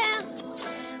nowhere.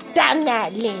 I'm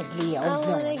not Leslie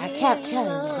O'Brien. I kept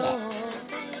telling you that.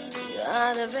 You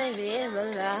are the baby in my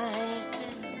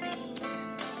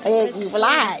life. And you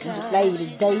lied, Lady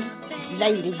D.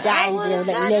 Lady Diana,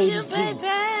 Lady D.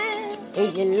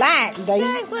 And you lied,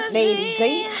 Lady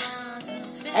D.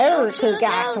 Erica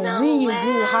got some real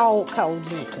good hardcore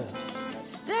liquor.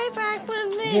 Stay back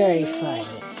with me. Very funny.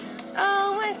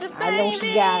 Always the baby I know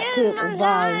she got in cooking my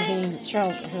bottles life. in the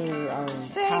trunk of her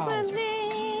Stay car. with me.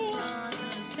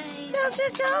 Don't you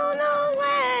go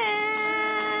nowhere.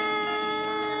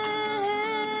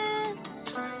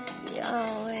 You're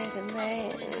always the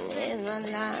man in my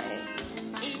life.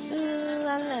 Ooh, I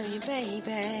love you,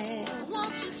 baby.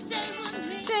 Won't you stay with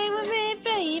me? Stay with me,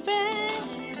 baby.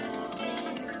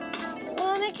 I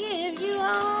wanna give you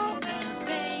all.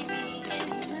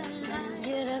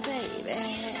 You're the baby.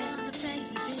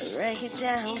 Break it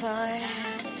down, boy.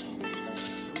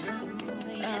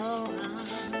 Oh,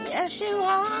 yes you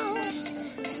are.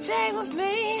 Stay with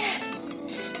me.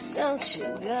 Don't you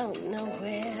go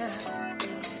nowhere.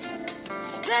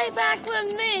 Stay back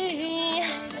with me.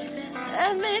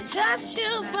 Let me touch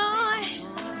you, boy.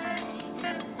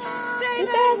 Stay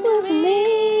back with me.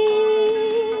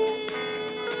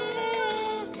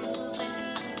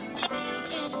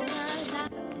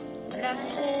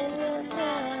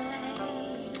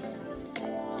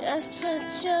 Just put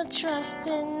your trust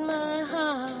in my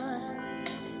heart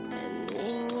and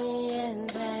leave me in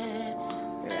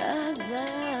paradise.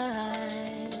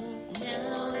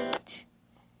 Now it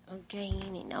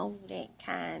again and all that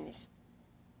kind of stuff.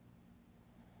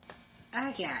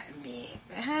 I got admit,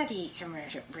 how do you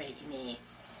commercial breaking in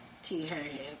to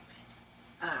her,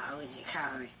 what you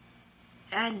call it?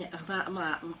 I know,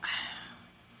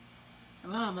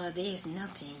 Mama, there's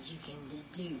nothing you can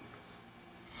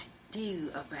do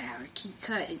about it. Keep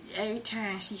cutting. Every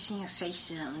time she sings, say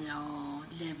something, oh,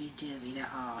 lovey-dovey to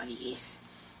all this.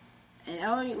 And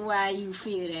only why you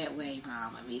feel that way,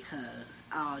 Mama, because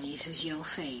all this is your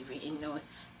favorite, and no, it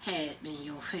has been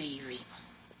your favorite.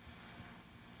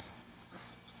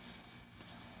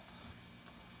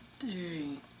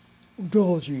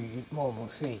 Dodgy, Mama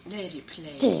said. Let it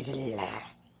play. There's a lie.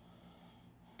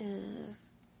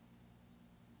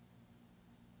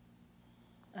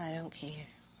 I don't care.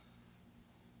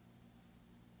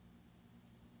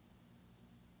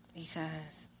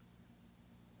 Because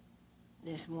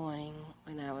this morning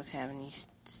when I was having these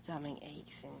stomach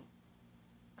aches and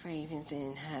cravings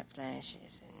and hot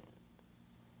flashes, and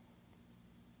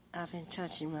I've been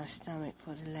touching my stomach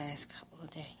for the last couple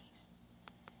of days.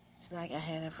 It's like I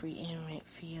had a preeminent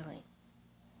feeling.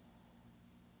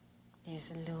 There's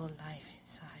a little life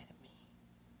inside of me.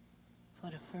 For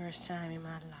the first time in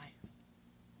my life,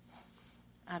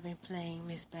 I've been playing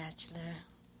Miss Bachelor,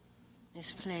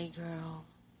 Miss Playgirl.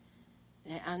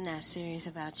 I'm not serious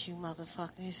about you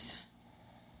motherfuckers.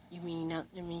 You mean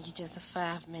nothing to me, you just a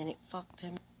 5-minute fuck to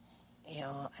me.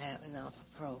 You're having off a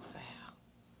profile.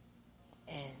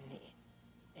 And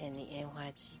the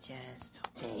NYG Jazz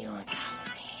talking you on top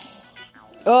of me.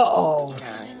 Uh-oh. Get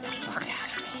the fuck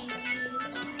out of me.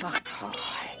 Fuck hard.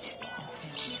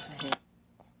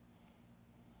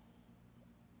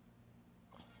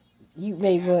 You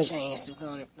may got a want... chance to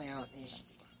go to play all this shit.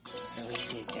 And we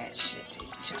did that shit to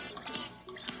each other.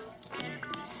 Yes.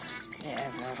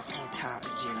 Yeah, on top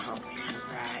of you, homie. You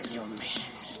ride your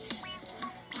mast.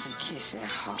 You kiss it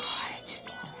hard.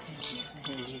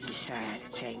 And you decide to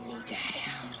take me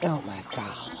down. Oh my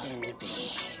God. In the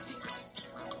bed.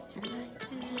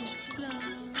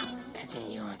 And then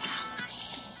you're on top of me.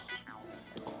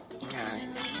 You're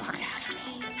knocking the fuck out of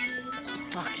me.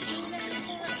 Fucking.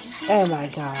 Oh my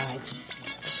God.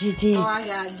 She did. Oh, I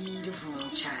gotta leave the room,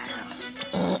 child.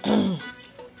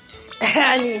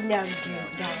 I need another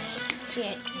drink, darling.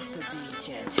 Shit. But be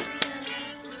gentle.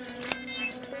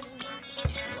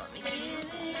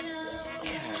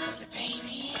 Because of the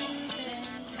baby.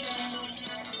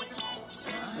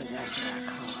 But that's what I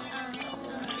call a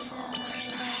waterfall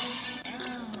slide.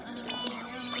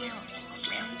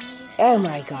 Oh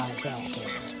my God,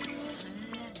 girlfriend.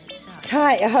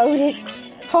 Try to hold it.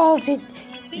 Pause it.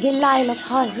 Delilah,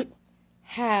 pause it.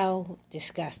 How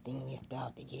disgusting it's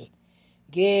about to get.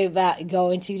 Get about to go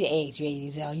into the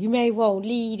X-rated zone. You may want to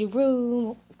leave the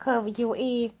room, cover your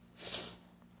ear,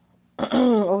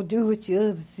 or do what your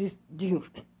other sisters do.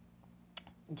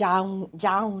 John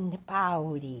the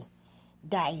Powdy.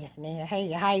 Daphne,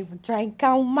 hey, have a drink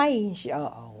on me.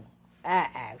 Uh-oh,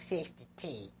 Sister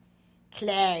T.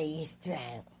 Clary is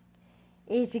drunk.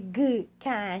 It's a good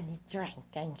kind of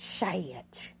drink and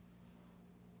shit.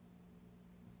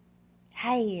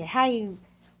 Hey,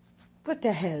 what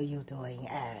the hell you doing,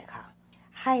 Erica?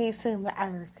 Have some of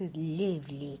Erica's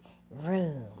lovely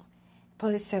rum.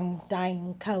 Put some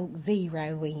dang Coke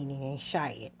Zero in it and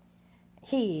shit.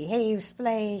 Here, have a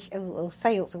splash of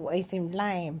seltzer with some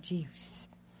lime juice.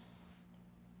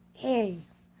 Hey,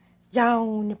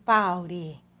 John the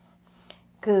Baldy.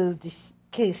 Cause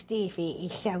Stephy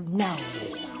is so naughty.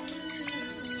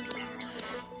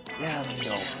 No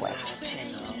way.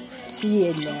 She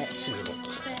is not shit.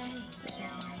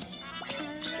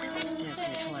 That's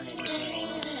just one of the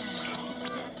games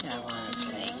I want to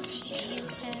play with you.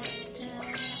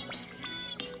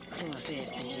 Of course, there's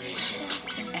the usual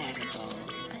edible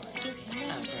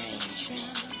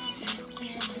arrangements.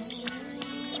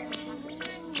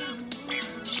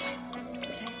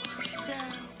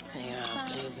 They are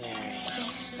blueberries,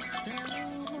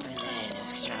 banana,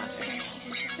 strawberries,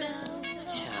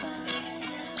 chocolate.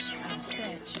 I'll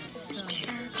set you some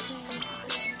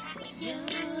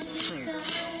fruit.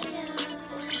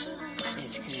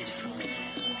 It's good for you.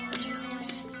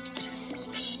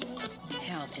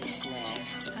 Healthy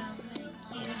snacks.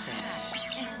 It's bad.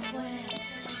 You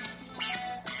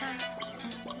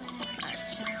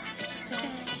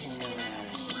know what?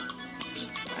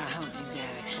 I hope you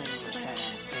got a clean size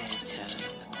bathtub.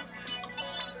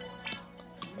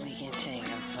 We can take a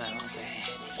bubble bath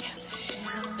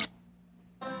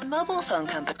together. Mobile phone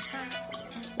company.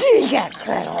 You got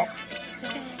cuddle.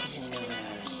 You know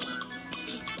what?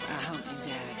 I hope you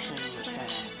got a clean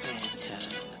size bathtub.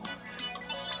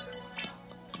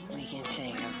 We can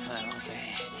take a bubble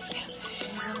bath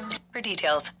together. For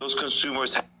details. Those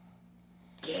consumers have.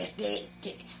 Yes,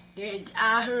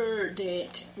 I heard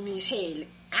that Miss Haley.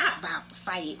 I'm about to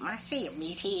say it myself,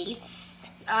 Miss Haley.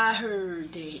 I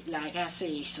heard that, like I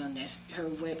said, son, that's her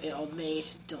weapon of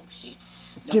mass seduction.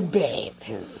 The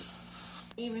bathtub.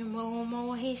 Even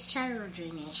more his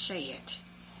children and shit.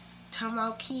 Talking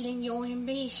about killing your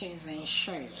ambitions and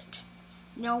shit.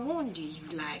 No wonder you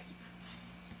like.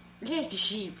 Let the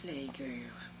shit play,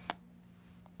 girl.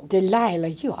 Delilah,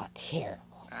 you are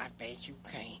terrible. I bet you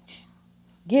can't.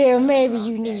 Girl, maybe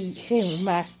you need some of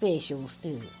my specials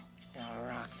too. I'll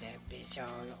rock that bitch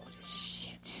all over the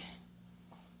shit.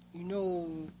 You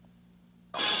know.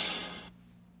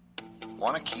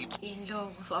 Want to keep in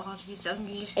love with all these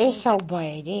unlistened. It's so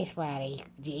bad. That's why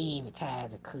the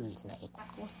advertiser couldn't.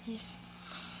 On this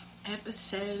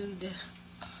episode.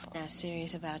 Not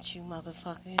serious about you,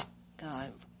 motherfucker.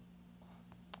 God.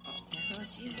 That's what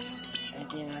you do. And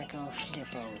then I go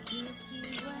flip over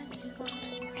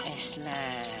and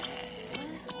slide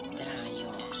down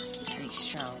your big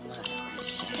strong muscular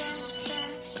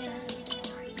chest.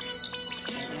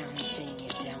 And everything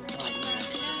is them button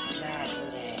sliding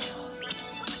down.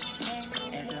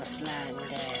 As I'm sliding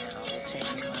down,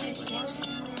 taking my lips,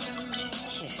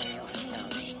 kissing your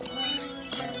stomach,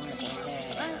 and working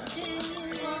down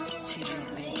to your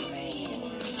big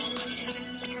veins.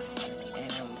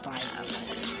 And I'm biting.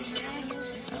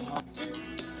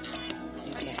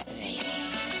 You can stay.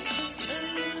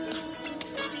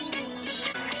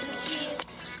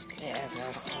 Yeah,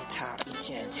 on top, be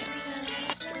gentle.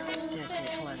 That's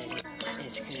just one of it.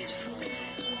 It's good for you.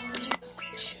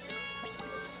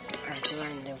 I go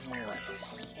underwater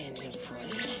and look for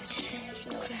you.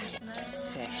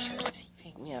 Sexual.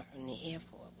 Pick me up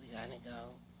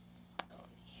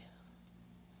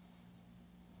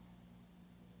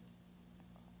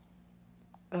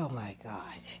Oh my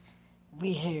God.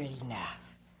 We heard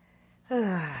enough.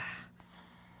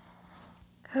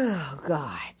 Oh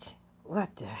God.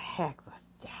 What the heck was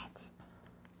that?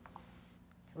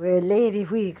 Well, ladies,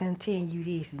 we'll continue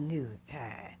this another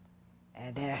time.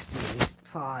 And that's it,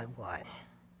 part 1.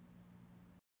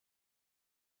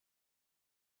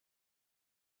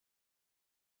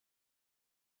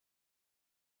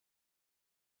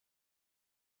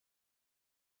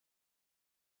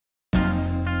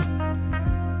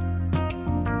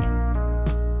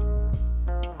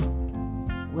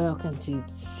 Welcome to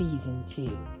season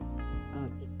 2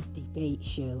 of the debate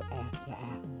show After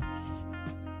Hours.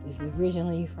 It's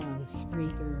originally from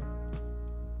Spreaker,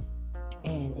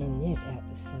 and in this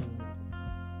episode,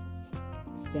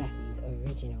 Stephy's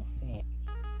original family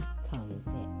comes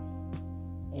in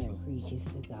and preaches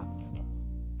the gospel.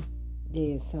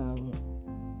 There's some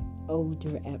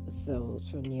older episodes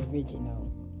from the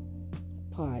original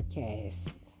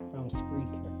podcast from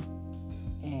Spreaker,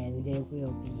 and there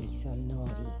will be some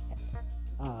naughty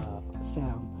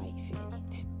sound